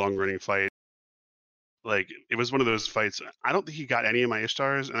really good long running fight. Like it was one of those fights. I don't think he got any of my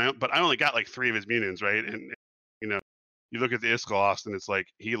Ishtars, but I only got like 3 of his Munins, right? And you look at the Iskalost, and it's like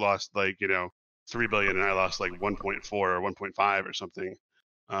he lost like 3 billion, and I lost like 1.4 or 1.5 or something.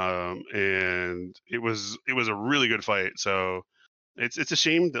 And it was a really good fight. So it's a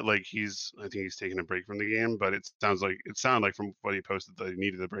shame that like I think he's taking a break from the game, but it sounded like from what he posted that he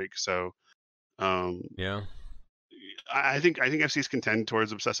needed a break. So yeah, I think FCs contend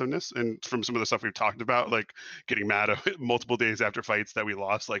towards obsessiveness, and from some of the stuff we've talked about, like getting mad multiple days after fights that we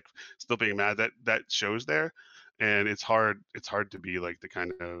lost, like still being mad, that shows there, and it's hard to be like the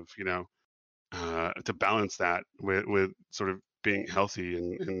kind of to balance that with sort of being healthy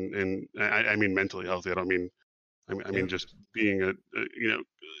and I mean mentally healthy. I don't mean I mean just being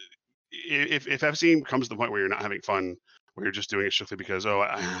if FC comes to the point where you're not having fun, where you're just doing it strictly because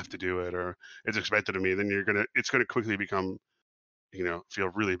I have to do it or it's expected of me, then it's gonna quickly become feel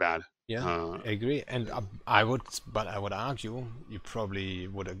really bad. Yeah, I agree, and I would argue you probably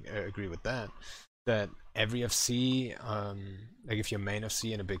would agree with that every FC, like if you're main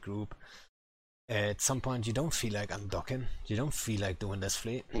FC in a big group, at some point you don't feel like undocking, you don't feel like doing this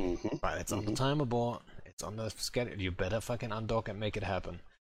fleet, but it's on the timer board, it's on the schedule, you better fucking undock and make it happen.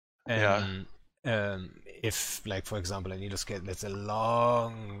 And if like for example in Elo Skate it's a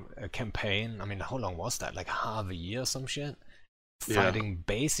long campaign, I mean how long was that, like half a year or some shit, fighting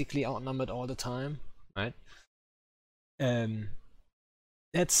basically outnumbered all the time, right?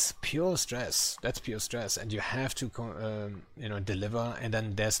 That's pure stress. And you have to deliver, and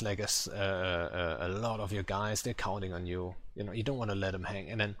then there's like a lot of your guys, they're counting on you, you don't want to let them hang,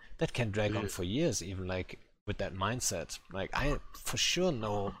 and then that can drag on for years, even like with that mindset. Like I for sure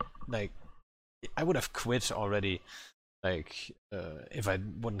know, like I would have quit already, like if I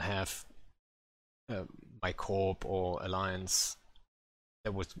wouldn't have my corp or alliance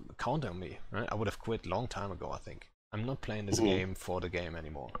that would counter me, right? I would have quit long time ago, I think. I'm not playing this game for the game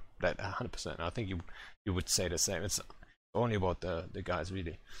anymore. That 100%. I think you would say the same. It's only about the guys,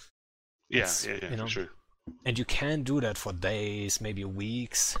 really. Yeah, for sure. And you can do that for days, maybe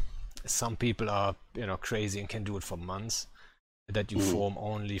weeks. Some people are crazy and can do it for months. That you form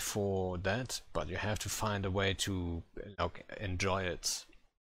only for that, but you have to find a way to enjoy it,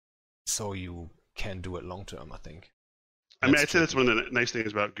 so you can do it long term, I think. I mean, I'd say that's one of the nice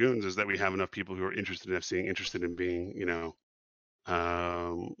things about Goons is that we have enough people who are interested in FCing, interested in being,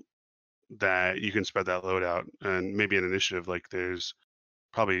 that you can spread that load out, and maybe an initiative like there's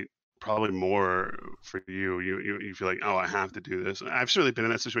probably more for you. You feel like, oh, I have to do this. I've certainly been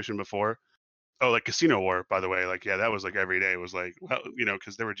in that situation before. Oh, like Casino War, by the way. Like, yeah, that was like every day was like, well,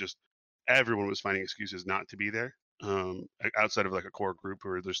 because there were just everyone was finding excuses not to be there. outside of like a core group who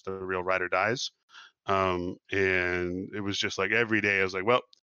are just the real ride or dies. And it was just like every day I was like, well,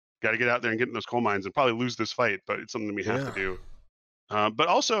 got to get out there and get in those coal mines and probably lose this fight, but it's something we have to do. But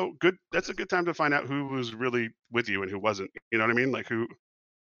also good. That's a good time to find out who was really with you and who wasn't. You know what I mean? Like who.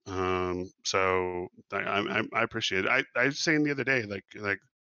 So I appreciate it. I was saying the other day, like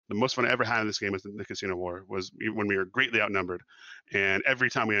the most fun I ever had in this game was the Casino War was when we were greatly outnumbered, and every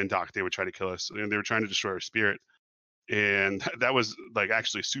time we undocked, they would try to kill us, and they were trying to destroy our spirit, and that was like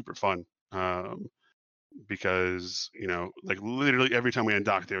actually super fun. Because like literally every time we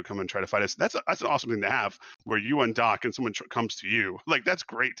undock, they would come and try to fight us. That's an awesome thing to have, where you undock and someone comes to you. Like that's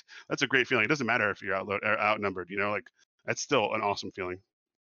great. That's a great feeling. It doesn't matter if you're outnumbered. Like that's still an awesome feeling.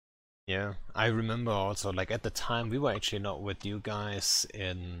 Yeah, I remember also, like at the time we were actually not with you guys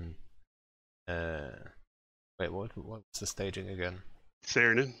in wait, what was the staging again?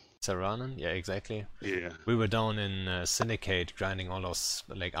 Saranen. Saranen, yeah, exactly. Yeah. We were down in Syndicate grinding all those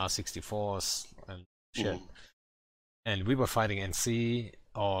like R64s and shit. And we were fighting NC,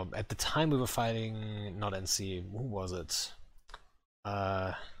 or at the time we were fighting not NC, who was it?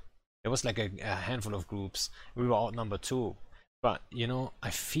 There was like a handful of groups. We were outnumbered too. But I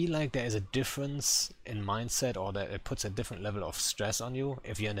feel like there is a difference in mindset, or that it puts a different level of stress on you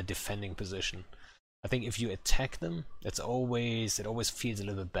if you're in a defending position. I think if you attack them, it always feels a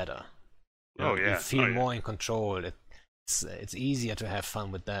little bit better. You feel more in control. It's easier to have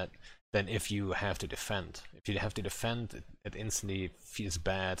fun with that than if you have to defend. If you have to defend, it instantly feels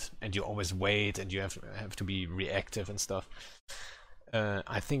bad, and you always wait, and you have to be reactive and stuff.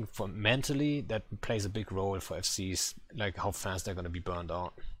 I think for mentally that plays a big role for FCs, like how fast they're going to be burned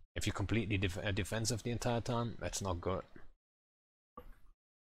out. If you're completely defensive the entire time, that's not good.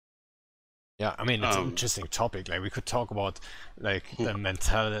 Yeah, I mean it's an interesting topic. Like we could talk about like the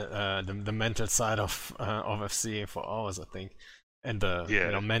mental side of FC for hours, I think, and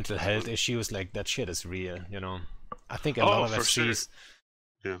the mental health issues. Like that shit is real. I think a lot of FCs.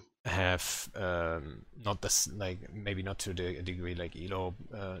 Sure. Yeah. Have not this, like maybe not to the degree like Elo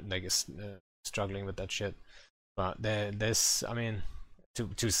like is struggling with that shit, but there's I mean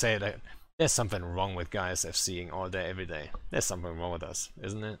to say that there's something wrong with guys FCing all day every day. There's something wrong with us,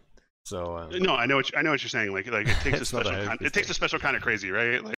 isn't it? So no, I know what you're saying. Like it takes a special it takes a special kind of crazy,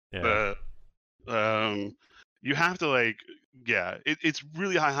 right? Like you have to like it's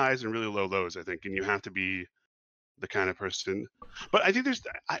really high highs and really low lows, I think, and you have to be the kind of person. But I think there's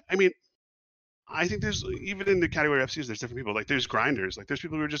I think there's, even in the category of FCs, there's different people. Like there's grinders. Like there's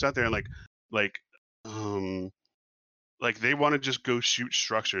people who are just out there and like they want to just go shoot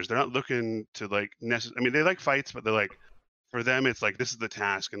structures. They're not looking to like I mean, they like fights, but they're like, for them it's like this is the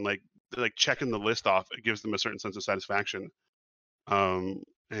task, and like they're like checking the list off. It gives them a certain sense of satisfaction.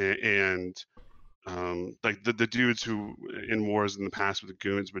 Like the dudes who in wars in the past with the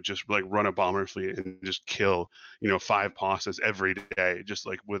goons would just like run a bomber fleet and just kill 5 bosses every day, just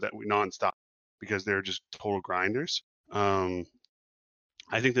like with that nonstop, because they're just total grinders. I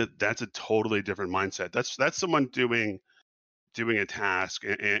think that's a totally different mindset. That's someone doing a task,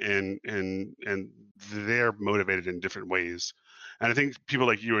 and they're motivated in different ways. And I think people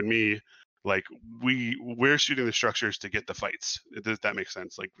like you and me, like we're shooting the structures to get the fights. Does that make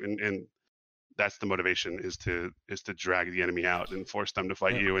sense? Like and that's the motivation, is to drag the enemy out and force them to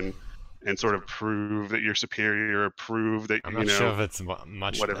fight you, and sort of prove that you're superior, or prove that I'm not sure if it's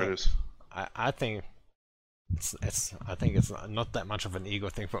much whatever it is. I think it's not that much of an ego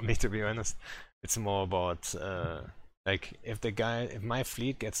thing for me, to be honest. It's more about like if my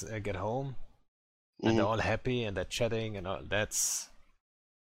fleet get home and they're all happy and they're chatting and all, that's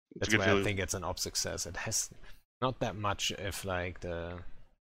where I think it's an op success. It has not that much if like the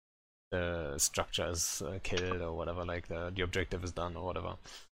structure is killed or whatever, like the objective is done or whatever.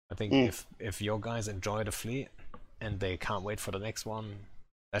 I think if your guys enjoy the fleet and they can't wait for the next one,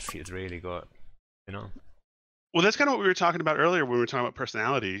 that feels really good, Well, that's kind of what we were talking about earlier when we were talking about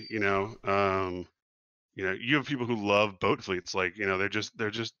personality. You have people who love boat fleets, like they're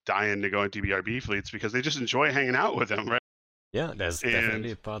just dying to go into BRB fleets because they just enjoy hanging out with them, right? Yeah, there's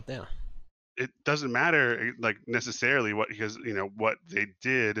definitely a part there. It doesn't matter like necessarily what they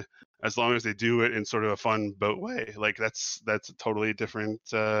did, as long as they do it in sort of a fun boat way. Like that's a totally different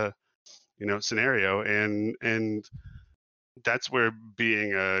scenario, and that's where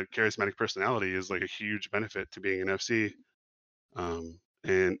being a charismatic personality is like a huge benefit to being an FC.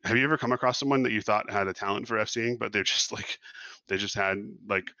 And have you ever come across someone that you thought had a talent for FCing, but they just had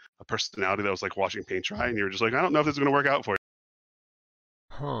like a personality that was like watching paint dry, and you were just like, I don't know if this is going to work out for you?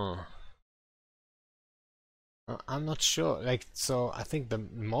 Huh. I'm not sure. Like, so I think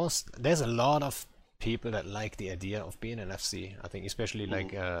there's a lot of people that like the idea of being an FC. I think especially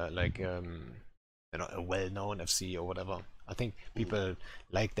like you know, a well-known FC or whatever. I think people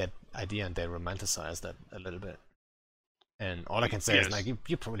like that idea and they romanticize that a little bit. And all I can say is like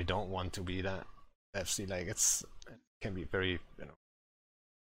you probably don't want to be that FC. Like it can be very, you know,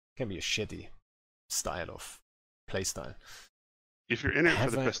 can be a shitty style of play style. If you're in it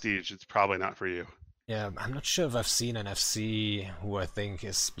for the prestige, it's probably not for you. Yeah, I'm not sure if I've seen an FC who I think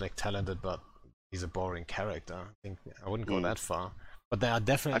is like talented, but he's a boring character. I think I wouldn't go that far. But there are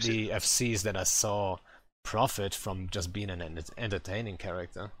definitely FCs that I saw profit from just being an entertaining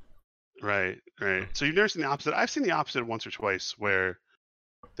character. Right. So you've never seen the opposite. I've seen the opposite once or twice, where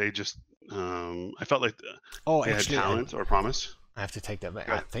they just, I felt like they had talent or promise. I have to take that back.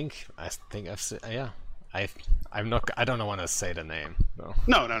 I think I've seen, yeah. I don't want to say the name. So.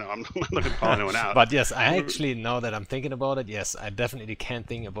 No. I'm not looking to call anyone out. But yes, I actually, now that I'm thinking about it, yes, I definitely can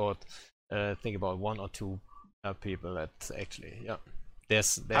think about one or two people that actually, yeah. They're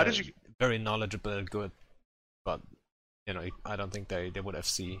very knowledgeable, good, but you know, I don't think they would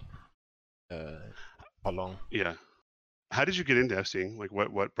FC for long. Yeah. How did you get into FCing? Like,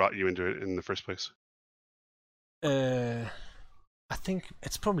 what brought you into it in the first place? I think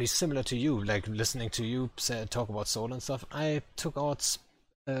it's probably similar to you, like listening to you talk about solo and stuff. I took out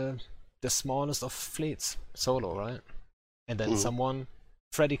the smallest of fleets solo, right? And then someone,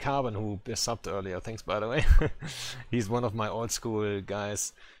 Freddy Carbon, who subbed earlier, thanks by the way, he's one of my old school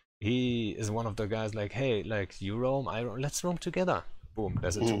guys. He is one of the guys like, hey, like you roam, I roam, let's roam together. Boom,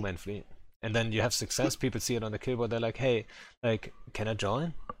 there's a 2-man fleet. And then you have success, people see it on the killboard, they're like, hey, like, can I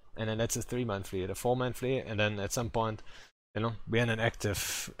join? And then that's a 3-man fleet, a 4-man fleet, and then at some point, you know, we're in an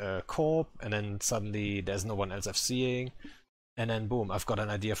active corp, and then suddenly there's no one else FCing, and then boom, I've got an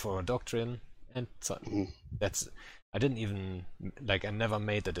idea for a doctrine, and so I didn't even, like, I never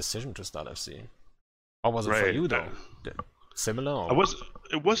made the decision to start FCing. How was it for you, though? Similar? Or?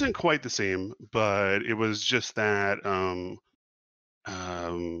 It wasn't quite the same, but it was just that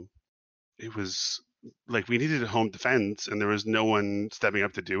it was like we needed a home defense, and there was no one stepping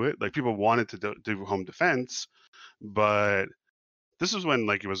up to do it. Like people wanted to do home defense, but this was when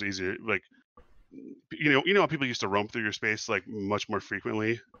like it was easier. Like you know, people used to roam through your space like much more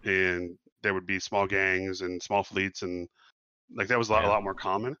frequently, and there would be small gangs and small fleets, and like that was a lot more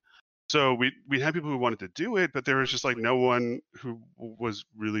common. So we had people who wanted to do it, but there was just like no one who was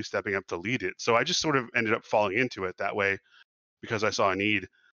really stepping up to lead it. So I just sort of ended up falling into it that way because I saw a need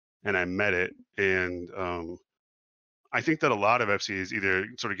and I met it. And I think that a lot of FCs either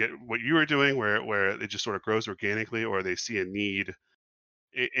sort of get what you were doing, where it just sort of grows organically, or they see a need.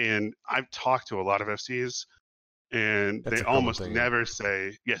 And I've talked to a lot of FCs, and they almost never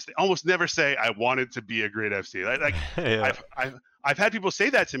say yes. They almost never say I wanted to be a great FC. Like I've had people say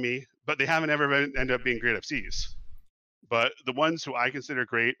that to me, but they haven't ever ended up being great FCs. But the ones who I consider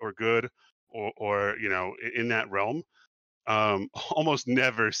great or good, or you know, in that realm, almost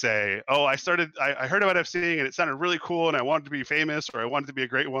never say, "Oh, I heard about FCing and it sounded really cool, and I wanted to be famous, or I wanted to be a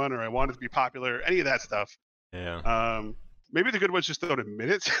great one, or I wanted to be popular." Any of that stuff. Yeah. Maybe the good ones just don't admit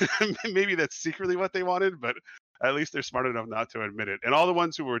it. Maybe that's secretly what they wanted, but at least they're smart enough not to admit it. And all the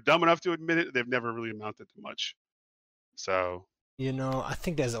ones who were dumb enough to admit it, they've never really amounted to much. So, you know, I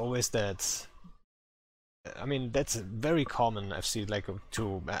think there's always that. I mean, that's very common. I've seen like I'm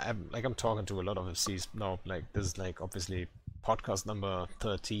talking to a lot of FCs now. Like this is like obviously podcast number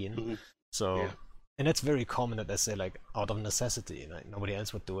 13. So, and it's very common that they say like out of necessity, like nobody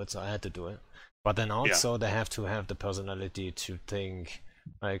else would do it, so I had to do it. But then also they have to have the personality to think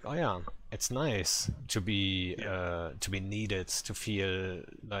like, oh yeah, it's nice to be needed, to feel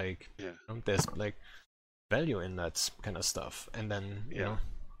like there's like value in that kind of stuff, and then you know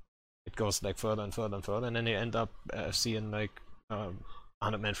it goes like further and further and further, and then you end up seeing like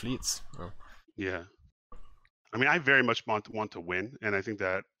 100-man fleets. Yeah, I mean, I very much want to win, and I think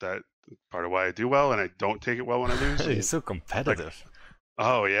that part of why I do well, and I don't take it well when I lose. You're so competitive. Like,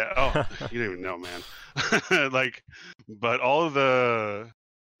 oh yeah. Oh, you don't even know, man. Like, but all of the,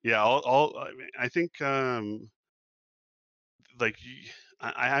 all. I mean, I think, like,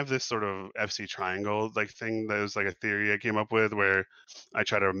 I have this sort of FC triangle like thing that was like a theory I came up with where I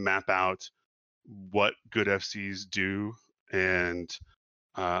try to map out what good FCs do, and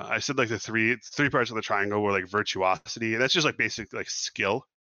I said like the three parts of the triangle were like virtuosity. That's just like basic like skill,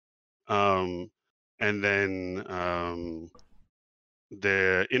 and then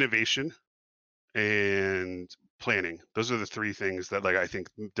the innovation and planning. Those are the three things that like I think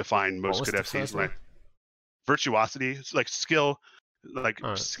define most good FCs. Like virtuosity, it's like skill, like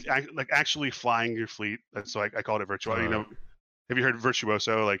actually flying your fleet. That's why I call it virtuosity. You know, have you heard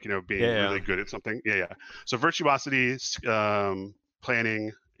virtuoso, like, being really good at something? Yeah. So virtuosity,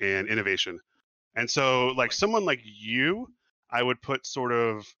 planning, and innovation. And so, like, someone like you, I would put sort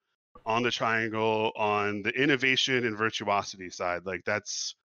of on the triangle on the innovation and virtuosity side. Like,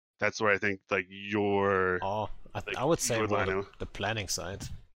 that's where I think, like, I would say more the planning side.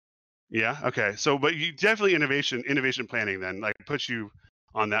 Yeah. Okay. So, but you definitely innovation planning then, like, puts you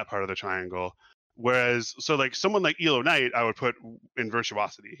on that part of the triangle. Whereas, so like someone like Elo Knight, I would put in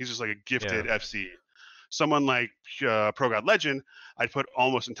virtuosity. He's just like a gifted FC. Someone like Pro God Legend, I'd put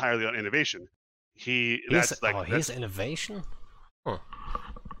almost entirely on innovation. He's innovation. Huh.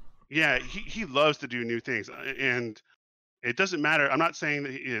 Yeah, he loves to do new things, and it doesn't matter. I'm not saying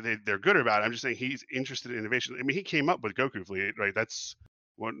that they're good or bad. I'm just saying he's interested in innovation. I mean, he came up with Goku Fleet, right? That's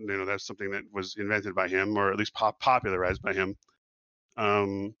that's something that was invented by him, or at least popularized by him.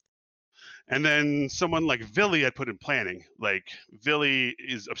 And then someone like Vili, I'd put in planning. Like, Vili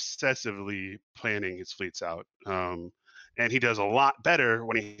is obsessively planning his fleets out, and he does a lot better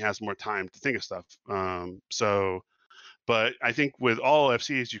when he has more time to think of stuff. But I think with all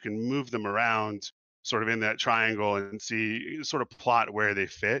FCs, you can move them around sort of in that triangle and sort of plot where they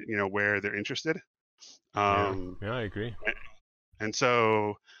fit, where they're interested. Yeah, I agree. And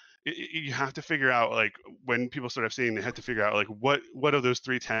so you have to figure out, like, when people start FCing, they have to figure out, like, what of those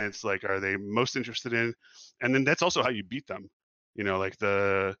 3 tenets, like, are they most interested in? And then that's also how you beat them. Like,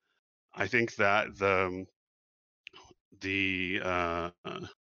 I think that the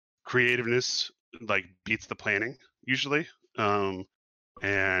creativeness, like, beats the planning usually. And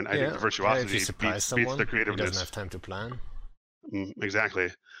I think the virtuosity beats the creativeness. He doesn't have time to plan. Exactly.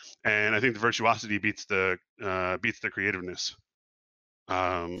 And I think the virtuosity beats the creativeness.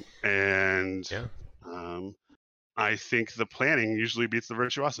 I think the planning usually beats the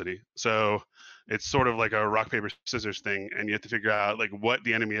virtuosity. So it's sort of like a rock, paper, scissors thing, and you have to figure out, like, what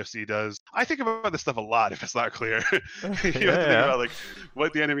the enemy FC does. I think about this stuff a lot if it's not clear. You have to think about, like,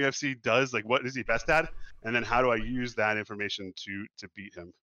 what the enemy FC does, like, what is he best at, and then how do I use that information to beat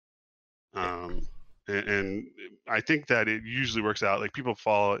him. And I think that it usually works out. Like, people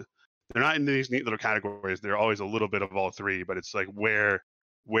they're not in these neat little categories. They're always a little bit of all 3, but it's like, where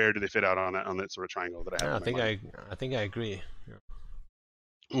do they fit out on that sort of triangle that I have? I think I agree. Yeah.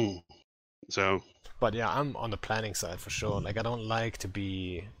 So, but yeah, I'm on the planning side for sure. Like, I don't like to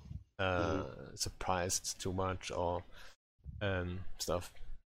be surprised too much or stuff.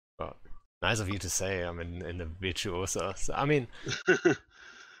 But nice of you to say I'm in the virtuoso. So, I mean,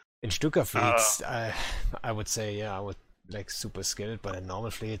 in Stuka fleets, I would say I would like super skilled, but in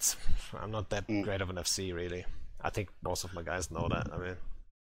normal fleets, I'm not that great of an FC really. I think most of my guys know that. I mean,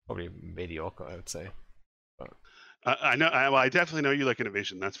 probably mediocre, I would say. But I know. I definitely know you like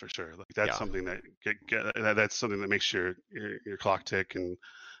innovation. That's for sure. Like, that's something that that's something that makes your clock tick, and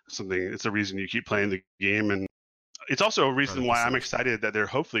it's a reason you keep playing the game, and it's also a reason 100%. Why I'm excited that they're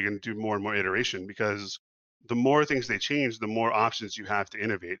hopefully going to do more and more iteration, because the more things they change, the more options you have to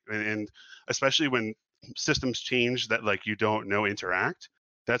innovate, and especially when systems change that, like, you don't know interact.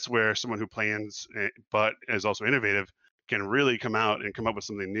 That's where someone who plans but is also innovative can really come out and come up with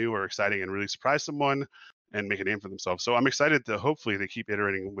something new or exciting and really surprise someone and make a name for themselves. So I'm excited to hopefully they keep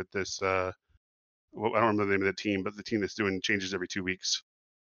iterating with this. I don't remember the name of the team, but the team that's doing changes every 2 weeks.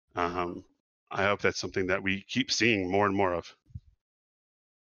 I hope that's something that we keep seeing more and more of.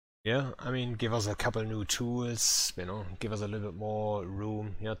 Yeah, I mean, give us a couple new tools, give us a little bit more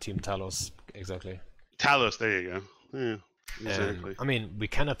room. Yeah, Team Talos, exactly. Talos, there you go. Yeah, exactly. I mean, we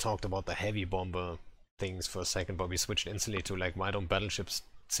kind of talked about the heavy bomber things for a second, but we switched instantly to, like, why don't battleships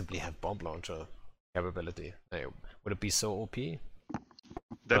simply have bomb launcher capability? Would it be so OP?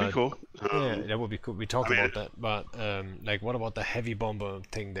 That'd be cool. Yeah, that would be cool. We talked about that, but like, what about the heavy bomber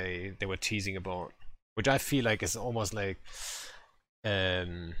thing they were teasing about, which I feel like is almost like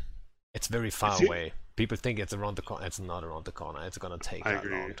it's very far away. People think it's around the corner. It's not around the corner. It's gonna take a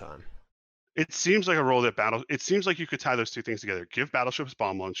long time. It seems like a role that it seems like you could tie those 2 things together. Give battleships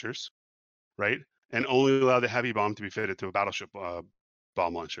bomb launchers, right? And only allow the heavy bomb to be fitted to a battleship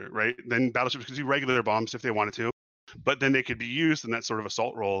bomb launcher, right? Then battleships could do regular bombs if they wanted to, but then they could be used in that sort of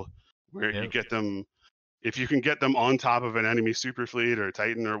assault role where you get them, if you can get them on top of an enemy super fleet or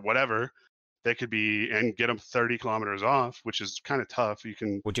Titan or whatever, they could be, and get them 30 kilometers off, which is kind of tough.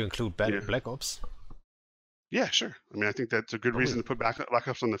 Would you include Black Ops? Yeah, sure. I mean, I think that's a good reason to put Black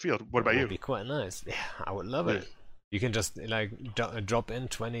Ops on the field. What about you? That would be quite nice. Yeah, I would love it. You can just, like, drop in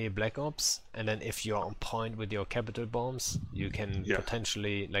 20 Black Ops, and then if you're on point with your capital bombs, you can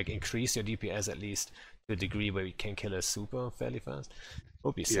potentially, like, increase your DPS at least to a degree where you can kill a super fairly fast. It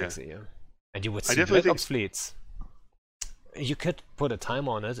would be sexy, yeah. And you would see Black Ops fleets You could put a time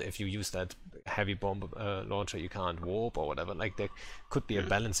on it if you use that heavy bomb launcher. You can't warp or whatever. Like there could be a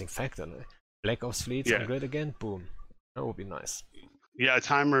balancing factor. Black Ops fleets on grid again. Boom. That would be nice. Yeah, a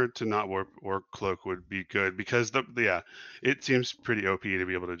timer to not warp or cloak would be good because it seems pretty OP to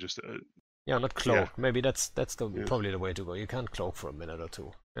be able to just. Yeah, not cloak. Yeah. Maybe that's probably the way to go. You can't cloak for a minute or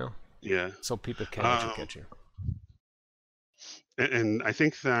two. Yeah. Yeah. So people can actually catch you. And I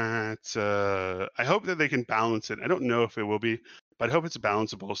think that I hope that they can balance it. I don't know if it will be, but I hope it's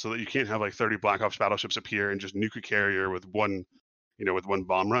balanceable so that you can't have like 30 Black Ops battleships appear and just nuke a carrier with one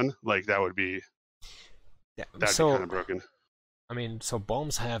bomb run. Like that would be. Yeah. That'd be kind of broken. I mean, so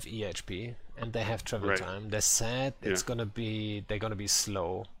bombs have EHP and they have travel time. They said they're gonna be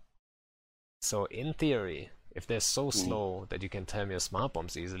slow. So in theory, if they're so slow that you can time your smart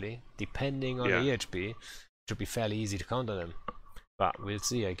bombs easily, depending on EHP, it should be fairly easy to counter them. But we'll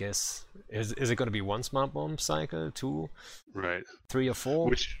see, I guess. Is it gonna be one smart bomb cycle, 2, 3 or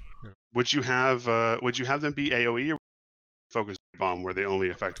 4? Would you have them be AoE or focus bomb where they only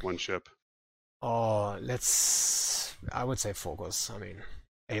affect one ship? Oh, I would say focus. I mean,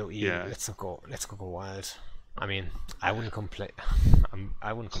 AoE. Yeah. Let's go wild. I mean, I wouldn't complain.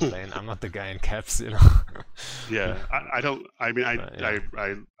 I wouldn't complain. I'm not the guy in caps, you know. Yeah, I don't. I mean,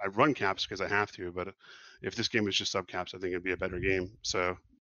 I run caps because I have to. But if this game was just sub caps, I think it'd be a better game. So,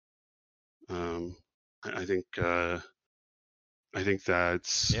 I think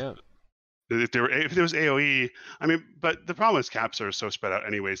that's If there was AoE, I mean, but the problem is caps are so spread out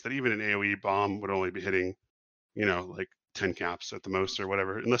anyways that even an AoE bomb would only be hitting, like 10 caps at the most or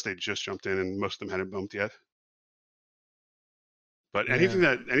whatever, unless they just jumped in and most of them hadn't bumped yet. But anything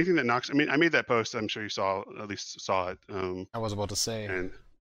that knocks, I mean, I made that post. I'm sure you at least saw it. I was about to say. And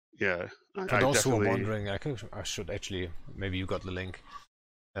yeah, for those who are wondering, I should actually, maybe you got the link.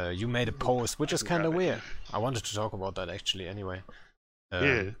 You made a post, which is kind of weird. I wanted to talk about that actually anyway.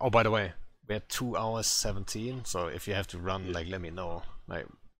 Oh, by the way, we're 2 hours 17, so if you have to run, like, let me know. Like,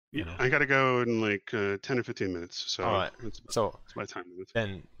 I gotta go in like 10 or 15 minutes. So all right, it's my time.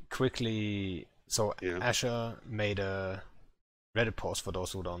 Then quickly, so Asher made a Reddit post, for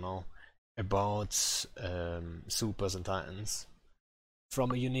those who don't know, about supers and titans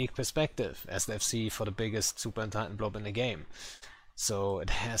from a unique perspective, as the FC for the biggest super and titan blob in the game. So it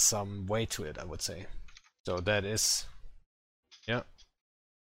has some weight to it, I would say. So that is, there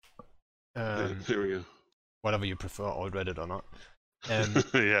we go. Whatever you prefer, old Reddit or not.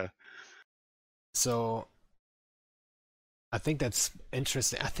 Yeah. So I think that's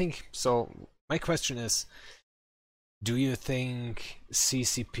interesting. I think so. My question is, do you think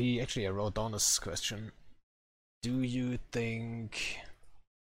CCP? Actually, I wrote down this question. Do you think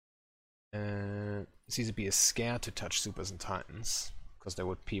CCP is scared to touch supers and titans because they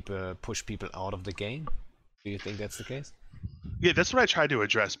would push people out of the game? Do you think that's the case? Yeah, that's what I tried to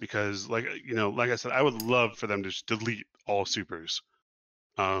address because, like I said, I would love for them to just delete all supers,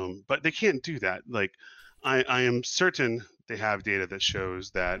 but they can't do that. Like, I am certain they have data that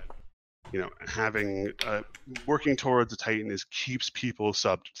shows that, having working towards a Titan keeps people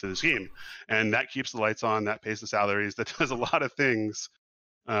subbed to this game, and that keeps the lights on, that pays the salaries, that does a lot of things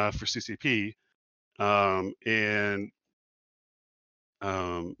for CCP, so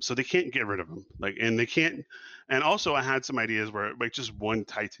they can't get rid of them. And they can't. And also, I had some ideas where like just one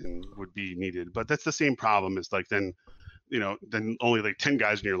Titan would be needed, but that's the same problem. Is like then only like 10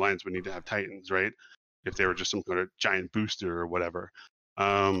 guys in your lines would need to have Titans, right? If they were just some kind of giant booster or whatever.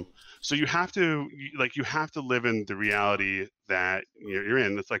 So you have to live in the reality that you're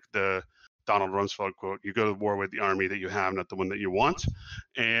in. It's like the Donald Rumsfeld quote: "You go to war with the army that you have, not the one that you want."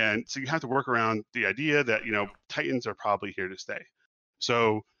 And so you have to work around the idea that Titans are probably here to stay.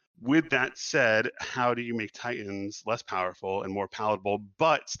 So with that said, how do you make Titans less powerful and more palatable,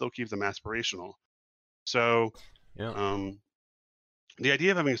 but still keep them aspirational? So the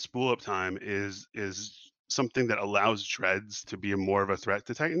idea of having a spool up time is something that allows dreads to be more of a threat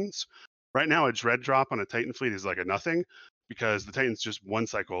to Titans. Right now, a dread drop on a Titan fleet is like a nothing because the Titan's just one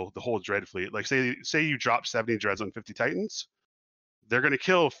cycle, the whole dread fleet. Like say you drop 70 dreads on 50 Titans, they're going to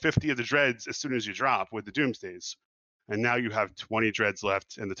kill 50 of the dreads as soon as you drop with the Doomsdays. And now you have 20 dreads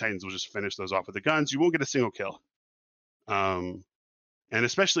left, and the Titans will just finish those off with the guns. You won't get a single kill. And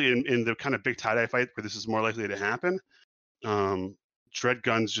especially in the kind of big tie-dye fight where this is more likely to happen, dread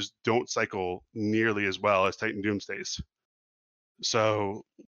guns just don't cycle nearly as well as Titan Doomsdays. So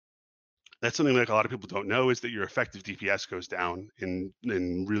that's something like a lot of people don't know, is that your effective DPS goes down in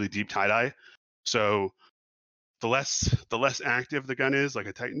really deep tie-dye. So the less active the gun is, like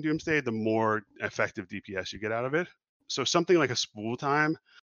a Titan Doomsday, the more effective DPS you get out of it. So something like a spool time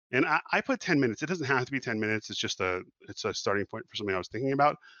And I put 10 minutes. It doesn't have to be 10 minutes. It's just it's a starting point for something I was thinking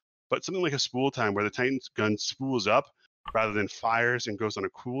about. But something like a spool time where the Titan's gun spools up rather than fires and goes on a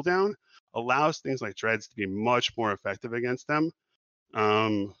cooldown allows things like dreads to be much more effective against them.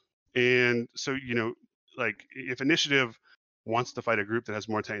 And so, like if initiative wants to fight a group that has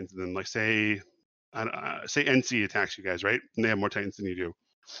more Titans than, like, say NC attacks you guys, right? And they have more Titans than you do.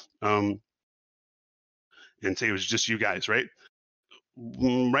 And say it was just you guys, right?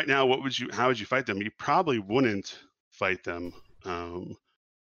 Right now, how would you fight them? You probably wouldn't fight them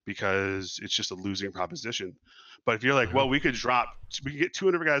because it's just a losing proposition. But if you're like, well, we could get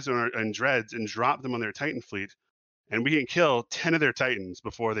 200 guys on dreads and drop them on their Titan fleet, and we can kill 10 of their Titans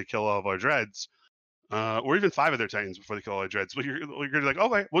before they kill all of our dreads, or even 5 of their Titans before they kill all our dreads. But you're like, oh,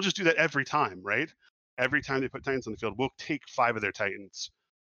 right, we'll just do that every time, right? Every time they put Titans on the field, we'll take 5 of their Titans.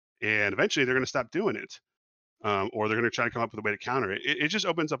 And eventually they're going to stop doing it. Or they're going to try to come up with a way to counter it. It just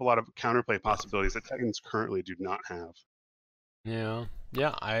opens up a lot of counterplay possibilities that Titans currently do not have. Yeah,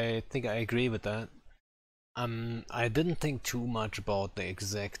 I think I agree with that. I didn't think too much about the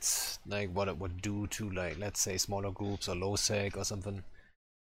exact, like, what it would do to, like, let's say smaller groups or low sec or something,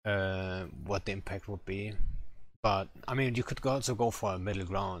 what the impact would be. But I mean, you could also go for a middle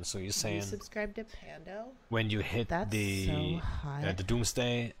ground. So you're saying, you subscribe to Pando? When you hit the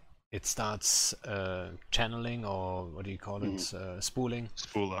Doomsday, it starts channeling, or what do you call it, spooling.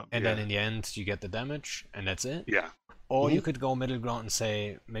 Spool up. And then in the end, you get the damage, and that's it. Yeah. Or you could go middle ground and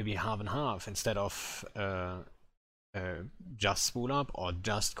say maybe half and half. Instead of just spool up or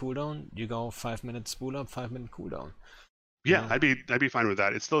just cooldown, you go 5 minutes spool up, 5 minute cooldown. Yeah, I'd be fine with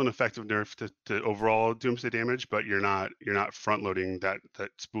that. It's still an effective nerf to overall Doomsday damage, but you're not front loading that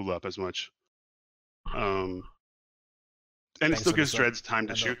spool up as much. And it still gives dreads time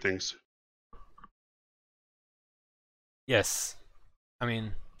to shoot things. Yes, I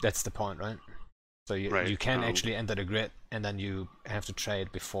mean that's the point, right? So you can actually enter the grid, and then you have to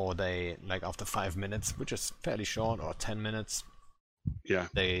trade before they, like, after 5 minutes, which is fairly short, or 10 minutes. Yeah,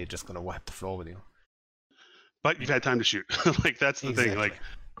 they just gonna wipe the floor with you. But you've had time to shoot. Like, that's the thing. Like,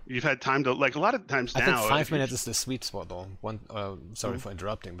 you've had time to, like, a lot of times now. I think 5 minutes is the sweet spot, though. Sorry for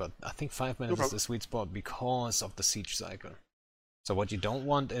interrupting, but I think 5 minutes is the sweet spot because of the siege cycle. So what you don't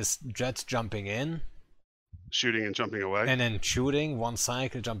want is jets jumping in, shooting and jumping away, and then shooting one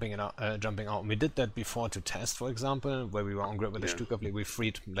cycle, jumping out. And we did that before to test, for example, where we were on grid with the Stuka fleet. We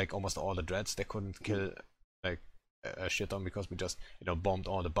freed, like, almost all the dreads. They couldn't kill, like, a shit on, because we just, bombed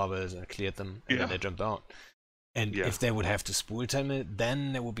all the bubbles and cleared them, and then they jumped out. And if they would have to spool time it,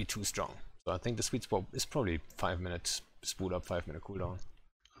 then it would be too strong. So I think the sweet spot is probably 5 minutes spool up, 5 minute cooldown.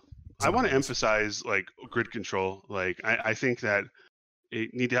 I want to emphasize, like, grid control. Like, I think that you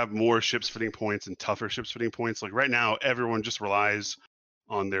need to have more ships fitting points and tougher ships fitting points. Like, right now, everyone just relies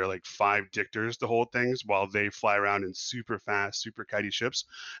on their, like, 5 dictors to hold things while they fly around in super fast, super kitey ships.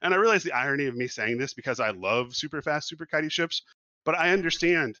 And I realize the irony of me saying this, because I love super fast, super kitey ships, but I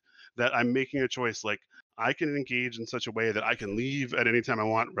understand that I'm making a choice. Like, I can engage in such a way that I can leave at any time I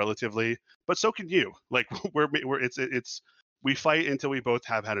want, relatively, but so can you. Like, we fight until we both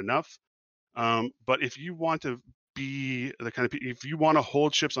have had enough. But if you want to be the kind of, if you want to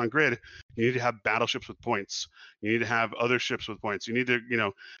hold ships on grid, you need to have battleships with points. You need to have other ships with points. You need to,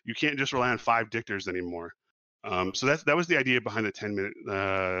 you can't just rely on 5 dictors anymore. So that was the idea behind the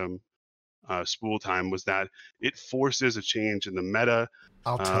 10-minute spool time, was that it forces a change in the meta.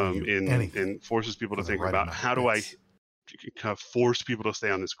 I'll tell you anything, and forces people to think about, how do I kind of force people to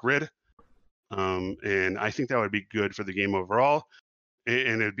stay on this grid? And I think that would be good for the game overall.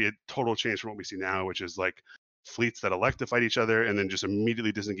 And it'd be a total change from what we see now, which is, like, fleets that elect to fight each other and then just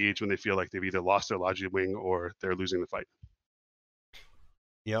immediately disengage when they feel like they've either lost their Logi wing or they're losing the fight.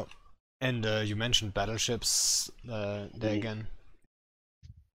 Yep. And you mentioned battleships there again.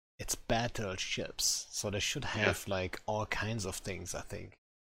 It's battleships, so they should have like all kinds of things, I think.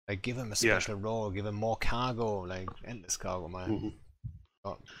 Like, give them a special role, give them more cargo, like endless cargo, man.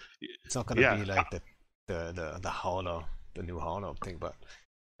 Oh, it's not gonna be like the hauler, the new hauler thing, but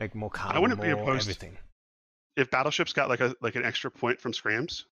like more cargo, I wouldn't be opposed everything. If battleships got like an extra point from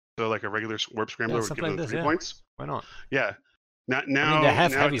scrams, so like a regular warp scrambler would give them 3 points. Why not? Yeah. Now, I mean, they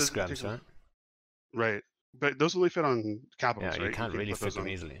have heavy scrams, right? Right. But those only fit on capitals, right? You can't really fit them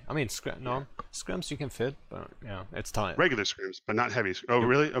easily. I mean, scrams you can fit, but it's tight. Regular scrams, but not heavy. Oh,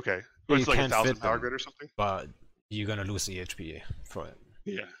 really? Okay. Yeah, it's like 1,000 power grid or something? But you're gonna lose the HP for it.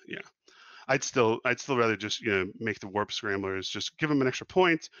 Yeah. I'd still rather just, make the warp scramblers, just give them an extra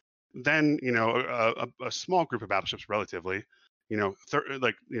point. Then, a small group of battleships, relatively, 10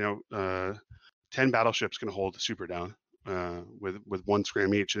 battleships can hold super down. with 1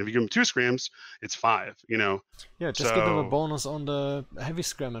 scram each, and if you give them 2 scrams, it's 5. Yeah, just give them a bonus on the heavy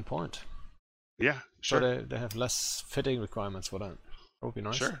scram and point. Yeah, sure. So they have less fitting requirements for that. That would be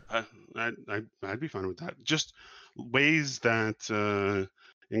nice. Sure, I'd be fine with that. Just ways that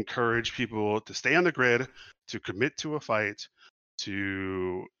encourage people to stay on the grid, to commit to a fight,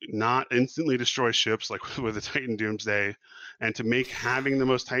 to not instantly destroy ships like with the Titan Doomsday, and to make having the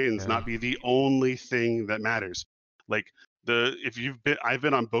most Titans not be the only thing that matters. Like I've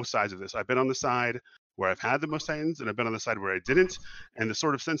been on both sides of this. I've been on the side where I've had the most Titans, and I've been on the side where I didn't. And the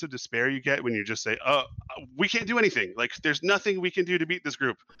sort of sense of despair you get when you just say, "Oh, we can't do anything. Like, there's nothing we can do to beat this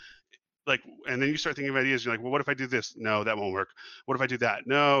group." Like, and then you start thinking of ideas. You're like, "Well, what if I do this? No, that won't work. What if I do that?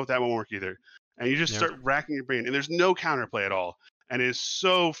 No, that won't work either." And you just start racking your brain, and there's no counterplay at all, and it is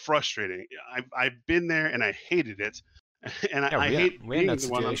so frustrating. I've been there, and I hated it, and I hate being the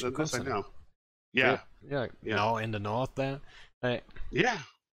one on the side now. Yeah. Now in the north there. Yeah.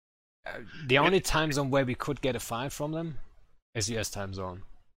 The only time zone where we could get a fight from them is US time zone.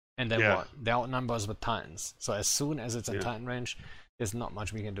 And then what? They outnumber us with Titans. So as soon as it's in Titan range, there's not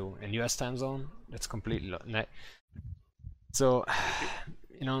much we can do. In US time zone, it's completely... So,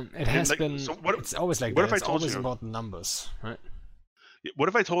 it has been... So it's always like that. It's always about the numbers, right? What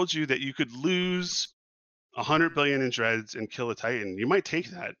if I told you that you could lose 100 billion in dreads and kill a Titan? You might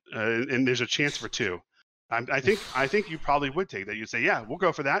take that, and there's a chance for 2. I think you probably would take that. You'd say, "Yeah, we'll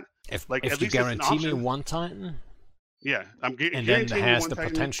go for that." If you guarantee me 1 Titan, I'm and then it has the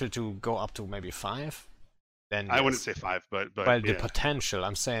potential to go up to maybe 5. Then I wouldn't say 5, but the potential.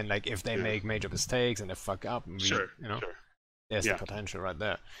 I'm saying, like, if they make major mistakes and they fuck up, there's the potential right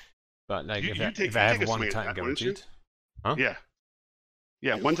there. But like, if I have 1 Titan guaranteed, huh?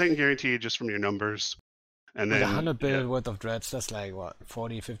 Yeah, 1 Titan guaranteed just from your numbers, and then 100 billion worth of dreads. That's like what,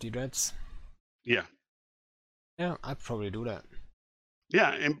 40, 50 dreads? Yeah. Yeah, I'd probably do that.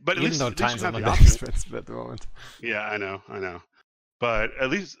 Yeah, but at least are not the expensive at the moment. Yeah, I know. But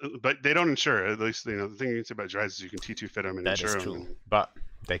at least, they don't insure. At least, the thing you can say about dreads is you can T2 fit them and insure them. That is true. But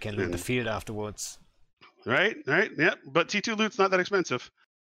they can loot the field afterwards. Right. Yeah. But T2 loot's not that expensive,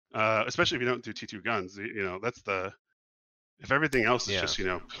 especially if you don't do T2 guns. That's the... If everything else is just,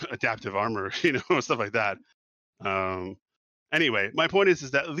 adaptive armor, stuff like that. Anyway, my point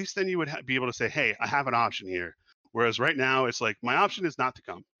is that at least then you would be able to say, "Hey, I have an option here." Whereas right now, it's like, my option is not to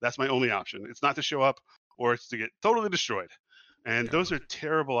come. That's my only option. It's not to show up, or it's to get totally destroyed. And those are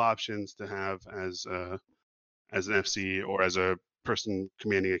terrible options to have as an FC or as a person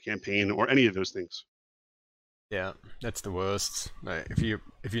commanding a campaign or any of those things. Yeah, that's the worst. Like, if you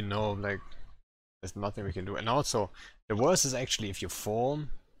know, like, there's nothing we can do. And also, the worst is actually if you form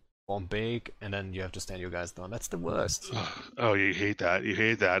big, and then you have to stand your guys down. That's the worst. Oh, you hate that.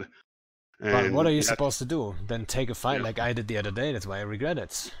 And but what are you supposed to do? Then take a fight like I did the other day. That's why I regret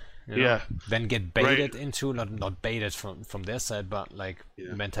it. Then get baited into, not baited from their side, but like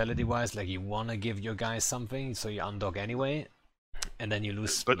mentality-wise, like you want to give your guys something, so you undog anyway, and then you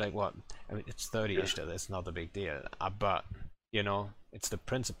lose. But like what? I mean, it's 30-ish. That's not a big deal. But it's the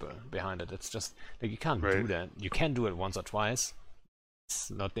principle behind it. It's just like you can't do that. You can do it once or twice.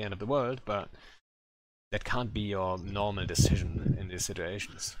 It's not the end of the world, but that can't be your normal decision in these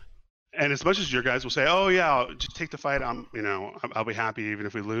situations. And as much as your guys will say, "Oh yeah, I'll just take the fight. I'll be happy even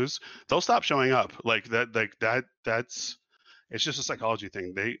if we lose," they'll stop showing up. Like that. That's it's just a psychology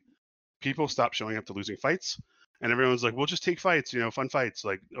thing. People stop showing up to losing fights, and everyone's like, "We'll just take fights. Fun fights."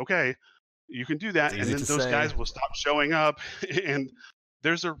 Like, okay, you can do that, and then those guys will stop showing up. And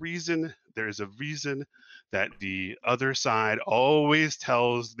there's a reason. There is a reason that the other side always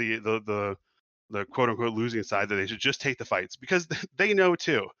tells the quote unquote losing side that they should just take the fights, because they know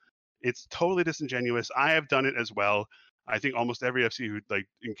too. It's totally disingenuous. I have done it as well. I think almost every FC who like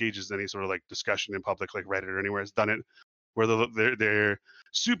engages in any sort of like discussion in public, like Reddit or anywhere, has done it, where they're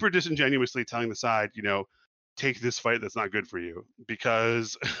super disingenuously telling the side, take this fight that's not good for you,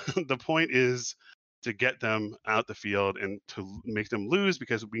 because the point is to get them out the field and to make them lose,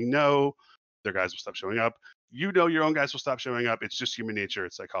 because we know their guys will stop showing up. Your own guys will stop showing up. It's just human nature.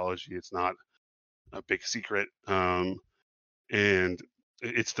 It's psychology. It's not a big secret. And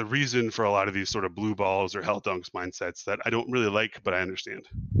it's the reason for a lot of these sort of blue balls or hell dunks mindsets that I don't really like, but I understand.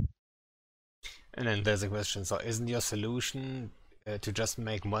 And then there's a question. So isn't your solution to just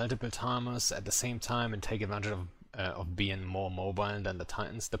make multiple timers at the same time and take advantage of being more mobile than the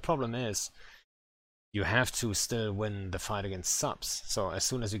Titans? The problem is you have to still win the fight against subs. So as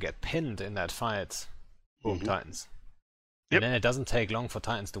soon as you get pinned in that fight, boom, Titans. And then it doesn't take long for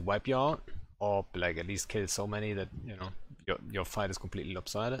Titans to wipe you out, or like at least kill so many that your fight is completely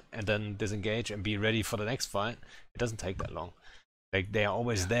lopsided, and then disengage and be ready for the next fight. It doesn't take that long. Like, they are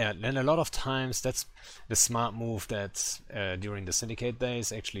always there. And a lot of times, that's the smart move that during the Syndicate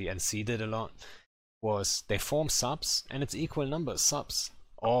days, actually NC did a lot, was they form subs, and it's equal numbers subs.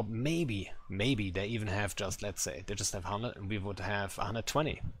 Or maybe they even have just, let's say, they just have 100 and we would have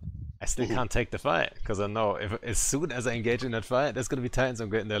 120. I still can't take the fight, because I know as soon as I engage in that fight, there's gonna be Titans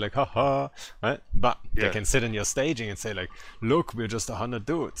I'm getting there like, haha, right? But they can sit in your staging and say like, look, we're just 100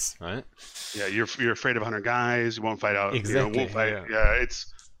 dudes, right? Yeah, you're afraid of 100 guys, you won't fight out. Exactly. Won't fight. Yeah,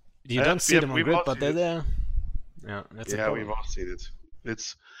 it's... You don't see them on grid, but they're there. Yeah, that's we've all seen it.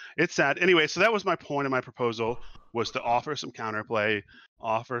 It's sad. Anyway, so that was my point of my proposal, was to offer some counterplay,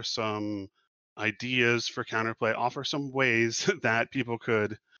 offer some ideas for counterplay, offer some ways that people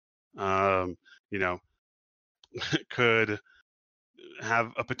could could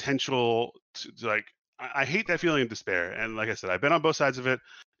have a potential to, like, I hate that feeling of despair. And like I said, I've been on both sides of it.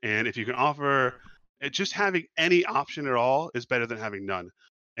 And if you can offer it, just having any option at all is better than having none.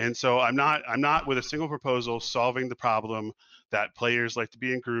 And so I'm not with a single proposal solving the problem that players like to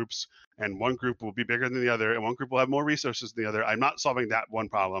be in groups, and one group will be bigger than the other, and one group will have more resources than the other. I'm not solving that one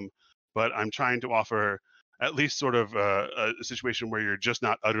problem, but I'm trying to offer at least sort of a situation where you're just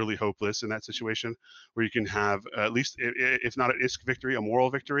not utterly hopeless in that situation, where you can have at least, if not an ISK victory, a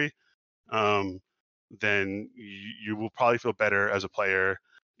moral victory. Then you will probably feel better as a player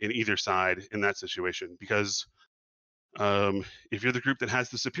in either side in that situation, because if you're the group that has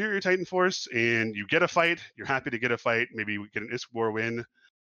the superior Titan force and you get a fight, you're happy to get a fight. Maybe we get an ISK war win.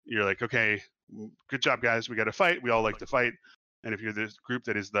 You're like, okay, good job, guys. We got a fight. We all like to fight. And if you're the group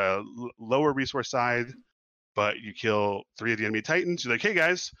that is the lower resource side, but you kill 3 of the enemy Titans, you're like, hey,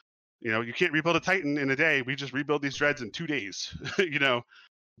 guys, you can't rebuild a Titan in a day. We just rebuild these dreads in 2 days,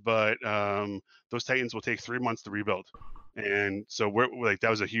 But those Titans will take 3 months to rebuild. And so we're like, that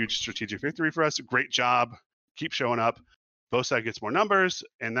was a huge strategic victory for us. Great job. Keep showing up. Both sides gets more numbers,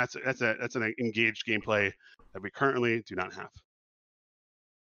 and that's an engaged gameplay that we currently do not have.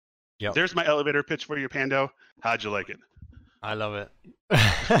 Yeah. There's my elevator pitch for you, Pando. How'd you like it? I love it.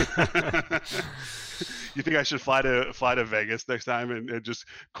 You think I should fly to Vegas next time and just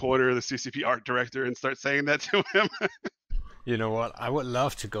corner the CCP art director and start saying that to him? You know what? I would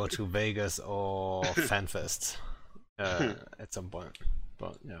love to go to Vegas or FanFest at some point,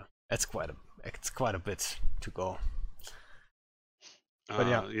 but yeah, it's quite a bit to go. But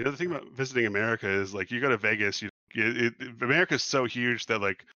yeah, the thing about visiting America is, like, you go to Vegas, America's so huge that,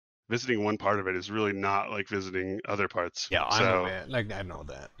 like, visiting one part of it is really not like visiting other parts. Yeah, I know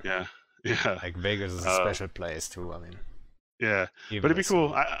that. Yeah. Like, Vegas is a special place too. I mean. Yeah, but it'd be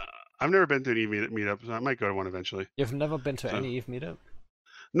cool. I've never been to an EVE meetup, so I might go to one eventually. You've never been to any EVE meetup?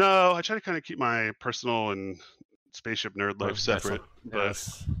 No, I try to kind of keep my personal and spaceship nerd life separate.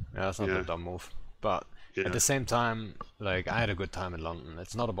 That's not a dumb move. But at the same time, like, I had a good time in London.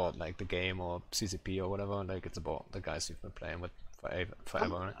 It's not about like the game or CCP or whatever. Like, it's about the guys you've been playing with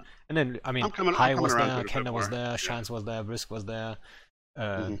forever. Right? And then, I mean, High was there, Kenda was there, Shines was there, Brisk was there.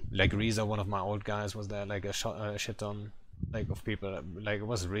 Like Reza, one of my old guys, was there. Like a shit ton, like, of people. Like, it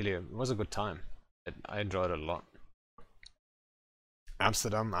was a good time. I enjoyed it a lot.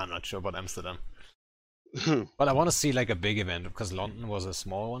 Amsterdam, I'm not sure about Amsterdam. But I want to see like a big event, because London was a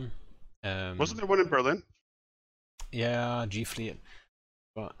small one. Wasn't there one in Berlin? Yeah, G Fleet.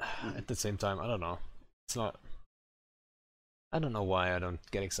 But at the same time, I don't know. It's not. I don't know why I don't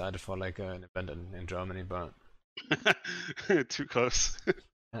get excited for like an event in Germany, but too close.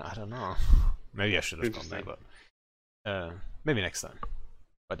 I don't know. Maybe I should have gone there, but maybe next time.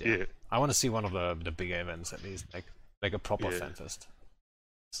 But yeah, I want to see one of the bigger events at least, like a proper FanFest.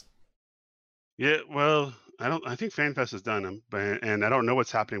 Yeah, well, I think FanFest is done, and I don't know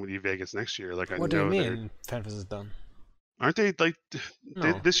what's happening with EVE Vegas next year. Like, what do you mean FanFest is done? Aren't they like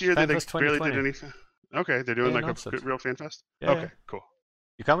this year? They barely did anything. Okay, they're doing like a real FanFest. Yeah, okay, cool.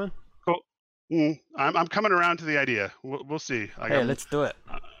 You coming? Cool. I'm coming around to the idea. We'll see. Hey, let's do it.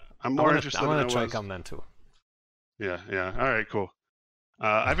 I'm more interested. I want to try come then too. Yeah. All right, cool.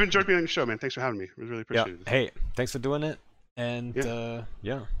 I've enjoyed being on your show, man. Thanks for having me. We really appreciate it. Hey, thanks for doing it. And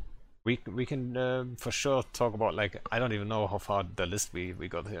we can for sure talk about, like, I don't even know how far the list we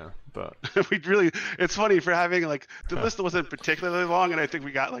got here, but it's funny for having, like, the list wasn't particularly long, and I think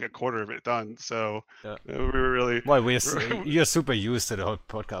we got like a quarter of it done. So we were really you're super used to the whole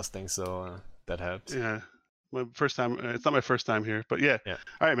podcast thing, so that helps. Yeah, my first time. It's not my first time here, but yeah.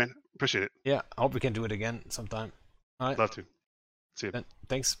 All right, man. Appreciate it. Yeah, I hope we can do it again sometime. All right. Love to. See you. Then,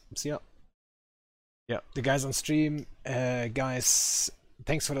 thanks. See ya. Yeah, the guys on stream, guys.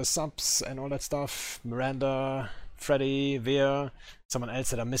 Thanks for the subs and all that stuff. Miranda, Freddy, Veer, someone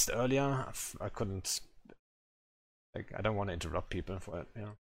else that I missed earlier. I couldn't. Like, I don't want to interrupt people for it.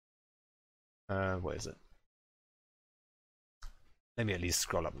 Yeah. Where is it? Let me at least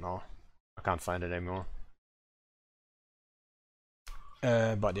scroll up now. I can't find it anymore.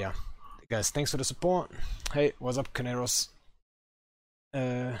 But yeah, guys, thanks for the support. Hey, what's up, Caneros?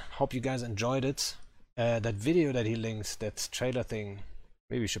 Hope you guys enjoyed it. That video that he links, that trailer thing,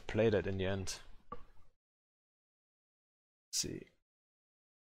 maybe we should play that in the end. Let's see.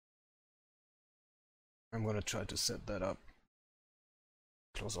 I'm gonna try to set that up.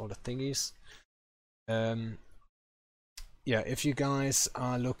 Close all the thingies. Yeah, if you guys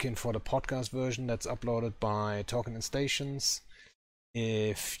are looking for the podcast version, that's uploaded by Talking in Stations.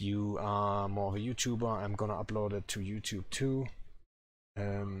 If you are more of a YouTuber, I'm gonna upload it to YouTube too.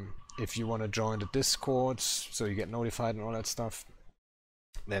 If you want to join the Discord so you get notified and all that stuff,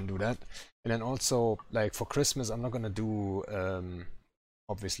 then do that. And then also, like, for Christmas, I'm not gonna do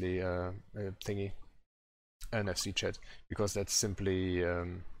obviously a thingy, an FC chat, because that's simply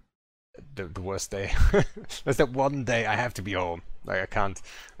the worst day. That's that one day I have to be home. Like,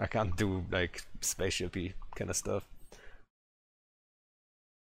 I can't do like spaceshipy kind of stuff.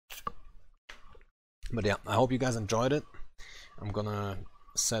 But yeah, I hope you guys enjoyed it. I'm gonna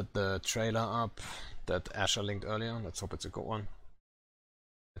set the trailer up that Asher linked earlier. Let's hope it's a good one.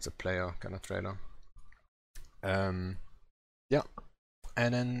 It's a player kind of trailer. Yeah,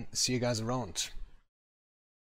 and then see you guys around.